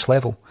players for this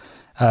level.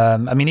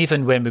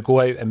 Even when we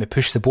go out and we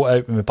push the boat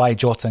out and we buy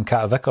Jota and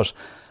Carter Vickers,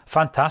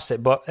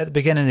 fantastic. But at the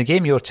beginning of the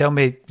game, you were telling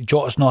me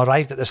Jota's not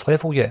arrived at this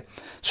level yet.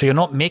 So you're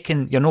not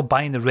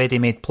buying the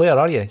ready-made player,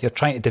 are you? You're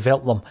trying to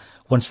develop them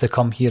once they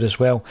come here as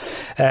well.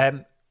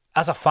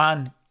 As a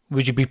fan,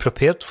 would you be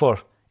prepared for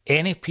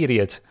any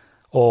period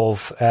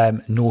of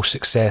no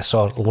success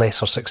or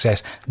lesser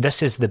success?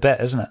 This is the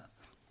bit, isn't it?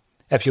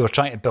 If you were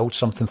trying to build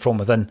something from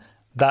within,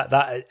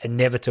 that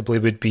inevitably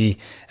would be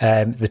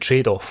the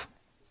trade-off.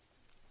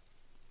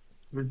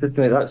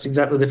 That's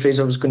exactly the phrase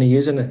I was going to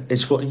use in it.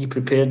 It's what are you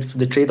prepared for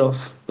the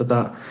trade-off with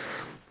that?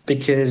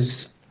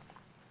 Because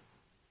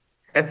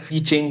if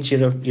you change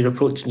your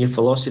approach and your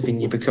philosophy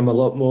and you become a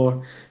lot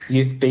more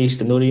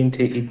youth-based and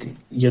orientated,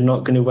 you're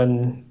not going to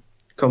win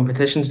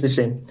competitions the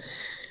same.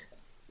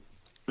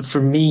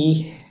 For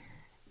me,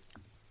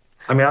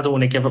 I mean, I don't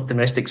want to give up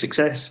domestic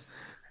success.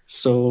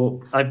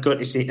 So I've got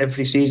to say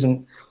every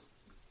season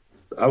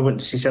I want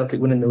to see Celtic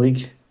winning the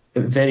league.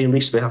 At very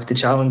least, we have to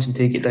challenge and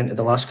take it down to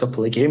the last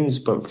couple of games.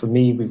 But for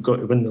me, we've got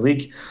to win the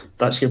league.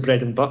 That's your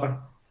bread and butter.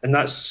 And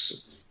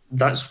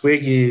that's where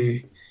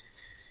you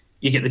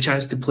get the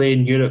chance to play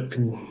in Europe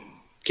and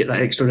get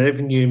that extra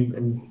revenue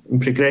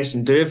and progress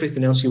and do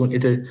everything else you want to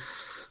do.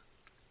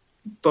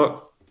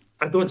 But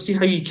I don't see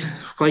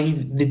why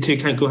the two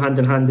can't go hand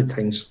in hand at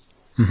times.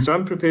 Mm-hmm. So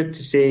I'm prepared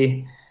to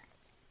say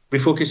we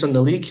focus on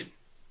the league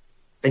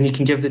and you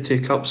can give the two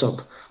cups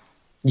up.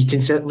 You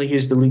can certainly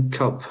use the League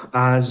Cup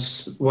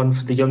as one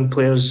for the young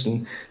players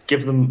and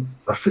give them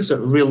sort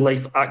of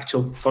real-life,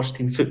 actual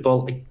first-team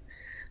football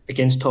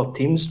against top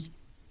teams.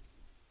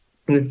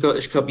 In the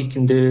Scottish Cup, you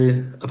can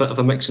do a bit of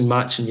a mix and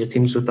match in your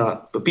teams with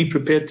that. But be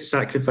prepared to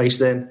sacrifice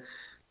them,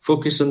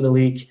 focus on the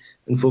league,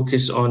 and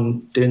focus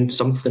on doing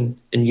something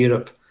in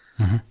Europe.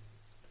 Mm-hmm.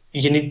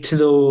 You need to,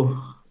 though,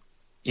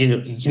 you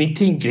need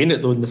to ingrain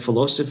it, though, in the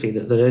philosophy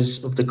that there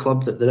is of the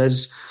club, that there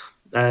is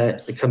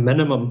like a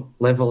minimum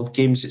level of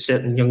games that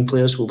certain young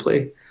players will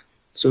play.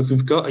 So if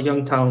we've got a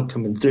young talent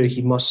coming through,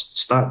 he must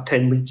start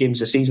 10 league games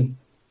a season,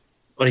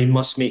 or he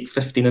must make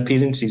 15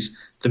 appearances,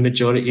 the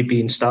majority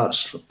being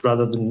starts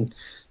rather than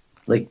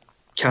like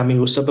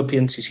cameo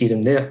sub-appearances here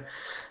and there.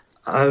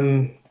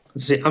 I'm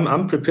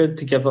prepared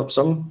to give up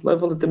some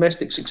level of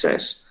domestic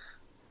success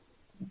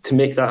to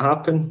make that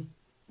happen,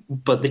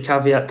 but the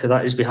caveat to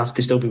that is we have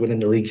to still be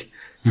winning the league.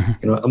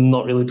 Mm-hmm. I'm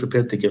not really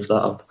prepared to give that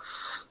up.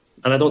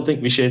 And I don't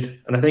think we should.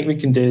 And I think we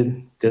can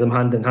do them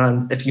hand in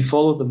hand. If you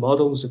follow the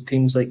models of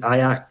teams like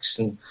Ajax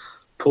and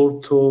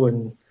Porto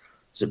and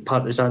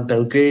Partizan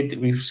Belgrade that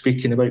we were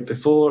speaking about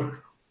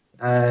before,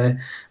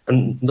 and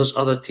there's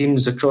other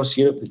teams across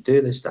Europe that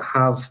do this, that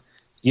have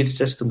youth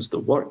systems that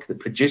work, that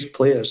produce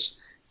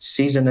players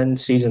season in,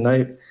 season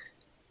out.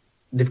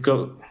 They've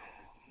got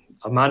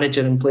a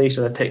manager in place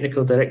or a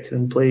technical director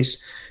in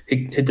place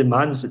who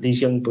demands that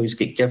these young boys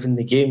get given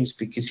the games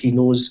because he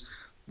knows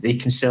they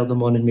can sell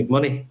them on and make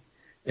money.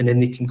 And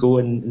then they can go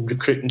and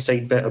recruit and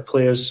sign better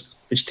players,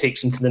 which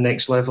takes them to the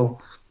next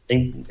level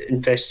and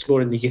invests more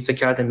in the youth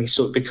academy,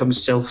 so it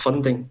becomes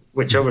self-funding,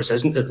 which ours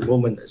isn't at the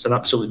moment. It's an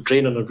absolute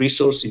drain on our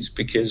resources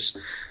because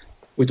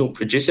we don't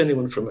produce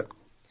anyone from it.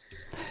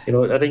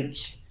 I think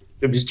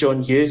it was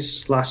John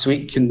Hughes last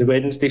week in the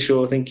Wednesday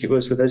show, I think it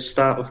was, with his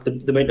stat of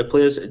the amount of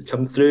players that had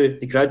come through,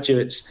 the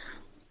graduates,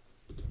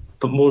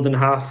 but more than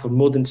half or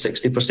more than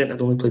 60%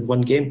 had only played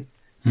one game.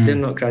 They're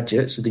not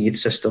graduates of the youth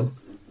system.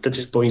 They're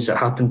just boys that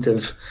happen to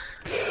have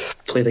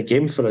played a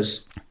game for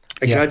us.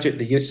 A graduate of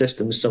the youth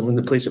system is someone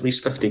that plays at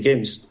least 50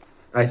 games,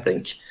 I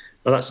think.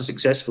 Well, that's a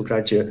successful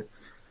graduate.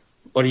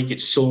 Or he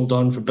gets sold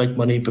on for big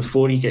money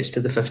before he gets to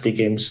the 50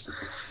 games.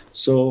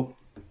 So,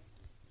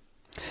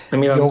 I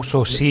mean, you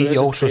also see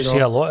a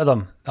lot of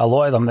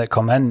them that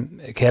come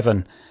in,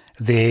 Kevin,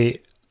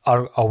 they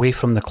are away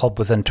from the club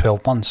within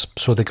 12 months.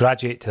 So they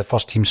graduate to the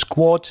first team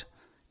squad.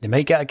 They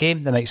might get a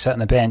game, they might sit on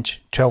the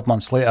bench. 12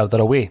 months later, they're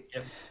away.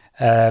 Yep.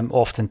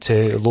 Often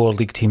to lower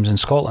league teams in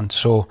Scotland.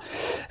 So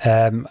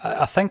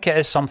I think it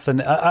is something.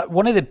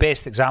 One of the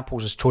best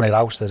examples is Tony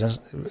Ralston,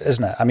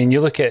 isn't it? I mean, you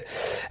look at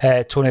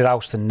Tony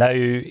Ralston now,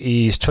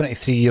 he's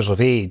 23 years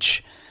of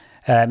age,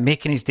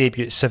 making his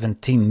debut at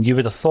 17. You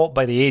would have thought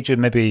by the age of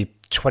maybe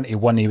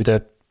 21 he would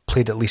have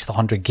played at least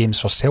 100 games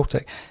for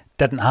Celtic.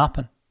 Didn't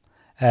happen.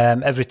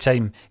 Every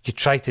time you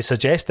try to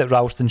suggest that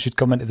Ralston should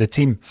come into the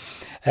team,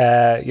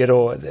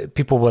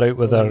 people were out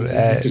with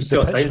their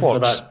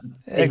pitchforks.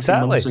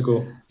 Exactly.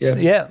 Ago.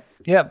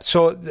 Yeah.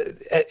 So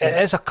it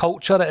is a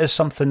culture. It is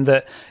something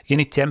that you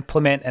need to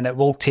implement, and it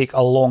will take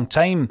a long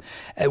time.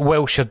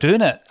 Whilst you're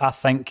doing it, I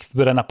think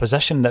we're in a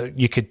position that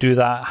you could do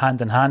that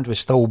hand in hand with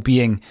still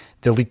being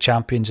the league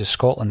champions of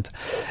Scotland.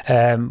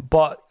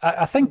 But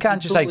I think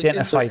Andrew's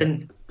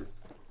identified.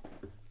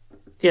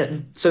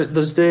 So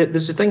there's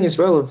the thing as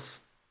well of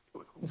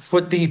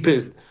what do you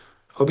put?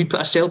 Or we put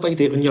a sell-by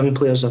date on young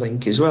players, I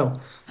think, as well.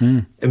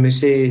 And we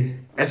say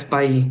if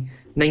by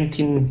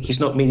 19 he's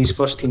not made his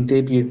first team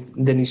debut,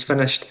 and then he's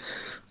finished,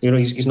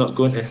 he's not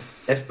going to.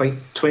 If by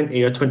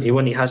 20 or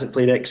 21 he hasn't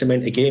played X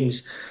amount of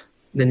games,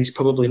 then he's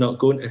probably not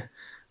going to.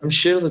 I'm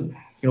sure that,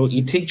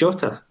 you take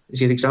Jota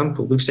as your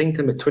example. We've signed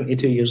him at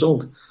 22 years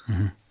old.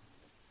 Mm-hmm.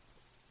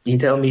 You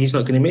tell me he's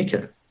not going to make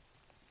it?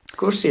 Of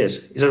course he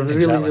is. He's a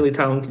really, really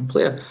talented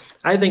player.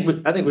 I think we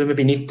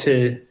maybe need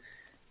to,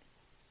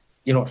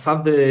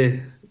 have the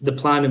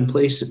plan in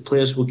place that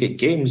players will get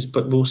games,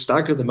 but we'll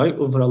stagger them out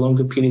over a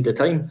longer period of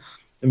time,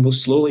 and we'll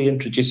slowly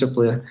introduce a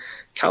player.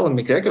 Callum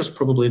McGregor's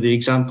probably the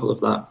example of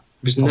that.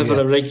 He was never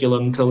a regular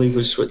until he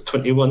was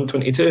 21,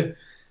 22.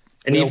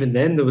 And even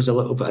then there was a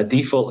little bit of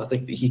default. I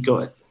think that he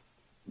got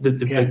the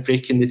big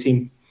break in the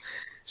team.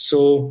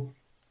 So,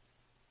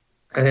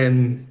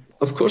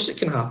 of course it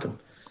can happen.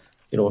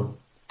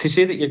 to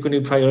say that you're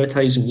going to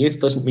prioritise in youth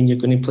doesn't mean you're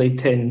going to play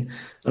 10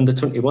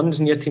 under-21s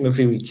in your team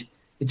every week.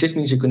 It just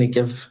means you're going to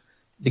give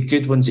the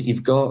good ones that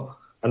you've got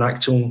an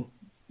actual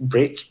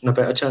break and a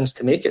better chance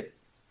to make it.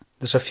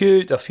 There's a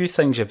few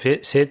things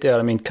you've said there.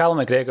 I mean, Callum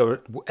McGregor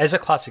is a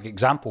classic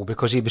example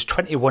because he was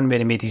 21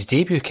 when he made his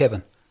debut,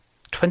 Kevin.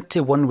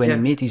 21 when he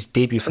made his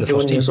debut for the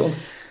first team.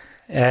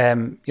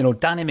 Danny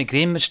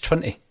McGrain was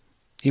 20.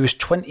 He was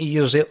 20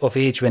 years of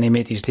age when he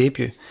made his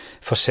debut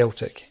for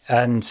Celtic.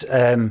 And,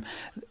 when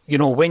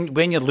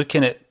you're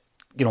looking at,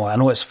 I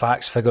know it's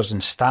facts, figures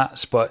and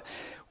stats, but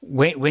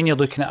when you're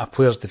looking at a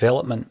player's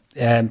development,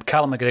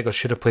 Callum McGregor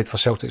should have played for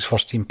Celtic's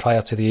first team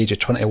prior to the age of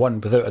 21,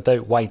 without a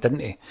doubt. Why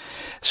didn't he?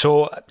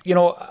 So,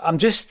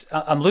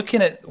 I'm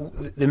looking at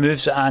the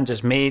moves that Ange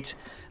has made.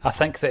 I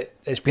think that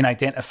it's been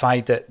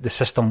identified that the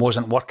system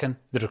wasn't working,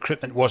 the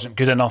recruitment wasn't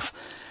good enough.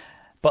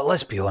 But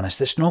let's be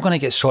honest, it's not going to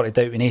get sorted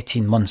out in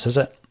 18 months, is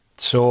it?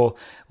 So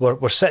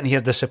we're sitting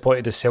here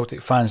disappointed as Celtic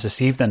fans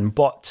this evening,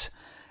 but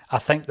I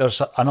think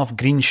there's enough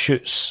green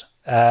shoots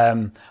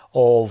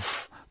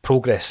of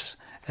progress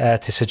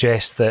to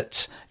suggest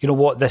that,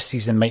 this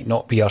season might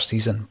not be our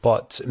season.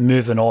 But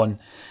moving on,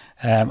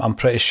 I'm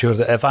pretty sure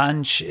that if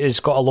Ange has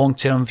got a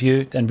long-term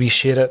view and we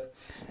share it,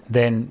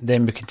 then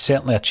we can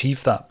certainly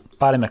achieve that.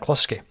 Barry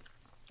McCluskey.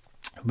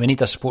 We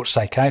need a sports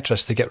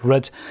psychiatrist to get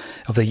rid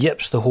of the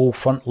yips the whole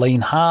front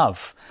line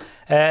have.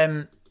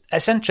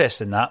 It's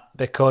interesting that,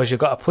 because you've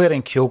got a player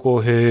in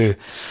Kyogo who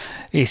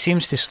he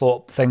seems to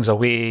slot things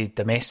away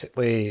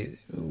domestically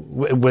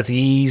with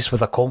ease,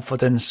 with a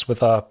confidence,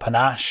 with a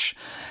panache,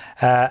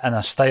 and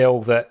a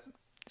style that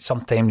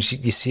sometimes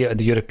you see it on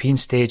the European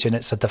stage and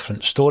it's a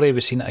different story.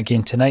 We've seen it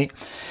again tonight.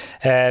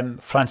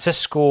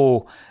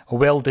 Francisco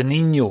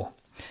Weldenino.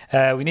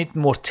 We need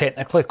more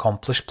technically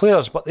accomplished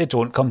players, but they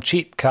don't come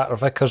cheap. Carter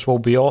Vickers will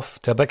be off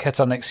to a big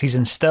hitter next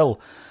season still.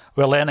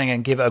 We're learning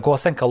and give it a go. I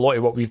think a lot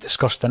of what we've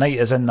discussed tonight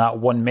is in that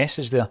one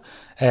message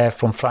there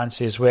from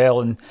Francie as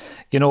well. And,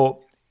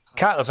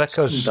 Carter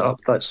Vickers...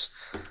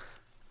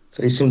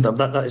 He summed up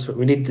that is what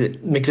we need.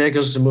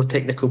 McGregor's the more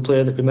technical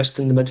player that we missed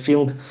in the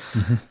midfield.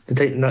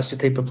 Mm-hmm. And that's the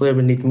type of player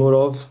we need more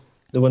of.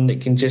 The one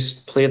that can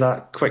just play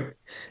that quick,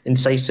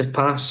 incisive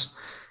pass.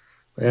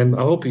 I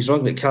hope he's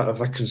wrong that Carter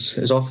Vickers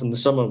is off in the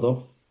summer,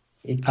 though.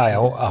 I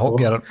hope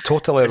you're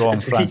totally wrong,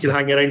 If he can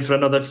hang around for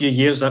another few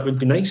years, that would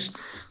be nice.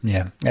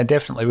 Yeah, it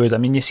definitely would. I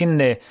mean, you've seen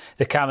the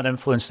Cameron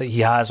influence that he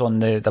has on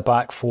the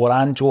back four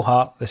and Joe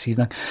Hart this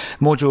evening.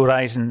 Mojo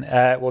Rising,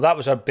 that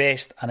was our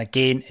best, and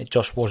again, it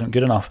just wasn't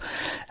good enough.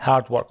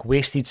 Hard work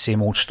wasted,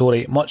 same old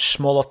story. Much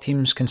smaller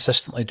teams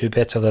consistently do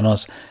better than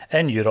us.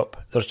 In Europe,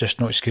 there's just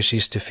no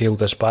excuses to fail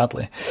this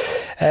badly.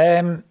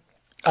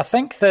 I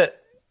think that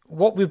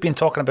what we've been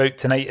talking about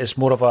tonight is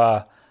more of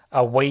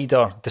a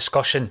wider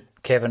discussion,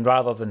 Kevin,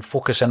 rather than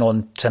focusing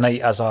on tonight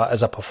as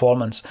a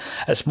performance.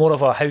 It's more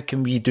of a how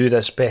can we do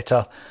this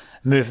better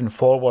moving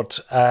forward.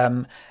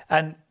 And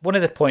one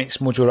of the points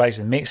Mojo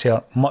Rising makes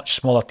here, much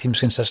smaller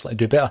teams consistently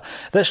do better.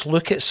 Let's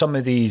look at some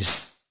of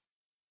these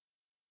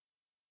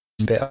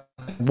better.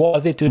 What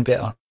are they doing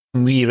better?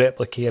 Can we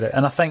replicate it?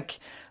 And I think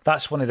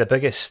that's one of the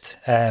biggest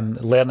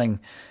learning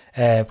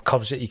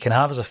curves that you can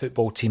have as a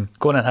football team,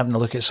 going and having a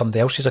look at somebody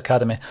else's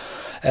academy.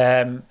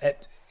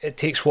 It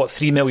takes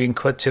 £3 million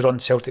to run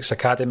Celtic's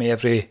academy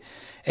every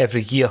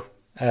year,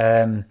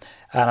 and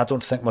I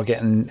don't think we're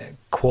getting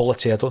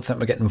quality. I don't think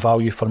we're getting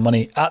value for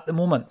money at the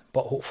moment,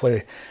 but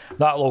hopefully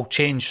that'll all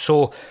change.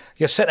 So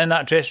you're sitting in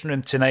that dressing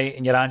room tonight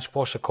and you're Ange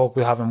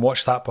Postecoglou, having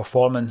watched that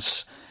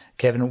performance.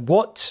 Kevin,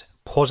 what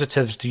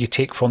positives do you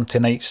take from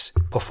tonight's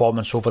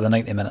performance over the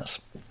 90 minutes?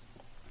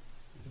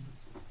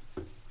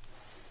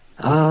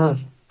 I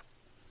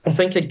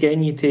think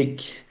again you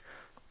take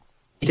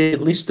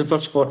at least the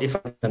first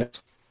 45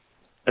 minutes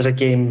as a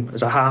game,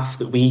 as a half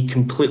that we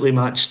completely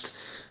matched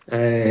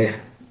like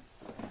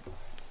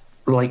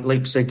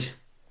Leipzig.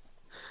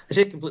 I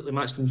say completely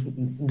matched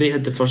them. They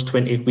had the first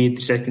 20, we had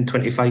the second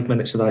 25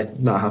 minutes of that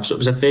half, so it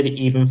was a very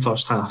even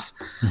first half.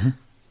 Mm-hmm.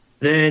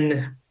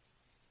 Then,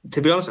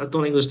 to be honest, I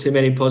don't think there's too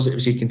many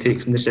positives you can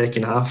take from the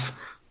second half,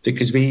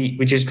 because we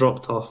just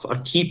dropped off. Our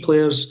key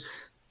players,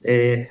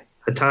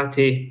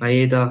 Hatate,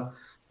 Maeda,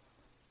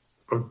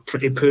 were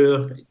pretty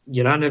poor.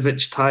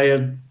 Juranovic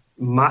tired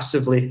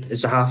massively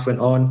as the half went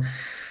on,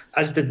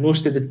 as did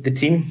most of the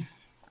team.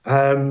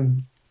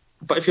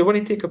 But if you want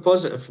to take a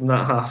positive from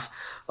that half,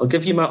 I'll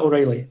give you Matt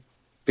O'Reilly,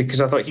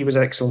 because I thought he was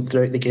excellent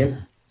throughout the game.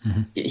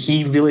 Mm-hmm.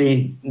 He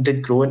really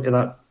did grow into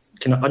that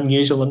kind of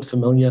unusual,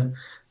 unfamiliar,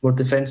 more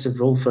defensive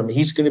role for him.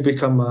 He's going to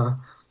become a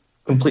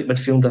complete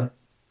midfielder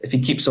if he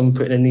keeps on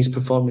putting in these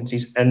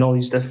performances in all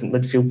these different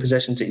midfield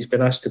positions that he's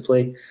been asked to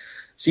play.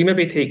 So you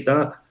maybe take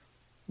that.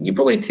 You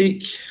probably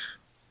take,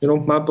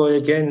 my boy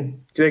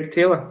again, Greg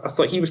Taylor. I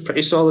thought he was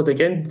pretty solid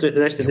again throughout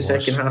the rest of the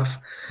second half.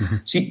 Mm-hmm.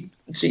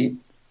 See,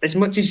 as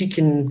much as you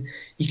can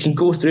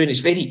go through, and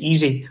it's very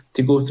easy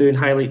to go through and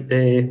highlight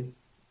the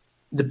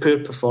poor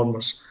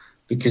performers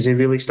because they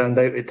really stand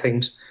out at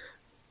times.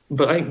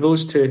 But I think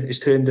those two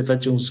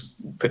individuals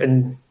put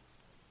in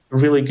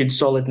really good,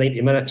 solid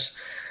 90 minutes.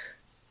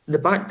 the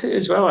back to it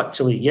as well,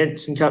 actually.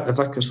 Yents and Captain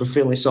Vickers were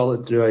fairly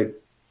solid throughout.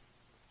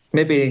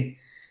 Maybe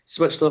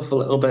switched off a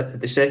little bit at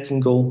the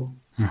second goal.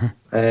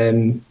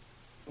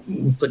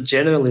 But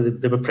generally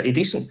they were pretty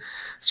decent.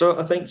 So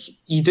I think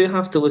you do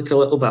have to look a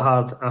little bit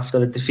hard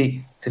after a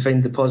defeat to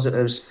find the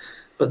positives.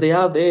 But they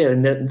are there,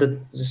 and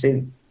as I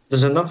say,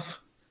 there's enough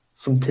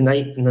from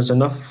tonight and there's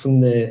enough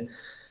from the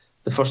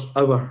first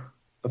hour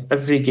of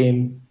every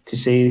game to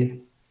say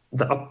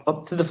that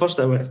up to the first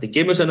hour, if the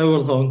game was an hour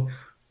long,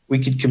 we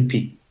could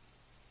compete.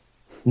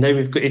 Now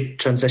we've got to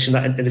transition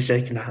that into the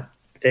second half,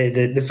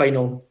 the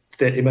final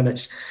 30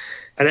 minutes.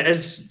 And it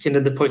is kind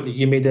of the point that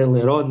you made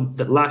earlier on,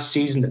 that last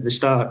season at the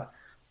start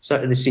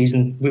of the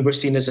season, we were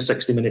seen as a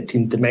 60-minute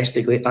team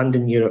domestically and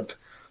in Europe.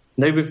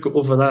 Now we've got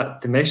over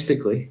that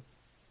domestically.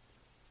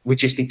 We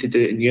just need to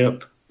do it in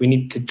Europe. We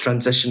need to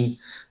transition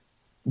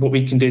what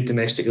we can do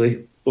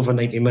domestically over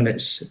 90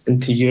 minutes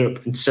into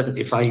Europe in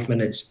 75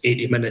 minutes,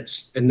 80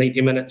 minutes, and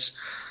 90 minutes.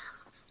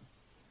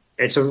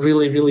 It's a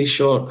really, really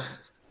short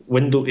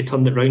window to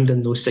turn it round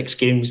in those 6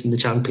 games in the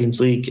Champions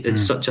League.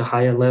 It's such a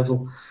higher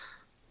level.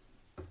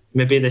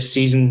 Maybe this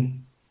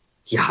season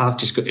you have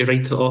just got to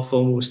write it off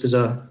almost as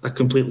a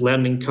complete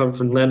learning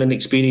curve and learning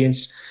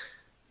experience.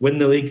 Win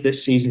the league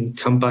this season,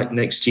 come back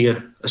next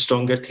year, a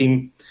stronger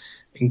team,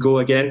 and go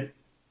again.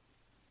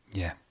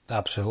 Yeah,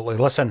 absolutely.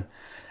 Listen,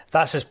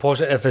 that's as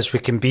positive as we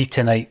can be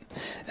tonight,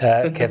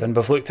 Kevin.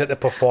 We've looked at the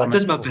performance. I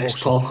did my best,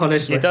 Paul,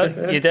 honestly.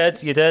 You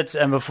did.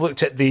 And we've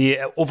looked at the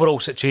overall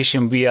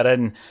situation we are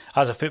in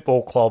as a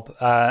football club.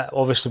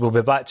 Obviously, we'll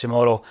be back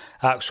tomorrow,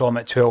 ACSOM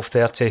at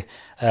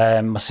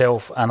 12:30,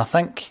 myself, and I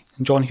think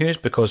John Hughes,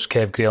 because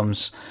Kev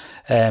Graham's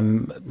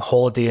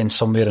holidaying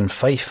somewhere in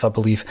Fife, I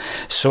believe.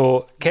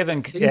 So,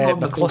 Kevin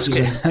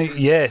McCluskey,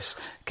 yes,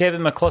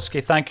 Kevin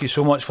McCluskey, thank you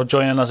so much for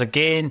joining us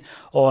again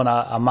on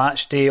a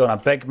match day, on a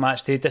big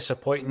match day,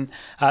 disappointing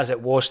as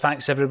it was.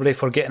 Thanks everybody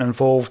for getting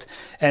involved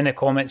in the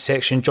comment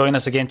section. Join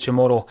us again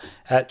tomorrow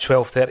at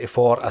 12:30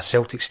 for A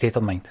Celtic State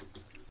of Mind.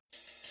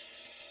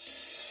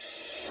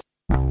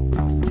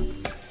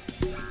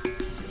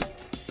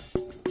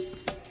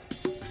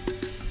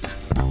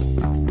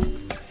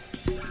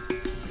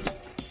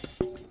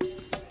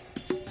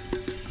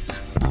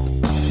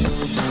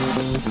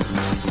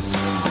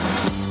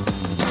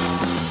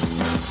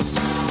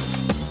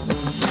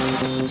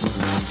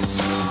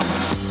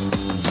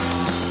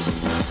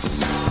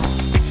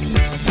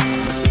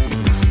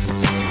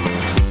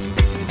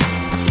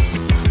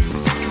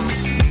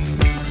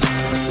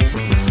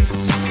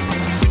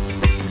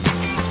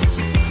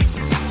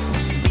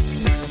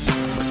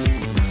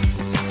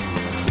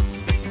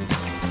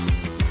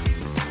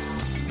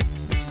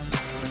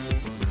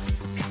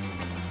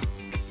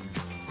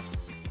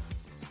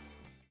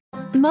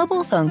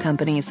 Mobile phone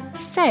companies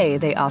say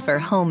they offer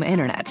home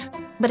internet.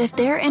 But if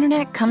their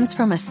internet comes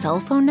from a cell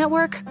phone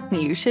network,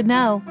 you should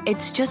know.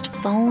 It's just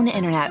phone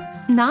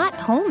internet, not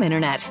home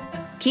internet.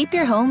 Keep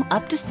your home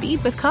up to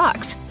speed with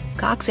Cox.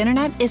 Cox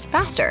internet is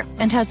faster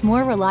and has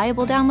more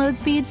reliable download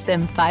speeds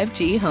than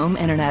 5G home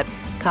internet.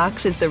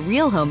 Cox is the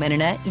real home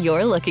internet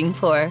you're looking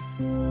for.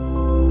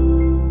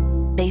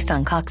 Based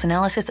on Cox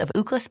analysis of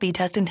Ookla speed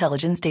test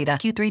intelligence data,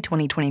 Q3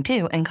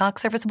 2022, and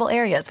Cox serviceable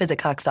areas. Visit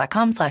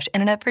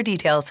cox.com/internet for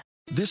details.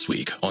 This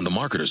week on The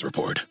Marketer's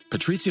Report,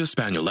 Patrizio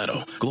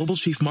Spagnoletto, Global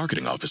Chief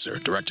Marketing Officer,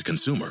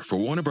 Direct-to-Consumer for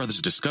Warner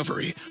Brothers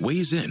Discovery,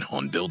 weighs in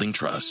on building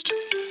trust.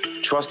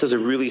 Trust is a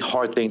really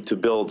hard thing to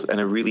build and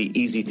a really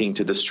easy thing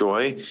to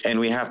destroy, and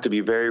we have to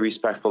be very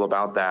respectful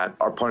about that.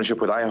 Our partnership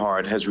with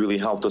iHeart has really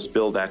helped us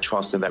build that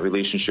trust and that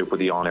relationship with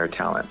the on-air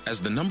talent. As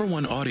the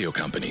 #1 audio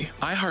company,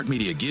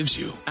 iHeartMedia gives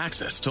you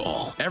access to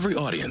all. Every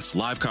audience,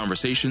 live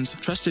conversations,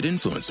 trusted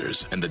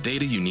influencers, and the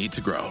data you need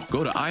to grow.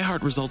 Go to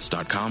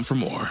iHeartResults.com for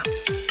more.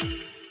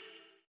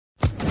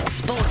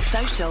 Sports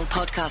Social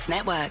Podcast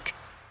Network.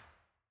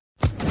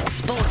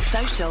 Sports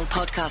Social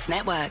Podcast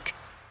Network.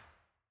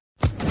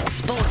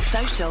 Sports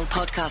Social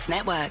Podcast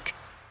Network.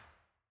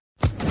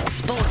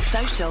 Sports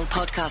Social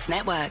Podcast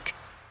Network.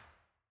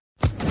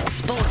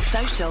 Sports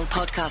Social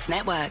Podcast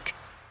Network.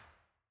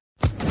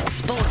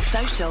 Sports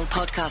Social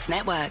Podcast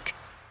Network.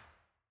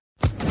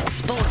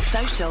 Sports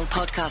Social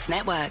Podcast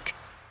Network.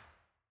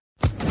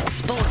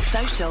 Sports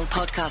Social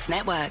Podcast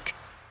Network.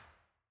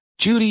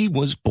 Judy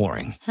was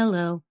boring.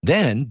 Hello.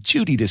 Then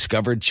Judy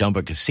discovered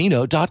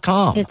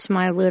ChumbaCasino.com. It's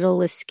my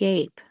little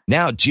escape.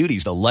 Now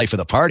Judy's the life of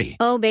the party.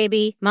 Oh,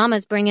 baby,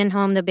 mama's bringing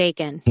home the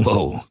bacon.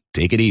 Whoa,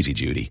 take it easy,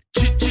 Judy.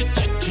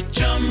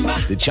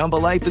 The Chumba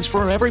life is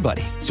for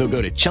everybody. So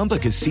go to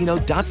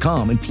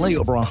ChumbaCasino.com and play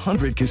over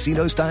 100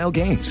 casino-style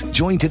games.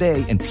 Join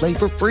today and play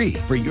for free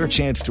for your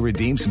chance to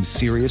redeem some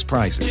serious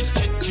prizes.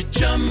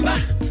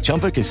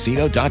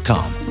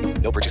 ChumbaCasino.com.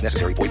 No purchase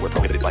necessary. Void where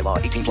prohibited by law.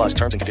 18+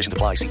 terms and conditions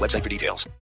apply. See website for details.